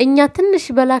እኛ ትንሽ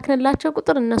በላክንላቸው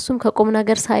ቁጥር እነሱም ከቆም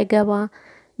ነገር ሳይገባ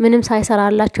ምንም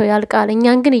ሳይሰራላቸው ያልቃል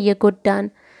እኛን ግን እየጎዳን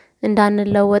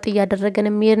እንዳንለወጥ ያደረገን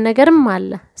የሚር ነገርም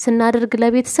አለ ስናደርግ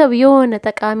ለቤተሰብ የሆነ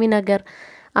ጠቃሚ ነገር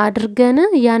አድርገን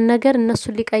ያን ነገር እነሱ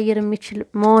ሊቀይር የሚችል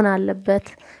መሆን አለበት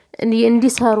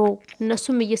እንዲሰሩ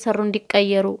እነሱም እየሰሩ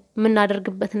እንዲቀየሩ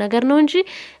ምናደርግበት ነገር ነው እንጂ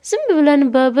ዝም ብለን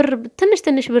በብር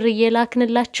ትንሽ ብር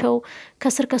እየላክንላቸው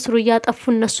ከስሩ ያጠፉ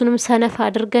እነሱንም ሰነፍ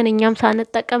አድርገን እኛም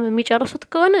ሳንጠቀም የሚጨርሱት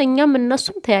ከሆነ እኛም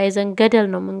እነሱም ተያይዘን ገደል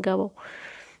ነው ምንገባው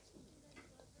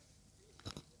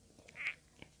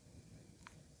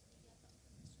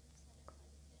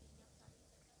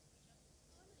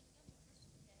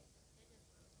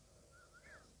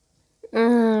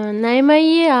ናይማዬ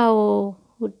አዎ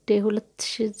ውዴ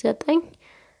 2009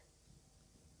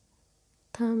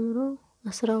 ታምሮ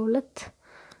 12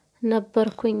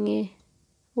 ነበርኩኝ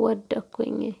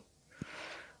ወደኩኝ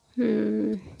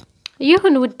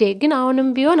ይሁን ውዴ ግን አሁንም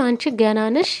ቢሆን አንቺ ገና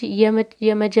ነሽ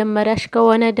የመጀመሪያሽ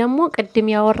ከሆነ ደግሞ ቅድም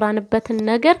ያወራንበትን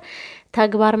ነገር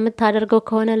ተግባር የምታደርገው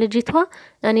ከሆነ ልጅቷ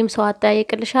እኔም ሰው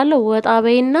አጣይቅልሻለሁ ወጣ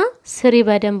በይና ስሪ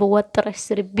በደንብ ወጥረሽ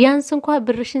ስሪ ቢያንስ እንኳን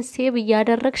ብርሽን ሴቭ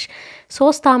ያደረግሽ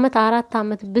 3 አመት 4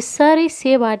 አመት ብሰሪ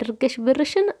ሴቭ አድርገሽ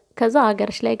ብርሽን ከዛ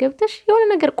አገርሽ ላይ ገብተሽ የሆነ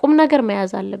ነገር ቁም ነገር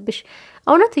መያዝ አለብሽ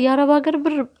እውነት ያረባ ሀገር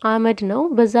ብር አመድ ነው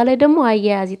በዛ ላይ ደግሞ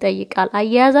አያያዝ ይጠይቃል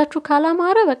አያያዛችሁ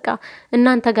ካላማረ በቃ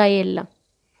እናንተ ጋር የለም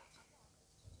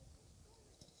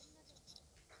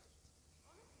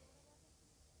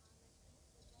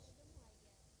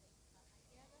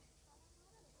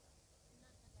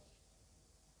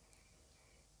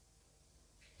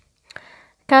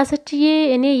ካሰችዬ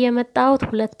እኔ የመጣሁት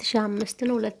 2005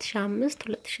 ነው 2005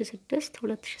 2006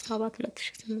 2007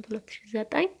 2008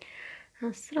 2009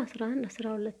 10 11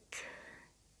 12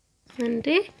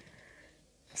 እንዴ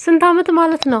ስንት አመት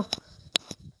ማለት ነው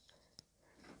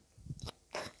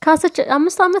ካሰች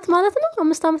 5 አመት ማለት ነው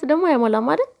 5 አመት ደግሞ አይሞላም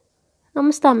አይደል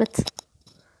 5 አመት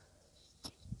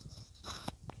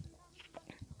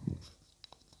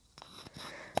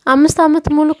 5 አመት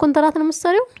ሙሉ ኮንትራት ነው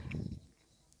የምትሰሪው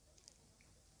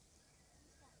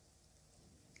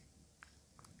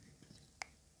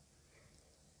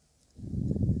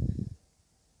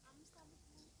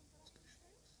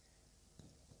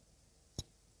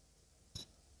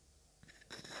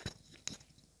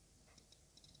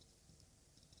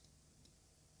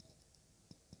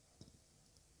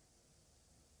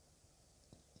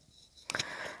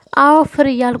አዎ ፍሪ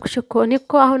ያልኩሽ እኮ እኔ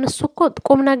እኮ አሁን እሱ እኮ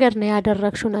ቁም ነገር ነው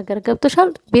ያደረግሽው ነገር ገብቶሻል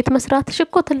ቤት መስራትሽ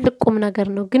እኮ ትልቅ ቁም ነገር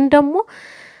ነው ግን ደግሞ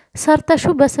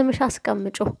ሰርተሹ በስምሽ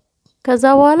አስቀምጪው ከዛ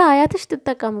በኋላ አያትሽ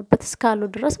ተጠቀሙበት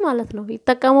እስካሉ ድረስ ማለት ነው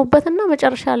ይተቀሙበትና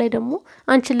መጨረሻ ላይ ደግሞ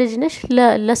አንቺ ልጅ ነሽ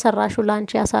ለሰራሹ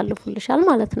ላንቺ ያሳልፉልሻል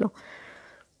ማለት ነው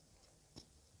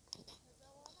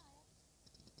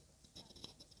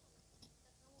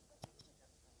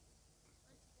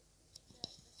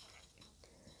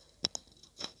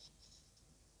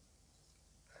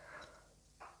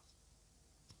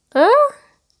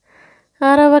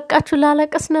አረ በቃችሁ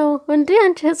ላለቀስ ነው እንዴ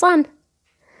አንቺ ህፃን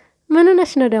ምን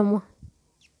ነሽ ነው ደግሞ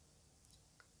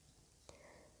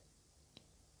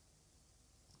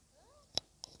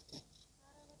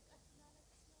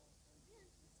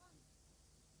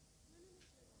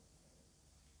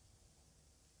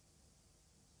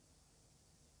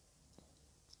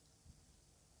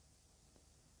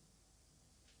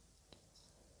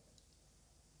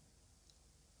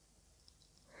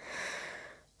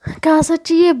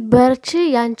ካሰችዬ በርቺ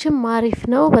ያንቺም አሪፍ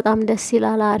ነው በጣም ደስ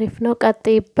ይላል አሪፍ ነው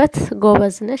ቀጥይበት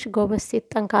ጎበዝ ነሽ ጎበዝ ሴት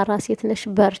ጠንካራ ሴት ነሽ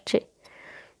በርቺ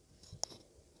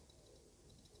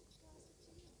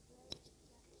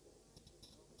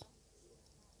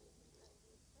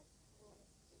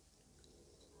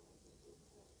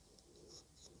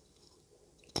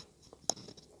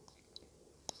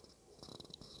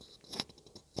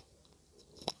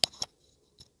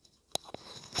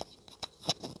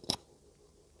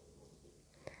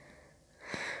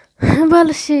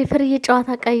ባልሽ ፍርዬ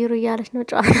ጨዋታ ቀይሩ እያለች ነው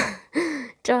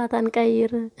ጨዋታን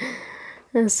ቀይር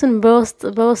እሱን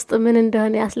በውስጥ ምን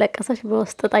እንደሆነ ያስለቀሰሽ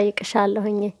በውስጥ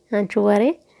ጠይቅሻለሁኝ አንቺ ወሬ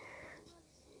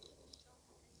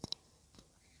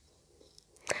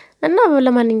እና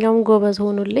ለማንኛውም ጎበዝ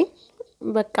ሆኑልኝ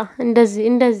በቃ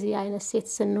እንደዚህ አይነት ሴት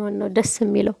ስንሆን ነው ደስ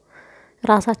የሚለው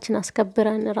ራሳችን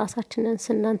አስከብረን ራሳችንን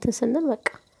ስናንተ ስንል በቃ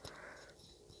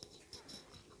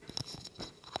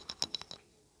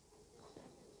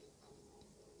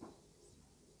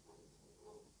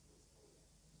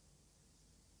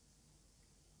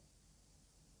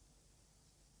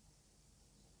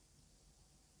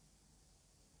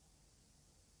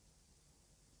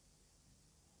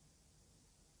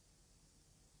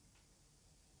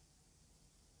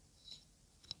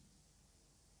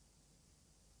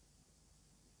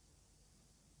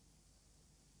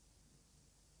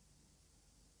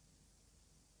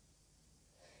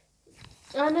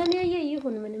አናንያዬ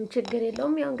ይሁን ምንም ችግር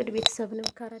የለውም ያው እንግዲህ ቤተሰብንም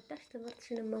ካረዳሽ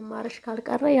ትምህርትሽንም መማርሽ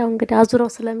ካልቀረ ያው እንግዲህ አዙረው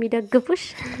ስለሚደግፉሽ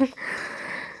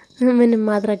ምንም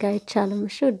ማድረግ አይቻልም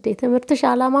እሺ ውዴ ትምህርትሽ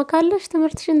አላማ ካለሽ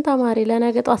ትምህርትሽን ተማሪ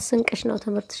ለነገ ጧት ስንቅሽ ነው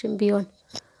ትምህርትሽን ቢሆን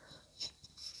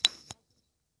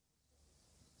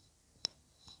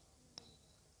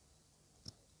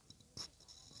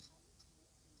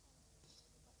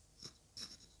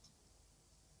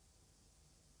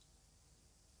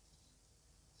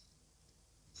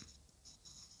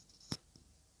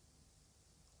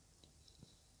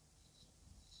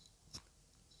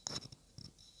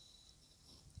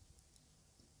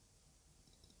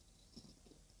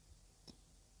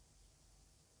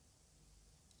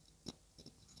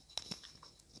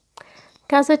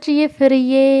ካሰችዬ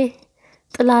ፍርዬ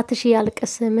ጥላትሽ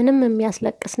ያልቅስ ምንም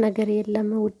የሚያስለቅስ ነገር የለም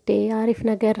ውዴ አሪፍ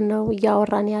ነገር ነው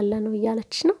እያወራን ያለ ነው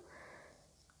እያለች ነው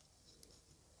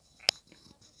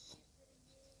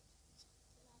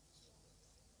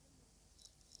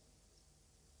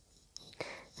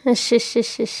እሺ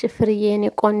ፍርዬ እኔ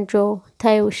ቆንጆ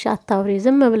ታይውሽ አታውሪ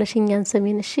ዝም ብለሽ እኛን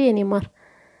ስሚን እሺ እኔ ማር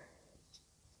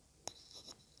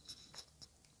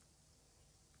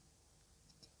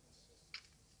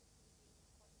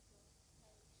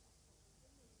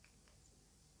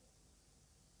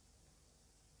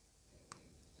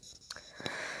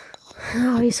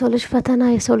አዎ የሰው ልጅ ፈተና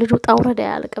የሰው ልጅ ውጣ ውረድ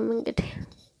አያልቅም እንግዲህ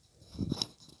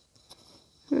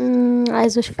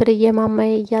አይዞሽ ፍርዬ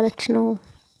ማማዬ እያለች ነው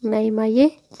ናይማዬ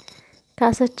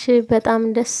ካሰች በጣም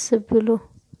ደስ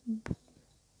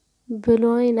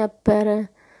ብሎኝ ነበር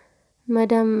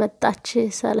መዳም መጣች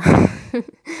ሰላም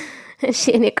እሺ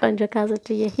እኔ ቆንጆ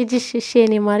ካሰችዬ ሂጂሽ እሺ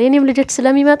እኔ ማር የኔም ልጆች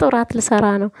ስለሚመጡ ራት ልሰራ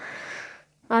ነው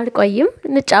አልቆይም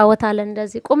እንጫወታለን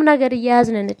እንደዚህ ቁም ነገር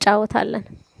እያያዝን እንጫወታለን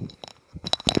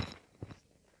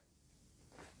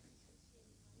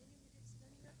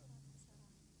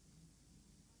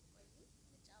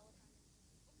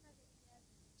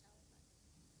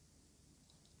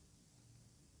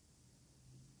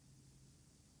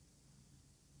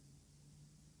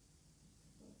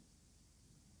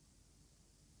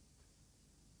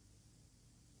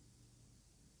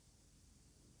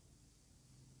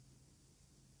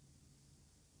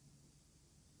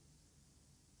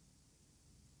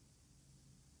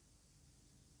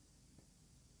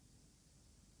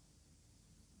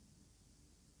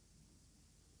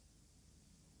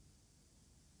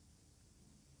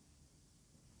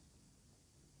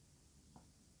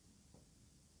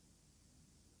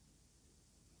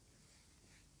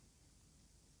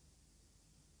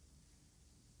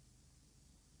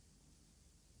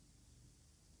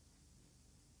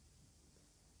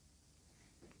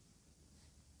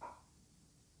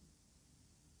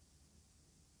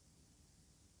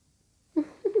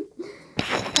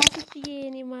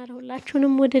የኔ ማር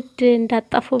ሁላችሁንም ውድድ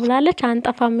እንዳጣፉ ብላለች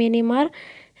አንጠፋም የኔ ማር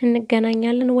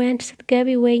እንገናኛለን ወይ አንቺ ስትገቢ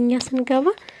ወይ እኛ ስንገባ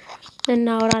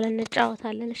እናወራለን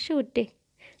እንጫወታለን እሺ ውዴ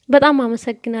በጣም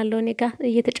አመሰግናለሁ እኔ ጋር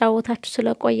እየተጫወታችሁ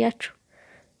ስለቆያችሁ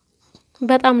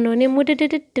በጣም ነው እኔም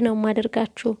ውድድድ ነው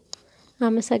ማደርጋችሁ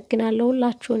አመሰግናለሁ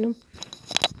ሁላችሁንም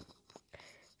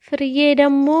ፍርዬ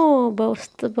ደግሞ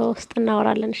በውስጥ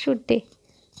እናወራለን እሺ ውዴ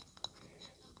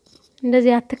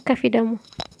እንደዚህ አትከፊ ደግሞ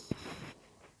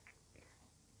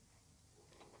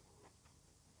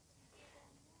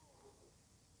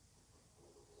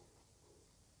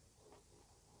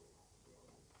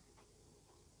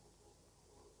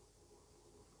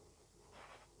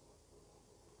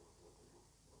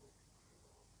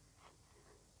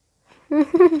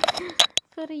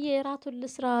ፍርዬ ራቱን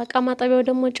ልስራ እቃ ማጠቢያው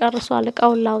ደግሞ ጨርሷል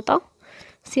እቃውን ላውጣው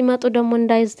ሲመጡ ደግሞ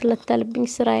እንዳይዝለተልብኝ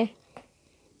ስራዬ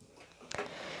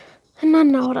እና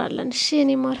እናወራለን እሺ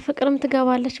እኔ ማር ፍቅርም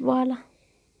ትገባለች በኋላ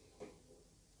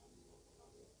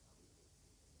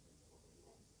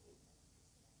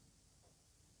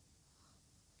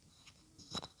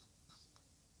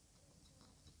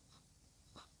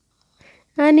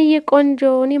አንዬ ቆንጆ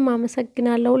እኔም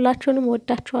አመሰግናለሁ ሁላችሁንም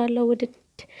ወዳችኋለሁ ውድድ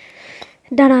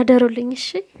ደህና ደሩልኝ እሺ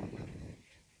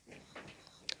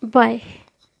ባይ